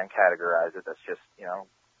and you can categorize it. That's just,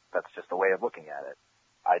 that's just a way of looking at it.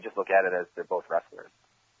 I just look at it as they're both wrestlers.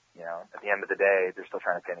 At the end of the day, they're still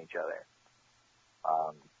trying to pin each other.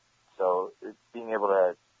 So being able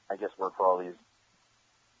to, I guess, work for all these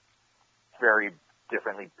very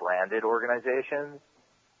differently branded organizations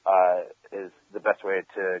is the best way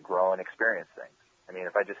to grow and experience things. I mean,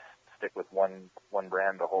 if I just stick with one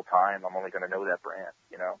brand the whole time, I'm only going to know that brand,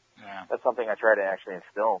 Yeah. That's something I try to actually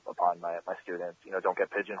instill upon my students. Don't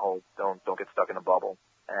get pigeonholed, don't get stuck in a bubble.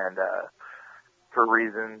 And for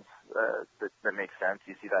reasons that make sense,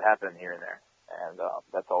 you see that happen here and there. And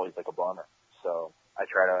that's always like a bummer. So I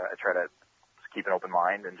try to keep an open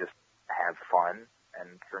mind and just have fun.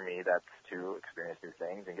 And for me, that's to experience new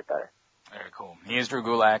things and get better. Very cool. He is Drew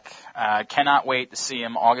Gulak. Cannot wait to see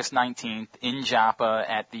him August 19th in Joppa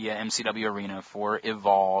at the MCW Arena for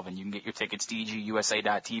Evolve, and you can get your tickets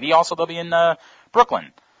DGUSA.tv. Also, they'll be in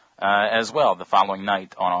Brooklyn as well the following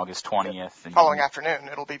night on August 20th. And following afternoon.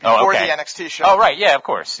 It'll be before the NXT show. Oh, right. Yeah, of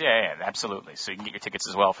course. Yeah, absolutely. So you can get your tickets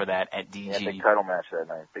as well for that at DG. Yeah, big title match that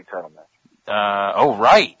night. Big title match.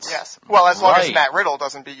 Right. Yes. Well, as long as Right. Matt Riddle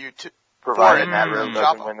doesn't beat you Provided Matt Riddle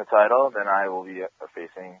doesn't win the title, then I will be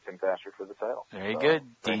facing Tim Thatcher for the title. Very good.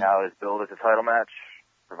 Right now it's billed as a title match,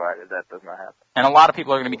 provided that does not happen. And a lot of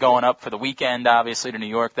people are going to be going up for the weekend, obviously, to New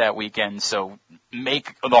York that weekend. So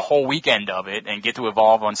make the whole weekend of it and get to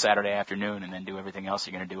Evolve on Saturday afternoon and then do everything else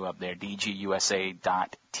you're going to do up there.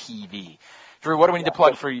 DGUSA.tv. Drew, what do we need to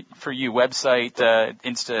plug for you? Website,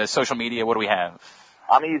 Insta, social media, what do we have?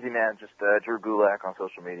 I'm easy, man. Just Drew Gulak on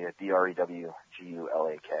social media. DREWGULAK.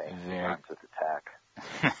 Rhymes with attack.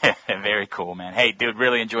 Very cool, man. Hey, dude,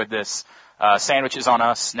 really enjoyed this. Sandwiches on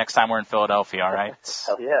us next time we're in Philadelphia, all right?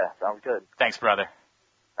 Hell yeah, sounds good. Thanks, brother.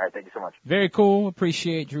 All right, thank you so much. Very cool.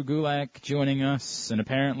 Appreciate Drew Gulak joining us. And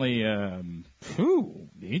apparently, he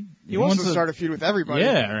wants to start a feud with everybody.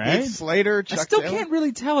 Yeah, right? Heath Slater, Chuck I still Taylor. can't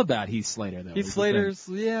really tell about Heath Slater, though. Heath Slater's,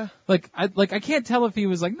 yeah. I can't tell if he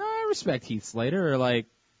was like, no, I respect Heath Slater, or like,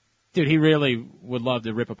 dude, he really would love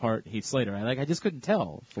to rip apart Heath Slater. I just couldn't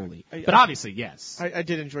tell fully. But obviously, yes. I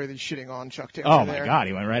did enjoy the shitting on Chuck Taylor. Oh, there. my God,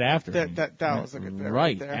 he went right after him. That was a good bit.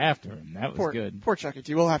 Right there. after him. That was good. Poor Chucky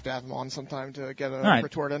T. We'll have to have him on sometime to get a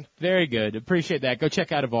retort in. Very good. Appreciate that. Go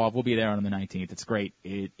check out Evolve. We'll be there on the 19th. It's great.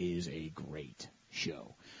 It is a great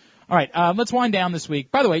show. All right, let's wind down this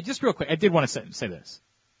week. By the way, just real quick, I did want to say this.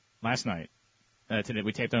 Last night, today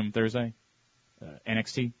we taped on Thursday,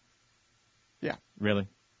 NXT. Yeah. Really?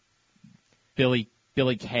 Billy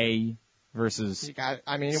Kay versus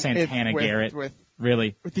Santana Garrett.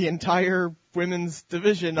 Really? With the entire women's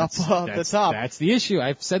division up the top. That's the issue.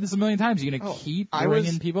 I've said this a million times. You're going to keep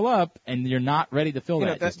bringing people up, and you're not ready to fill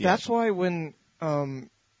that. That's why when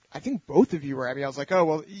I think both of you were at me, I was like, oh,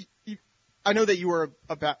 well, I know that you were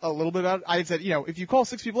a little bit about it. I said, if you call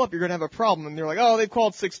 6 people up, you're going to have a problem. And they're like, oh, they've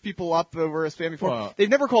called 6 people up over a span before. Well, they've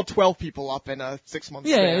never called 12 people up in a 6-month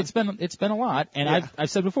span. Yeah, it's been a lot. And I've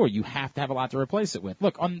said before, you have to have a lot to replace it with.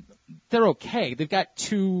 Look, they're okay. They've got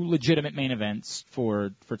 2 legitimate main events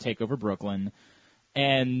for TakeOver Brooklyn.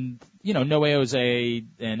 And, No Way Jose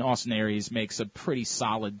and Austin Aries makes a pretty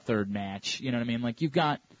solid third match. You know what I mean? Like, you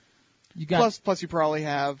got. Plus you probably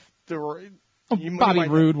have Bobby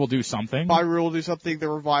Roode will do something. Bobby Roode will do something. The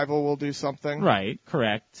Revival will do something. Right,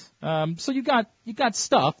 correct. So you got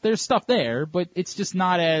stuff. There's stuff there, but it's just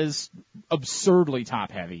not as absurdly top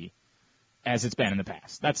heavy as it's been in the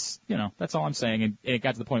past. That's all I'm saying. And it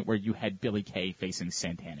got to the point where you had Billy Kay facing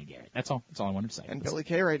Santana Garrett. That's all I wanted to say. And Billy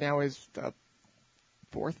Kay right now is the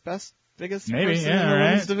 4th biggest maybe, person in the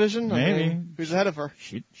women's division. Maybe. I mean, who's ahead of her?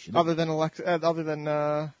 Other than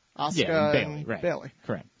Asuka and Bayley. Bayley.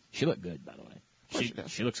 Correct. She looked good, by the way.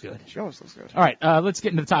 She looks good. She always looks good. All right, let's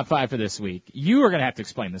get into the top 5 for this week. You are going to have to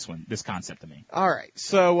explain this concept to me. All right.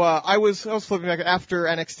 So I was flipping back after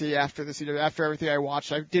NXT, after everything I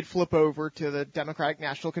watched. I did flip over to the Democratic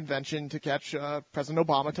National Convention to catch President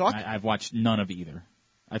Obama talk. I've watched none of either.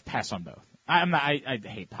 I've passed on both. I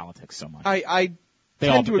hate politics so much. They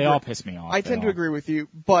all piss me off. I tend to agree with you,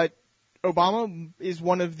 but Obama is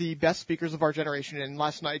one of the best speakers of our generation, and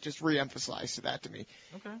last night just reemphasized that to me.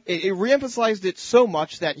 Okay. It reemphasized it so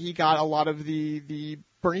much that he got a lot of the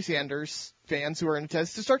Bernie Sanders fans who are in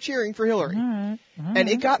attendance to start cheering for Hillary. All right. And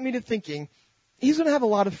it got me to thinking, he's going to have a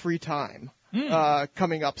lot of free time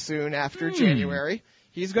coming up soon after January.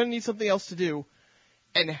 He's going to need something else to do.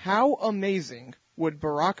 And how amazing would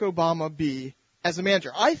Barack Obama be as a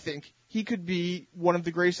manager? I think he could be one of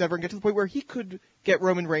the greatest ever and get to the point where he could get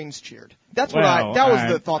Roman Reigns cheered. That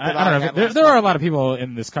was the thought that I had. There are a lot of people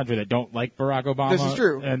in this country that don't like Barack Obama. This is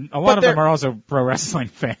true. And a lot of them are also pro wrestling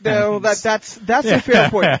fans. No, that's a fair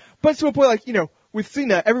point. But to a point with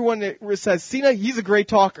Cena, everyone says, Cena, he's a great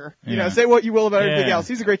talker. Say what you will about everything else.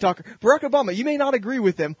 He's a great talker. Barack Obama, you may not agree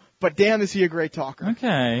with him, but damn is he a great talker.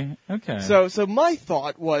 Okay. So my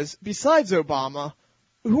thought was, besides Obama,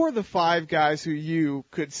 who are the 5 guys who you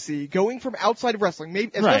could see going from outside of wrestling,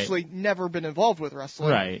 maybe especially never been involved with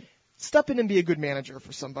wrestling, right? Step in and be a good manager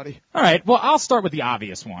for somebody. All right. Well, I'll start with the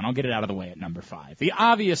obvious one. I'll get it out of the way at number 5. The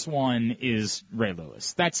obvious one is Ray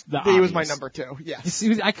Lewis. That's the obvious. He was my number 2. Yes.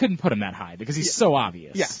 I couldn't put him that high because he's so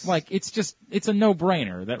obvious. Yes. It's a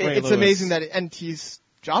no-brainer that Ray Lewis. It's amazing that and he's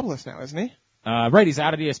jobless now, isn't he? Right, he's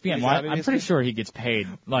out of ESPN. I'm pretty sure he gets paid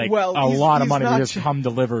a lot of money to just come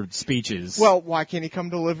deliver speeches. Well, why can't he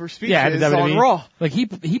come deliver speeches on Raw? Like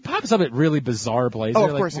he pops up at really bizarre places. Oh,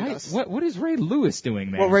 of course he does. What is Ray Lewis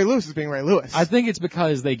doing there? Well, Ray Lewis is being Ray Lewis. I think it's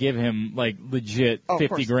because they give him legit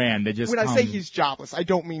 $50,000 to just. When I say he's jobless, I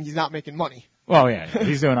don't mean he's not making money. Well, yeah,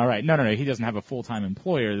 he's doing all right. No, he doesn't have a full-time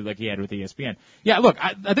employer like he had with ESPN. Yeah, look,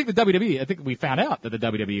 I think the WWE. I think we found out that the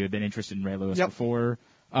WWE had been interested in Ray Lewis before.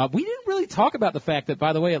 We didn't really talk about the fact that,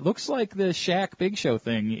 by the way, it looks like the Shaq Big Show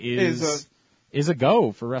thing is is a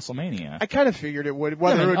go for WrestleMania. I kind of figured it would,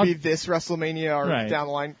 whether it would be this WrestleMania or down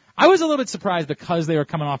the line. I was a little bit surprised because they were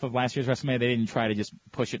coming off of last year's WrestleMania. They didn't try to just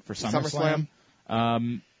push it for SummerSlam.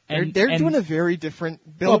 They're doing a very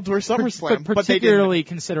different build for SummerSlam, but particularly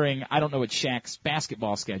considering I don't know what Shaq's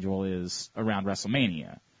basketball schedule is around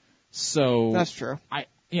WrestleMania. So that's true.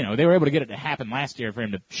 They were able to get it to happen last year for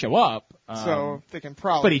him to show up. So they can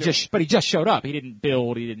probably. But he just showed up. He didn't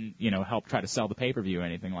build. He didn't help try to sell the pay-per-view or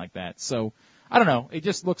anything like that. So I don't know. It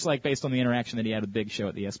just looks like based on the interaction that he had with Big Show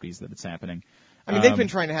at the ESPYs that it's happening. I mean, they've been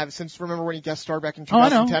trying to have it since, remember when he guest starred back in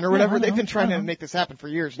 2010 or whatever? They've been trying to make this happen for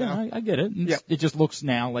years now. I get it. It just looks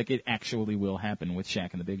now like it actually will happen with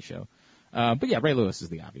Shaq and the Big Show. But yeah, Ray Lewis is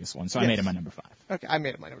the obvious one, so I made him my number 5. Okay, I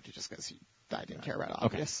made him my number 2 just because I didn't care about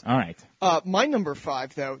obvious. Okay, all right. My number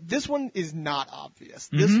 5, though, this one is not obvious.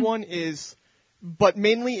 This one is, but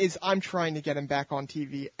mainly is I'm trying to get him back on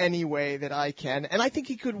TV any way that I can, and I think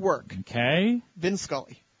he could work. Okay. Vin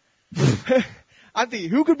Scully. I'm thinking,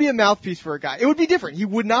 who could be a mouthpiece for a guy? It would be different. He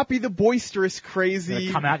would not be the boisterous,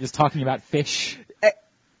 crazy... Come out just talking about fish.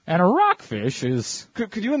 And a rockfish is...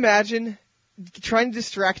 Could you imagine trying to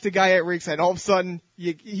distract a guy at ringside, and all of a sudden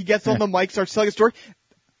he gets on the mic, starts telling a story?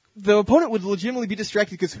 The opponent would legitimately be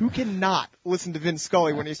distracted because who cannot listen to Vin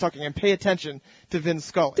Scully when he's talking and pay attention to Vin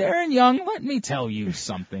Scully? Darren Young, let me tell you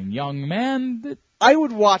something, young man. I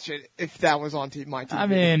would watch it if that was on my TV. I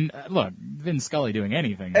mean, look, Vin Scully doing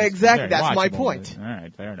anything. Exactly, that's my point. All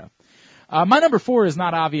right, fair enough. My number 4 is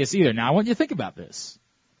not obvious either. Now, I want you to think about this.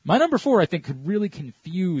 My number 4, I think, could really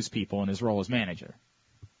confuse people in his role as manager.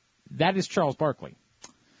 That is Charles Barkley.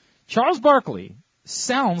 Charles Barkley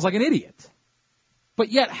sounds like an idiot. But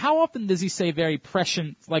yet, how often does he say very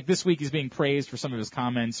prescient, like this week he's being praised for some of his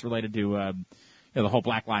comments related to, the whole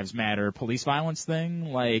Black Lives Matter police violence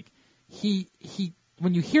thing. Like, he,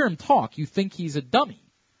 when you hear him talk, you think he's a dummy.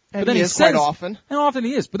 And but then he is quite often. And often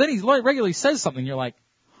he is. But then he regularly says something, you're like,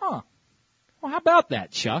 well, how about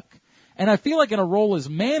that, Chuck? And I feel like in a role as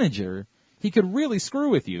manager, he could really screw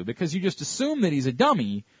with you because you just assume that he's a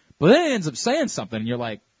dummy, but then he ends up saying something and you're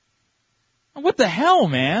like, what the hell,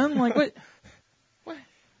 man? Like, what?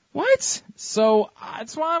 What? So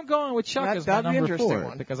that's why I'm going with Chuck as my number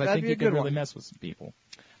 4 because I think he can really mess with some people.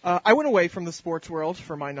 I went away from the sports world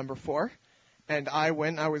for my number 4, and I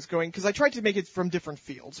was going because I tried to make it from different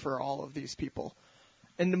fields for all of these people.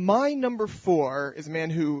 And my number 4 is a man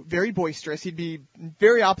who very boisterous. He'd be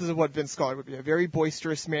very opposite of what Vince Scully would be, a very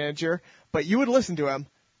boisterous manager. But you would listen to him.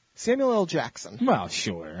 Samuel L. Jackson. Well,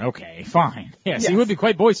 sure. Okay, fine. Yes, he would be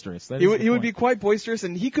quite boisterous. He would be quite boisterous,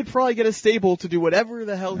 and he could probably get a stable to do whatever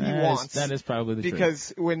the hell he wants. That is probably the truth.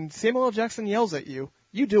 Because when Samuel L. Jackson yells at you,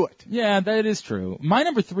 you do it. Yeah, that is true. My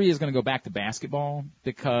number 3 is going to go back to basketball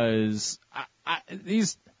because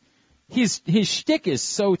his shtick is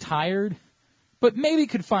so tired, but maybe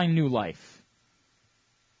could find new life.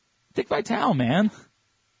 Dick Vitale, man.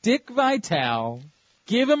 Dick Vitale.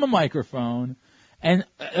 Give him a microphone. And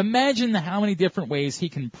imagine how many different ways he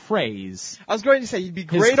can praise. I was going to say he'd be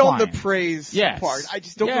great on the praise part. I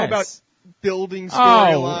just don't know about building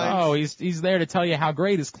storylines. Oh, he's there to tell you how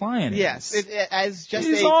great his client is. Yes,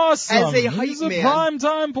 he's awesome. As a hype man. He's a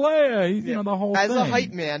primetime player. The whole thing. As a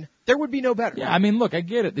hype man, there would be no better. Yeah, I mean, look, I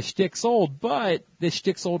get it. The shtick's old, but the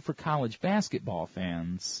shtick's old for college basketball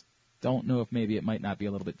fans. Don't know if maybe it might not be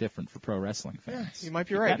a little bit different for pro wrestling fans. Yeah, you might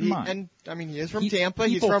be right. He is from Tampa.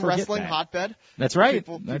 He's from wrestling hotbed. That's right.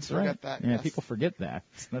 People forget that. Yeah, people forget that.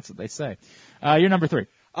 That's what they say. Your number 3.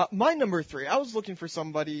 My number 3. I was looking for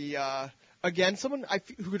somebody, someone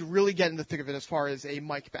who could really get in the thick of it as far as a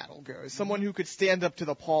mic battle goes. Someone who could stand up to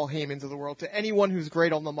the Paul Heymans of the world, to anyone who's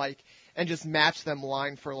great on the mic, and just match them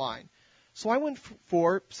line for line. So I went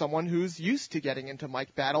for someone who's used to getting into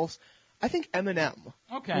mic battles. I think Eminem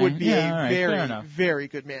would be a very, very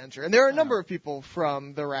good manager. And there are a number of people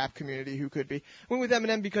from the rap community who could be. I went with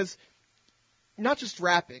Eminem because not just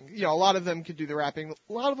rapping. A lot of them could do the rapping.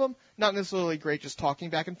 A lot of them not necessarily great just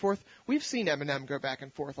talking back and forth. We've seen Eminem go back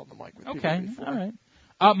and forth on the mic with people before. All right.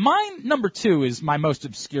 My number 2 is my most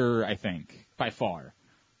obscure, I think, by far.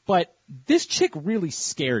 But this chick really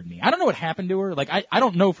scared me. I don't know what happened to her. Like, I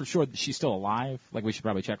don't know for sure that she's still alive. Like, we should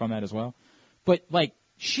probably check on that as well. But, like,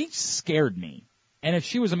 she scared me. And if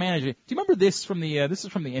she was a manager, do you remember this from the, this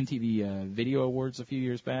is from the MTV Video Awards a few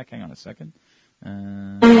years back? Hang on a second. Oh,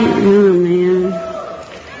 man.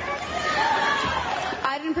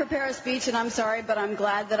 I didn't prepare a speech, and I'm sorry, but I'm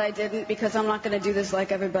glad that I didn't because I'm not going to do this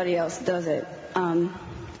like everybody else does it.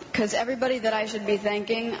 Because everybody that I should be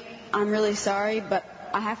thanking, I'm really sorry, but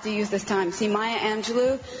I have to use this time. See, Maya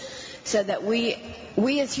Angelou said that we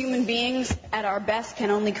as human beings at our best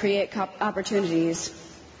can only create opportunities.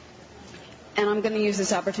 and I'm going to use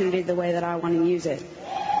this opportunity the way that I want to use it.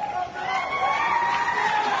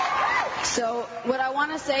 So what I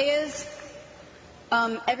want to say is,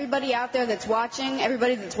 everybody out there that's watching,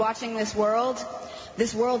 everybody that's watching this world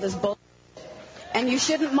is bull. And you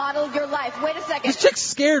shouldn't model your life. Wait a second. This chick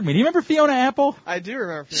scared me. Do you remember Fiona Apple? I do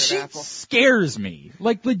remember Fiona Apple. She scares me.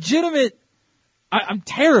 Like, legitimate. I'm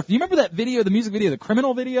terrified. You remember that video, the music video, the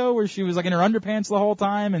Criminal video, where she was like in her underpants the whole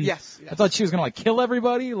time? And yes. I thought she was going to like kill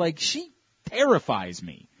everybody. Like, she terrifies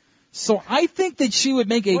me. So I think that she would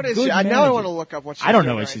make a what is good she? manager. Now I want to look up what she's doing. I don't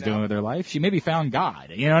know what she's doing with her life. She maybe found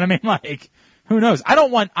God. You know what I mean? Like, who knows? I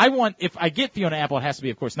want, if I get Fiona Apple, it has to be,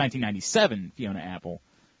 of course, 1997 Fiona Apple.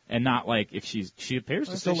 And not like if she appears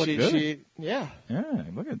to still look good. Yeah. Yeah,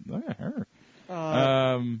 look at her.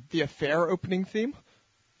 The Affair opening theme.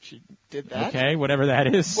 She did that. Okay, whatever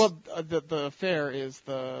that is. Well, the Affair is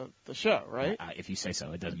the show, right? If you say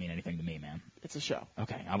so, it doesn't mean anything to me, man. It's a show.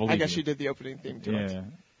 Okay, I believe I guess you. she did the opening theme to it.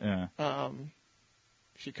 Yeah.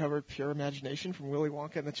 She covered Pure Imagination from Willy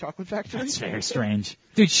Wonka and the Chocolate Factory. That's very strange.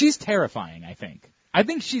 Dude, she's terrifying, I think. I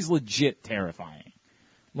think she's legit terrifying.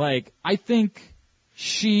 Like, I think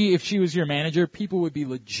if she was your manager, people would be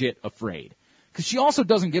legit afraid. Because she also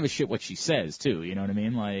doesn't give a shit what she says, too. You know what I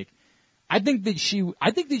mean? Like, I think that she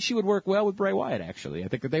would work well with Bray Wyatt, actually. I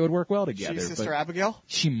think that they would work well together. She's Sister Abigail?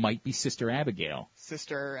 She might be Sister Abigail.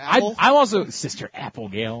 Sister Apple? I also, Sister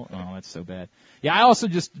Applegale. Oh, that's so bad. Yeah, I also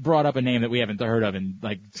just brought up a name that we haven't heard of in,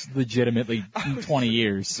 like, legitimately 20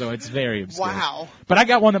 years, so it's very obscure. Wow. But I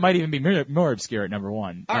got one that might even be more obscure at number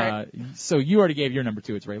one. All right. So you already gave your number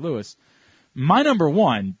 2, it's Ray Lewis. My number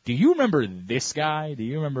 1, do you remember this guy? Do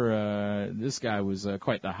you remember, this guy was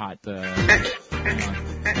quite the hot,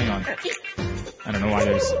 hang on. I don't know why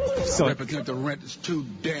there's I represent the rent is too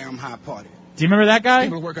damn high party. Do you remember that guy?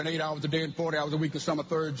 People working 8 hours a day and 40 hours a week to some a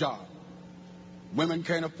third job. Women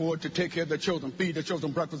can't afford to take care of their children, feed their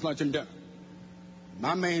children breakfast, lunch, and dinner.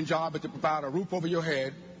 My main job is to provide a roof over your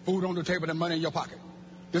head, food on the table, and money in your pocket.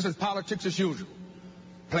 This is politics as usual.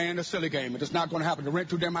 Playing a silly game. It's not going to happen. The rent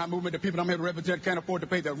too damn high movement, the people I'm here to represent can't afford to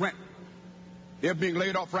pay their rent. They're being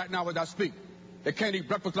laid off right now as I speak. They can't eat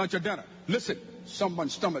breakfast, lunch, or dinner. Listen,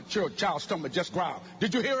 someone's stomach, child's stomach just growled.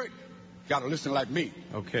 Did you hear it? Gotta listen like me.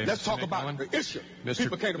 Okay. Let's talk about the issue.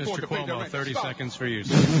 People can't afford to pay their Cuomo, rent. 30 seconds for you.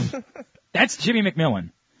 That's Jimmy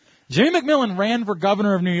McMillan. Jimmy McMillan ran for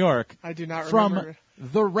governor of New York. I do not From remember.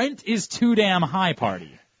 the Rent is Too Damn High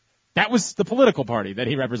party. That was the political party that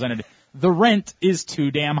he represented. The Rent is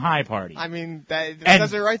Too Damn High party. I mean, that and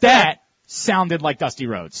says it right there. That sounded like Dusty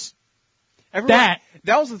Rhodes. That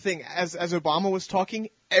was the thing. As Obama was talking,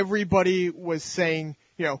 everybody was saying,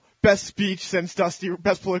 you know, best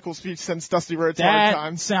political speech since Dusty Rhodes Hard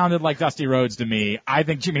Times. That sounded like Dusty Rhodes to me. I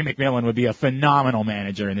think Jimmy McMillan would be a phenomenal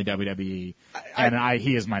manager in the WWE,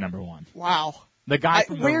 he is my number 1. Wow. The guy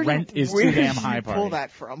from the Rent is Too Damn High party. Where did you pull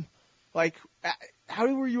that from? Like, how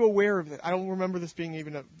were you aware of it? I don't remember this being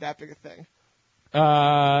even that big a thing.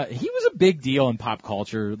 He was a big deal in pop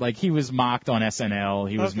culture. Like, he was mocked on SNL.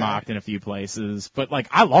 He was mocked in a few places. But, like,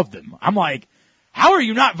 I loved him. I'm like, how are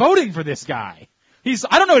you not voting for this guy? I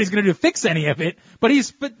don't know what he's gonna do to fix any of it, but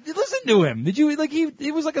listen to him. Did you,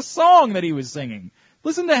 it was like a song that he was singing.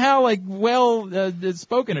 Listen to how,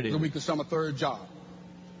 spoken it is. A week to some a third job.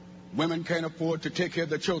 Women can't afford to take care of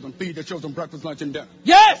their children, feed their children breakfast, lunch, and dinner.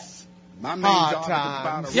 Yes! My main job is to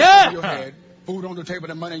provide a roof over your head, food on the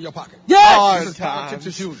table, and money in your pocket. Yes! This is politics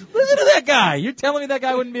as usual. Listen to that guy. You're telling me that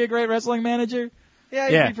guy wouldn't be a great wrestling manager? Yeah,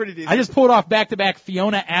 he'd be pretty decent. I just pulled off back-to-back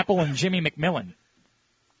Fiona Apple and Jimmy McMillan.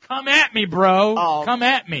 Come at me, bro. Come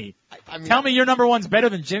at me. I mean, tell me your number 1's better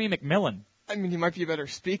than Jimmy McMillan. I mean, he might be a better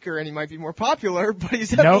speaker and he might be more popular, but he's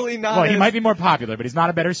definitely not. Well, he might be more popular, but he's not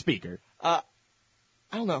a better speaker. I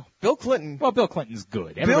don't know. Bill Clinton. Well, Bill Clinton's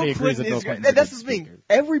good. Everybody agrees that Bill Clinton's good. That's the thing.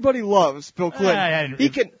 Everybody loves Bill Clinton.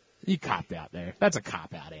 He copped out there. That's a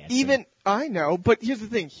cop-out answer. I know, but here's the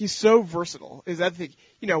thing. He's so versatile. Is that the thing?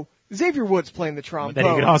 You know, Xavier Woods playing the trombone. That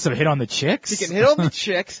he can also hit on the chicks? He can hit on the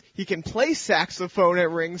chicks. He can play saxophone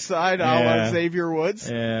at ringside, a la Xavier Woods.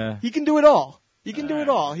 Yeah. He can do it all. He would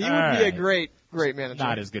be a great manager.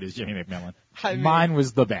 Not as good as Jimmy McMillan. Mine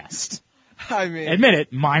was the best. Admit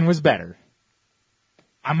it, mine was better.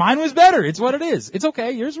 Mine was better. It's what it is. It's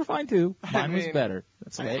okay. Yours were fine too. Mine was better.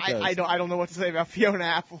 That's the way it goes. I don't know what to say about Fiona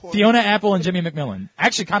Apple. Fiona Apple and Jimmy McMillan. I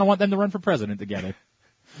actually kind of want them to run for president together.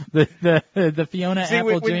 The Fiona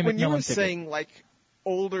Apple, Jimmy McMillan when you were ticket. saying like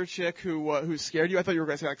older chick who scared you, I thought you were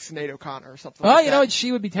going to say like Sinead O'Connor or something. Oh, like you that. know what?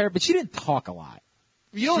 She would be terrible, but she didn't talk a lot.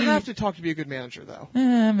 You don't have to talk to be a good manager, though.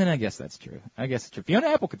 I mean, I guess that's true. Fiona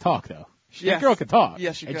Apple could talk, though. That girl could talk.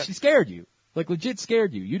 Yes, she could. And she scared you. Like, legit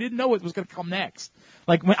scared you. You didn't know what was going to come next.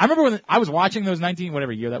 Like, I remember when I was watching those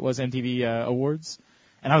whatever year that was, MTV Awards,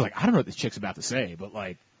 and I was like, I don't know what this chick's about to say, but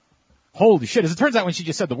like, holy shit. As it turns out, when she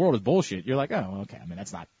just said the world is bullshit, you're like, oh, okay. I mean,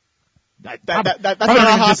 that's not, that's probably not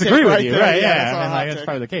a hot disagree take with right you, there. right? Yeah, Yeah, I mean, like, that's take.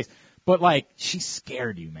 probably the case. But like, she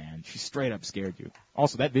scared you, man. She straight up scared you.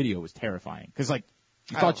 Also, that video was terrifying. Cause like,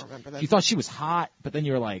 you thought she was hot, but then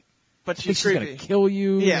you were like, but she's creepy. gonna kill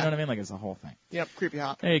you. Yeah. You know what I mean? Like, it's the whole thing. Yep, creepy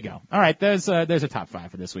hot. There you go. All right, there's a top 5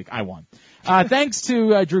 for this week. I won. Thanks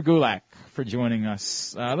to Drew Gulak for joining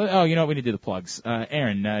us. Oh, you know what? We need to do the plugs.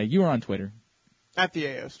 Aaron, you are on Twitter. At the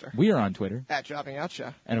A-Oster. We are on Twitter. At Jobbing Out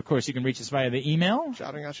Show. And of course, you can reach us via the email.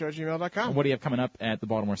 jobbingoutshow@gmail.com. What do you have coming up at the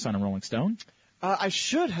Baltimore Sun and Rolling Stone? I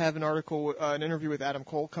should have an article, an interview with Adam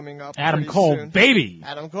Cole coming up. Adam Cole, soon. baby.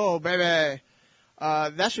 Adam Cole, baby.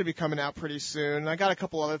 That should be coming out pretty soon. I got a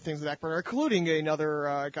couple other things that back, including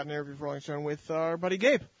another, got an interview for Rolling Stone with our buddy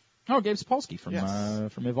Gabe. Oh, Gabe Sapolsky from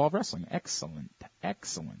Yes. from Evolve Wrestling. Excellent.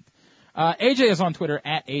 AJ is on Twitter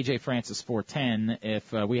at AJFrancis410.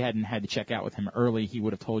 If we hadn't had to check out with him early, he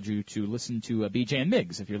would have told you to listen to BJ and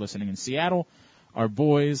Miggs. If you're listening in Seattle, our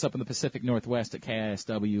boys up in the Pacific Northwest at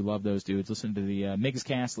KISW, love those dudes. Listen to the Miggs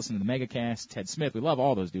cast, listen to the Mega cast, Ted Smith. We love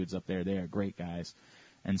all those dudes up there. They are great guys.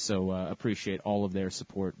 And so appreciate all of their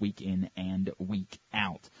support week in and week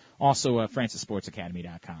out. Also,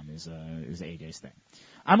 FrancisSportsAcademy.com is AJ's thing.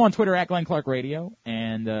 I'm on Twitter at Glenn Clark Radio,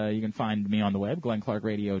 and you can find me on the web,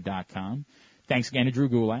 GlennClarkRadio.com. Thanks again to Drew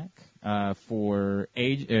Gulak for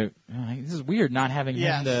AJ. This is weird not having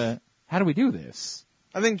him to. How do we do this?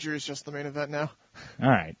 I think Drew's just the main event now. All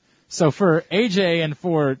right. So for AJ and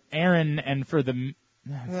for Aaron and for the.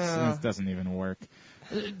 This doesn't even work.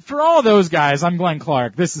 For all those guys, I'm Glenn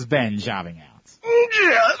Clark. This has been Jobbing Out.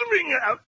 Jobbing Out.